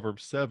on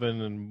Proverbs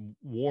 7 and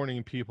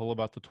warning people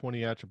about the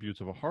 20 attributes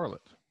of a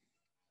harlot.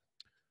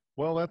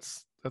 Well,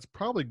 that's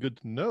probably good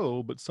to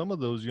know, but some of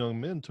those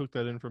young men took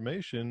that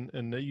information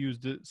and they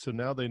used it, so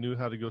now they knew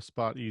how to go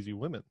spot easy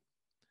women.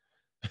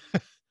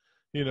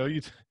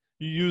 You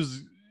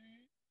use,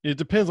 it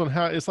depends on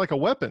how, it's like a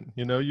weapon,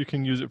 you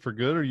can use it for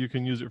good or you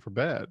can use it for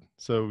bad.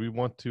 So we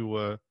want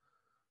to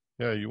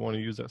you want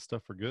to use that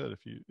stuff for good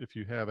if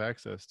you have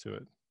access to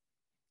it.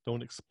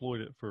 Don't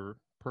exploit it for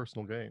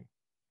personal gain.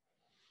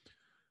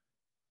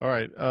 All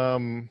right.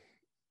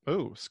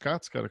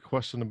 Scott's got a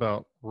question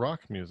about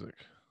rock music.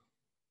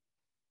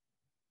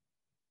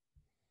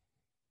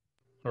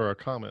 Or a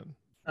comment.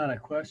 Not a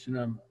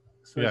question.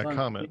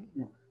 Comment.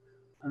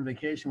 On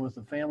vacation with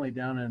the family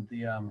down at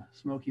the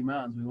Smoky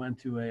Mountains, we went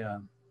to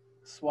a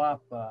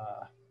swap.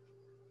 What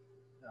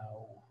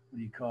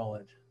do you call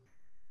it?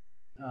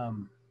 A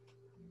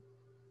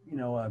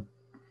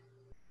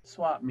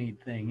swap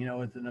meet thing.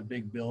 It's in a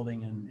big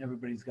building and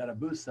everybody's got a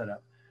booth set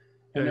up.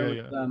 And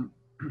there was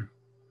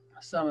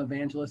some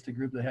evangelistic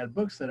group that had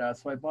books set out.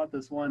 So I bought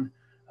this one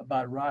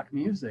about rock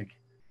music,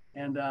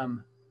 and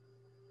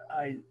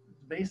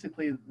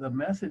basically the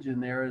message in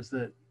there is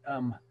that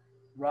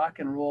rock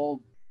and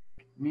roll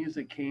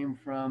music came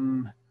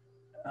from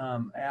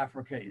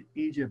Africa,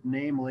 Egypt,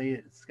 namely.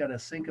 It's got a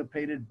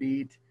syncopated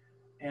beat,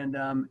 and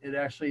it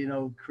actually,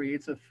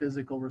 creates a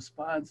physical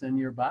response in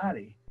your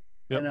body.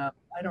 Yep. And I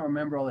don't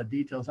remember all the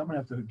details. I'm gonna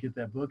have to get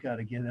that book out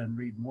again and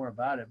read more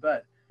about it.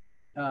 But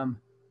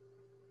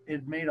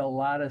it made a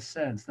lot of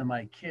sense. And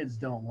my kids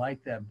don't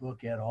like that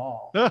book at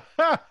all,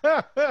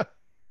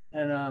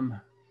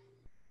 and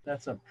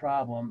that's a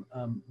problem.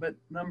 But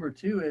number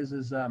two is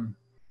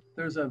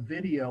there's a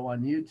video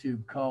on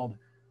YouTube called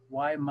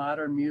 "Why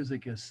Modern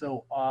Music is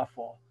So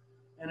Awful,"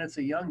 and it's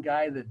a young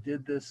guy that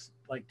did this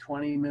like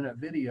 20-minute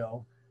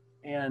video,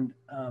 and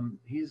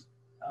he's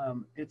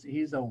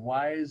a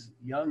wise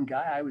young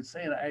guy, I would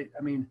say. And I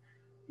mean,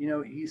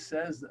 he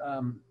says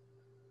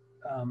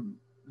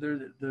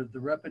the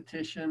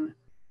repetition,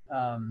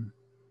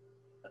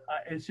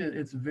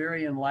 it's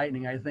very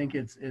enlightening. I think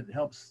it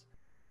helps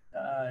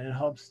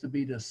to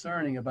be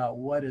discerning about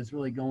what is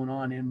really going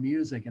on in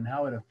music and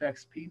how it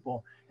affects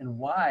people and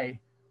why,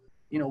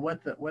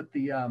 what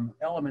the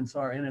elements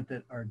are in it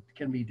that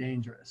can be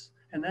dangerous.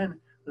 And then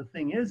the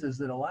thing is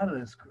that a lot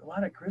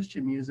of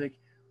Christian music,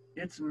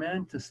 it's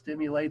meant to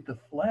stimulate the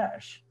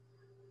flesh,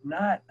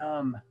 not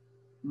I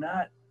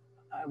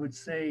would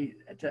say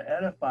to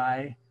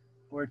edify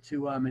or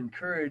to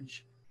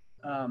encourage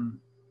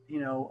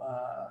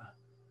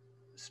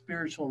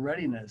spiritual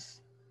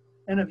readiness.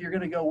 And if you're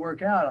going to go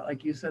work out,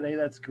 like you said, hey,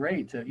 that's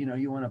great to,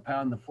 you want to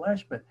pound the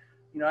flesh, but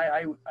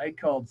I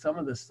called some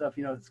of this stuff,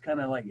 it's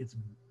kind of like it's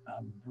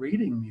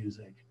breeding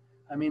music.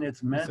 I mean,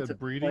 it's meant to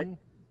breeding.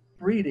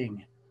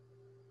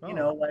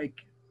 Oh. Like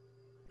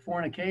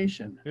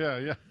fornication.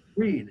 Yeah.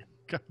 Breed.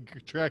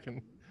 You're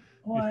tracking.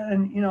 Well,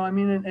 and I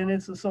mean, and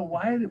it's so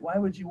why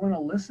would you want to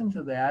listen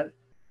to that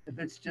if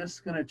it's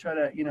just going to try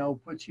to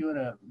put you in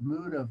a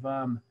mood of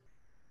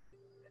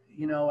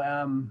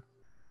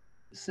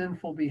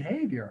sinful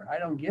behavior? I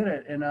don't get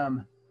it.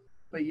 And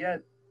but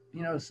yet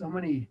so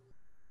many.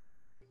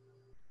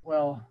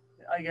 Well,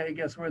 I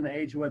guess we're in the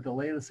age of the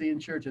Laodicean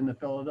church and the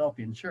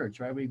Philadelphian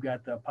church, right? We've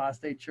got the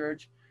apostate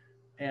church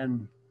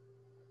and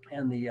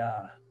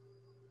the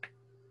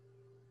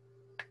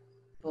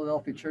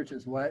Philadelphia church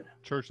is what?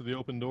 Church of the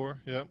Open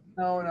Door. Yeah.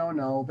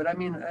 No. But I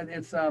mean,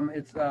 it's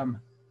the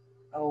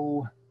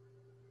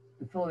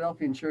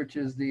Philadelphian church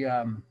is the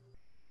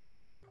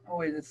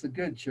it's the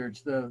good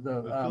church. The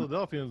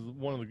Philadelphian is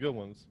one of the good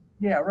ones.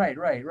 Yeah, right.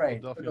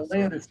 But the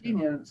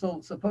Laodicean.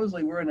 So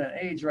supposedly we're in an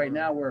age right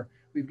now where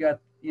we've got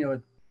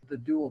the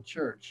dual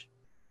church,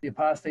 the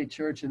apostate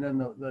church, and then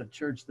the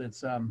church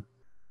that's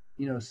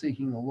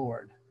seeking the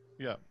Lord.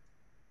 Yeah.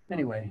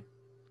 Anyway,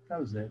 that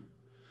was it.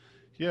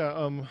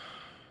 Yeah.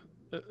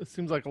 It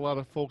seems like a lot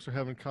of folks are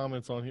having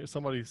comments on here.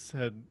 Somebody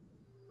said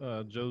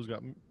Joe's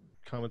got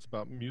comments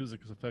about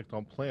music's effect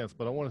on plants,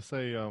 but I want to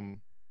say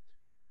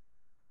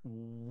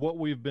what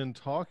we've been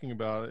talking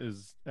about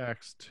is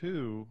Acts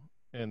 2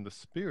 and the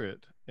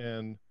Spirit,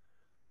 and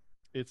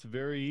it's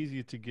very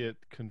easy to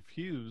get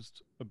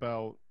confused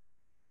about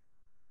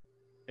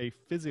a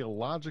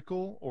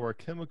physiological or a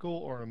chemical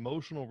or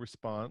emotional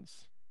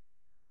response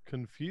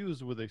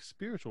confused with a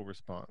spiritual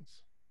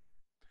response.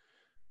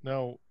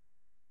 Now,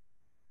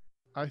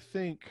 I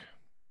think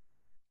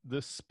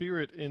the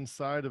spirit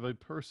inside of a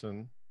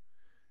person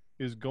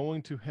is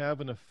going to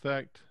have an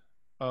effect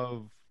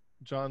of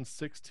John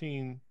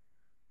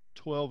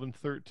 16:12 and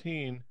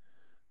 13,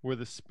 where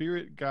the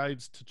Spirit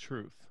guides to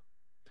truth.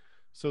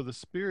 So the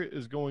Spirit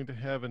is going to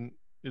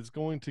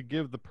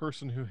give the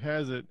person who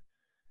has it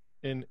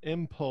an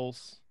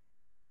impulse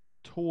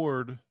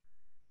toward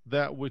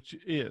that which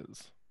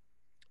is,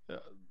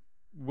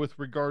 with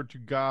regard to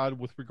God,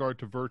 with regard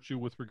to virtue,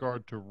 with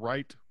regard to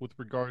right, with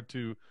regard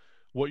to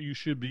what you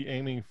should be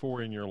aiming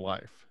for in your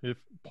life. If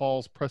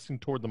Paul's pressing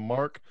toward the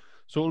mark,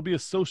 so it'll be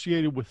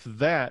associated with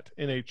that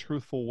in a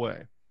truthful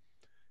way.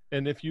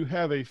 And if you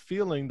have a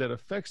feeling that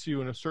affects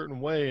you in a certain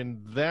way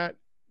and that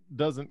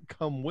doesn't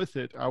come with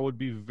it, I would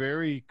be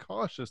very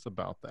cautious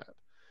about that.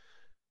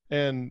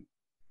 And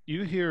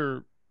you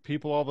hear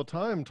people all the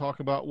time talk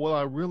about, well,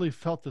 I really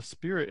felt the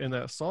Spirit in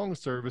that song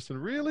service.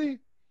 And really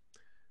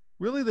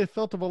they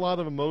felt of a lot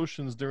of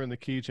emotions during the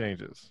key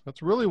changes.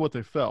 That's really what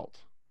they felt,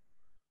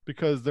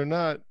 because they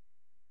don't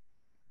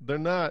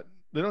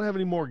have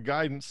any more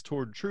guidance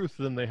toward truth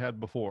than they had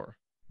before.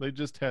 They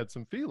just had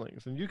some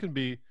feelings. And you can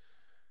be,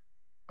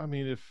 I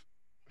mean, if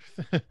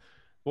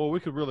well, we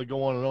could really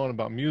go on and on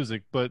about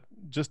music, but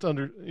just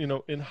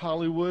in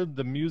Hollywood,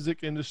 the music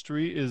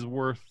industry is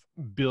worth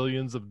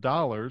billions of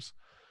dollars.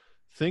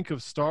 Think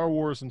of Star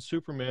Wars and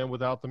Superman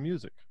without the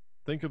music.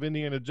 Think of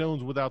Indiana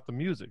Jones without the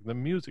music. The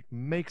music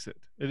makes it.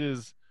 It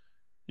is,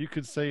 you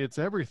could say it's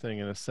everything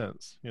in a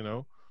sense,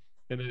 and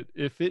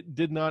if it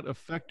did not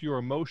affect your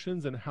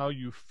emotions and how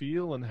you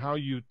feel and how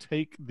you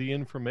take the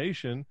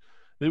information,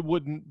 it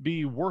wouldn't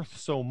be worth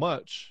so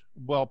much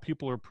while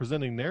people are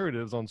presenting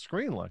narratives on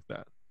screen like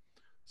that.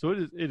 So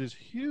it is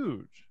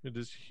huge. It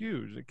is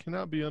huge. It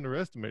cannot be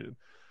underestimated.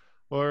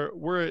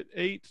 We're at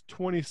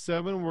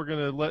 8:27. We're going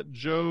to let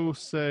Joe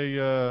say,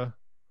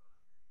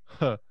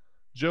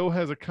 Joe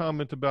has a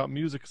comment about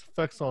music's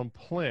effects on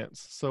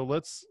plants. So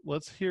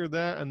let's hear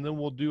that, and then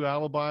we'll do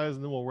alibis,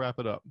 and then we'll wrap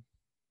it up.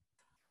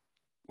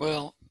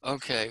 Well,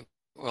 okay.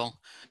 Well,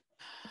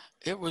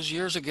 it was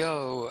years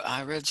ago.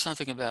 I read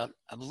something about,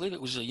 I believe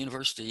it was the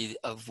University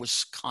of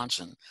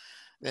Wisconsin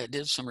that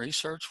did some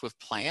research with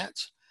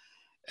plants,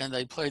 and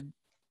they played,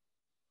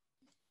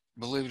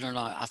 believe it or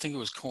not, I think it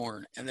was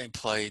corn, and they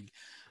played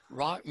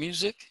rock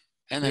music,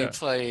 and they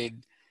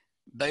played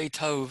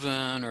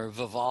Beethoven or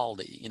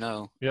Vivaldi,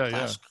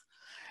 classical.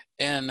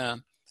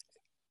 And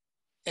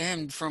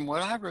from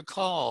what I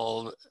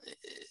recall,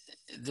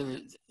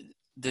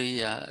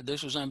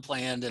 this was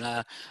unplanned, and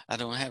I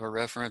don't have a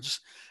reference,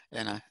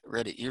 and I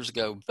read it years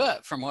ago.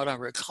 But from what I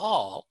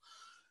recall,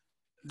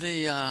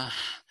 the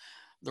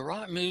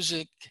rock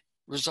music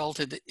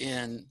resulted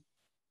in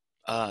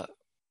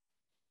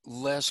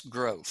less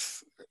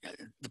growth.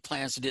 The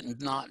plants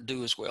did not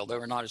do as well. They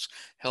were not as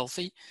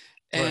healthy.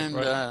 And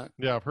right.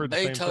 Yeah, I've heard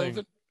Beethoven, the same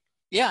thing.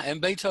 Yeah, and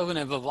Beethoven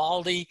and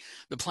Vivaldi,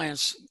 the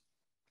plants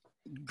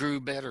grew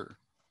better.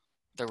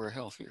 They were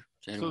healthier.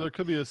 Anyway. So there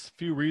could be a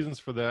few reasons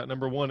for that.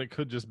 Number one, it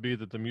could just be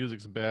that the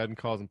music's bad and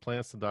causing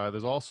plants to die.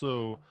 There's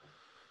also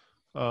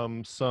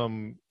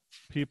some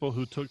people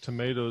who took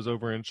tomatoes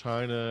over in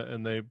China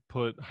and they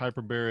put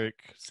hyperbaric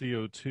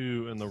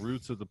CO2 in the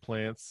roots of the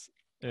plants,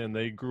 and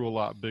they grew a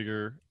lot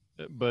bigger.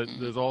 But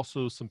there's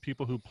also some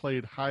people who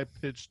played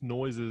high-pitched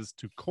noises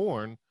to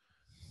corn,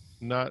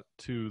 not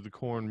to the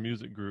corn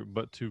music group,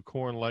 but to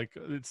corn. Like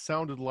it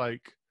sounded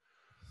like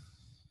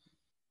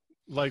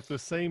the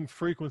same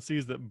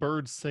frequencies that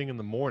birds sing in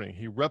the morning.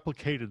 He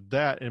replicated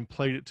that and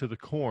played it to the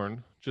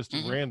corn, just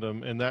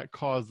random, and that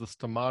caused the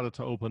stomata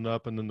to open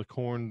up, and then the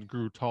corn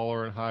grew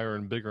taller and higher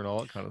and bigger and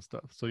all that kind of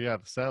stuff. So yeah,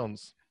 the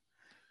sounds,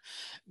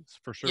 it's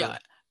for sure. Yeah,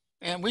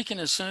 and we can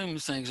assume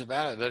things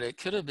about it, but it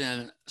could have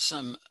been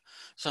something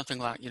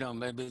like,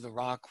 maybe the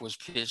rock was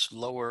pitched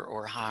lower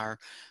or higher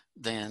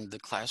than the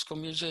classical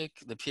music,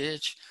 the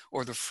pitch,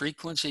 or the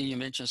frequency. You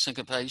mentioned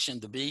syncopation,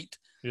 the beat.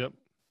 Yep.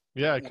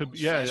 Yeah, it could be.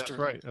 Yeah, that's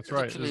right. That's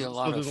right. There's a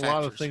lot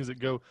of things that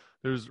go.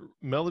 There's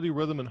melody,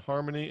 rhythm, and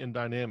harmony, and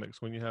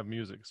dynamics when you have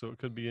music. So it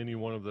could be any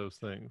one of those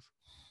things.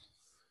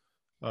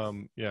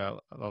 Yeah,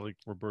 I like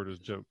Roberta's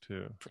joke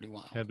too. Pretty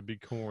wild. Had to be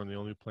corn, the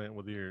only plant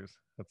with ears.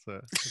 That's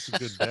a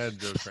good dad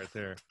joke right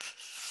there.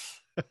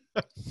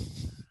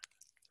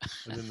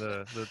 And then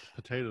the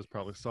potatoes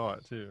probably saw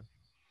it too.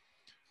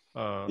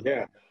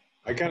 Yeah.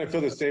 I kind of feel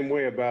the same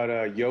way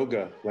about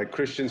yoga, like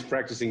Christians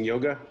practicing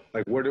yoga.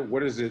 Like, where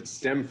does it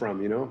stem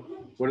from,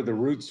 What are the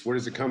roots? Where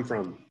does it come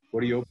from?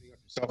 What are you opening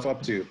yourself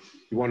up to?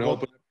 You want to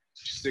open up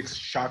sixth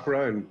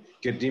chakra and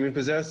get demon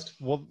possessed?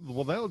 Well,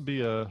 that would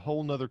be a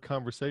whole nother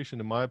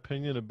conversation, in my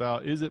opinion,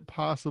 about is it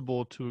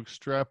possible to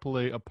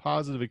extrapolate a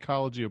positive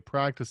ecology of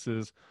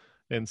practices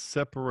and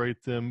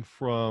separate them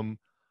from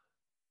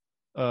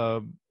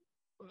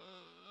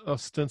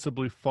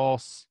ostensibly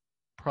false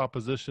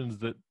propositions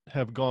that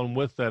have gone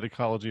with that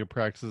ecology of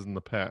practices in the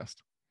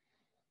past.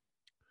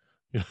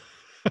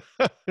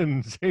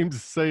 And James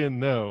is saying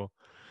no.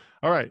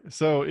 All right,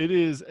 so it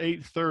is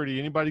 8:30.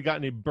 Anybody got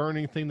any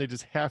burning thing they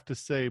just have to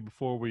say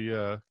before we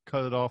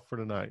cut it off for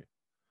tonight?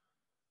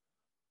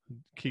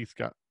 Keith's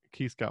got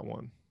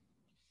one.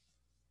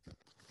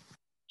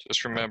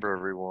 Just remember,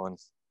 everyone,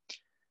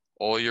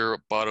 all your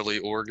bodily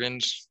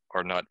organs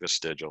are not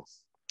vestigial.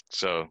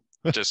 So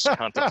just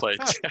contemplate.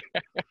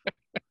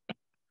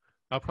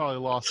 I probably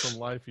lost some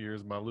life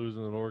years by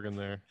losing an organ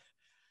there.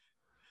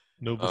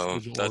 No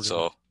vestigial that's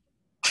organ. all.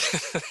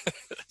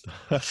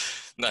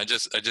 No, I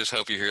just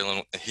hope you're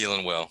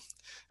healing well,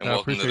 and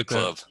welcome to the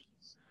club.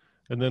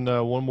 And then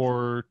one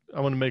more,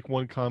 I want to make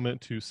one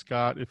comment to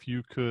Scott. If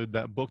you could,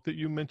 that book that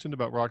you mentioned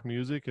about rock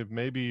music,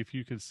 if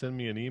you could send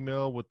me an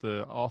email with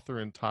the author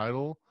and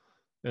title,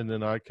 and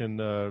then I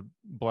can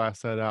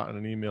blast that out in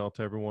an email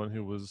to everyone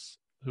who was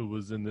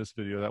in this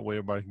video. That way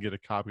everybody can get a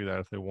copy of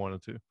that if they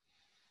wanted to.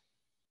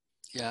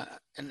 Yeah,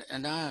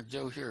 and I,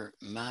 Joe here,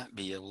 might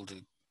be able to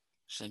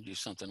send you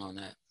something on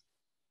that.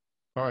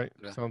 All right,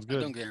 sounds good.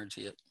 I don't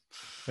guarantee it.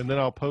 And then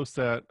I'll post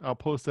that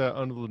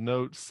under the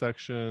notes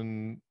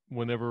section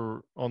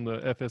whenever on the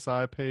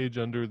FSI page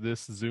under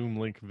this Zoom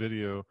link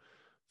video,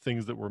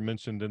 things that were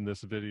mentioned in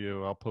this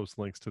video, I'll post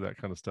links to that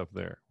kind of stuff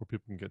there where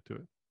people can get to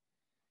it.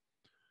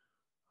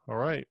 All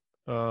right.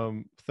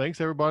 Thanks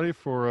everybody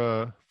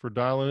for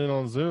dialing in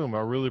on Zoom.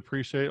 I really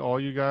appreciate all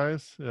you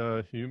guys.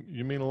 You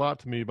mean a lot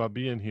to me by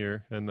being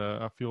here, and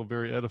I feel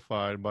very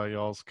edified by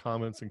y'all's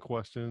comments and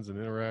questions and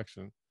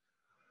interaction.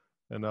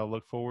 And I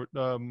look forward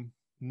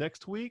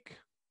next week.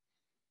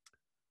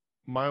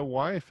 My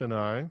wife and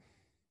I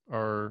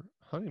are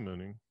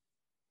honeymooning.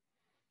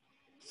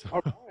 So,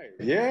 all right.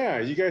 Yeah,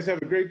 you guys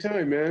have a great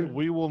time, man.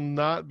 We will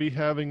not be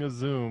having a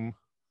Zoom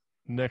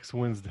next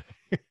Wednesday.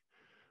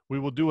 We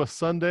will do a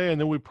Sunday,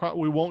 and then we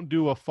won't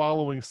do a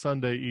following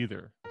Sunday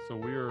either. So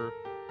we are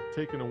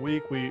taking a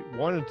week. We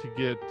wanted to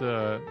get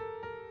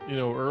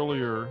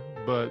earlier,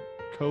 but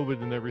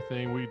COVID and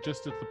everything, we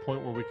just at the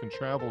point where we can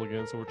travel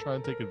again. So we're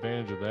trying to take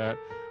advantage of that.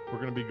 We're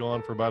going to be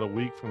gone for about a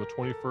week from the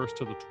 21st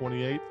to the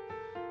 28th.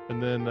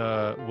 And then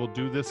we'll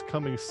do this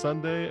coming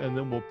Sunday, and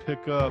then we'll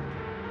pick up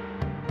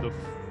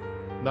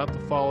not the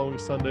following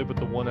Sunday, but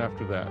the one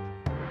after that,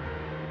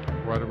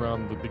 right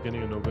around the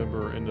beginning of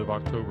November, end of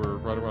October,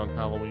 right around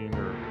Halloween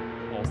or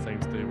All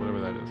Saints Day, whatever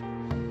that is.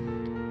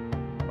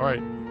 All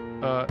right.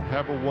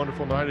 Have a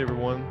wonderful night,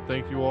 everyone.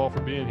 Thank you all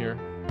for being here.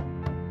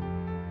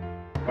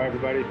 Bye,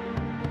 everybody.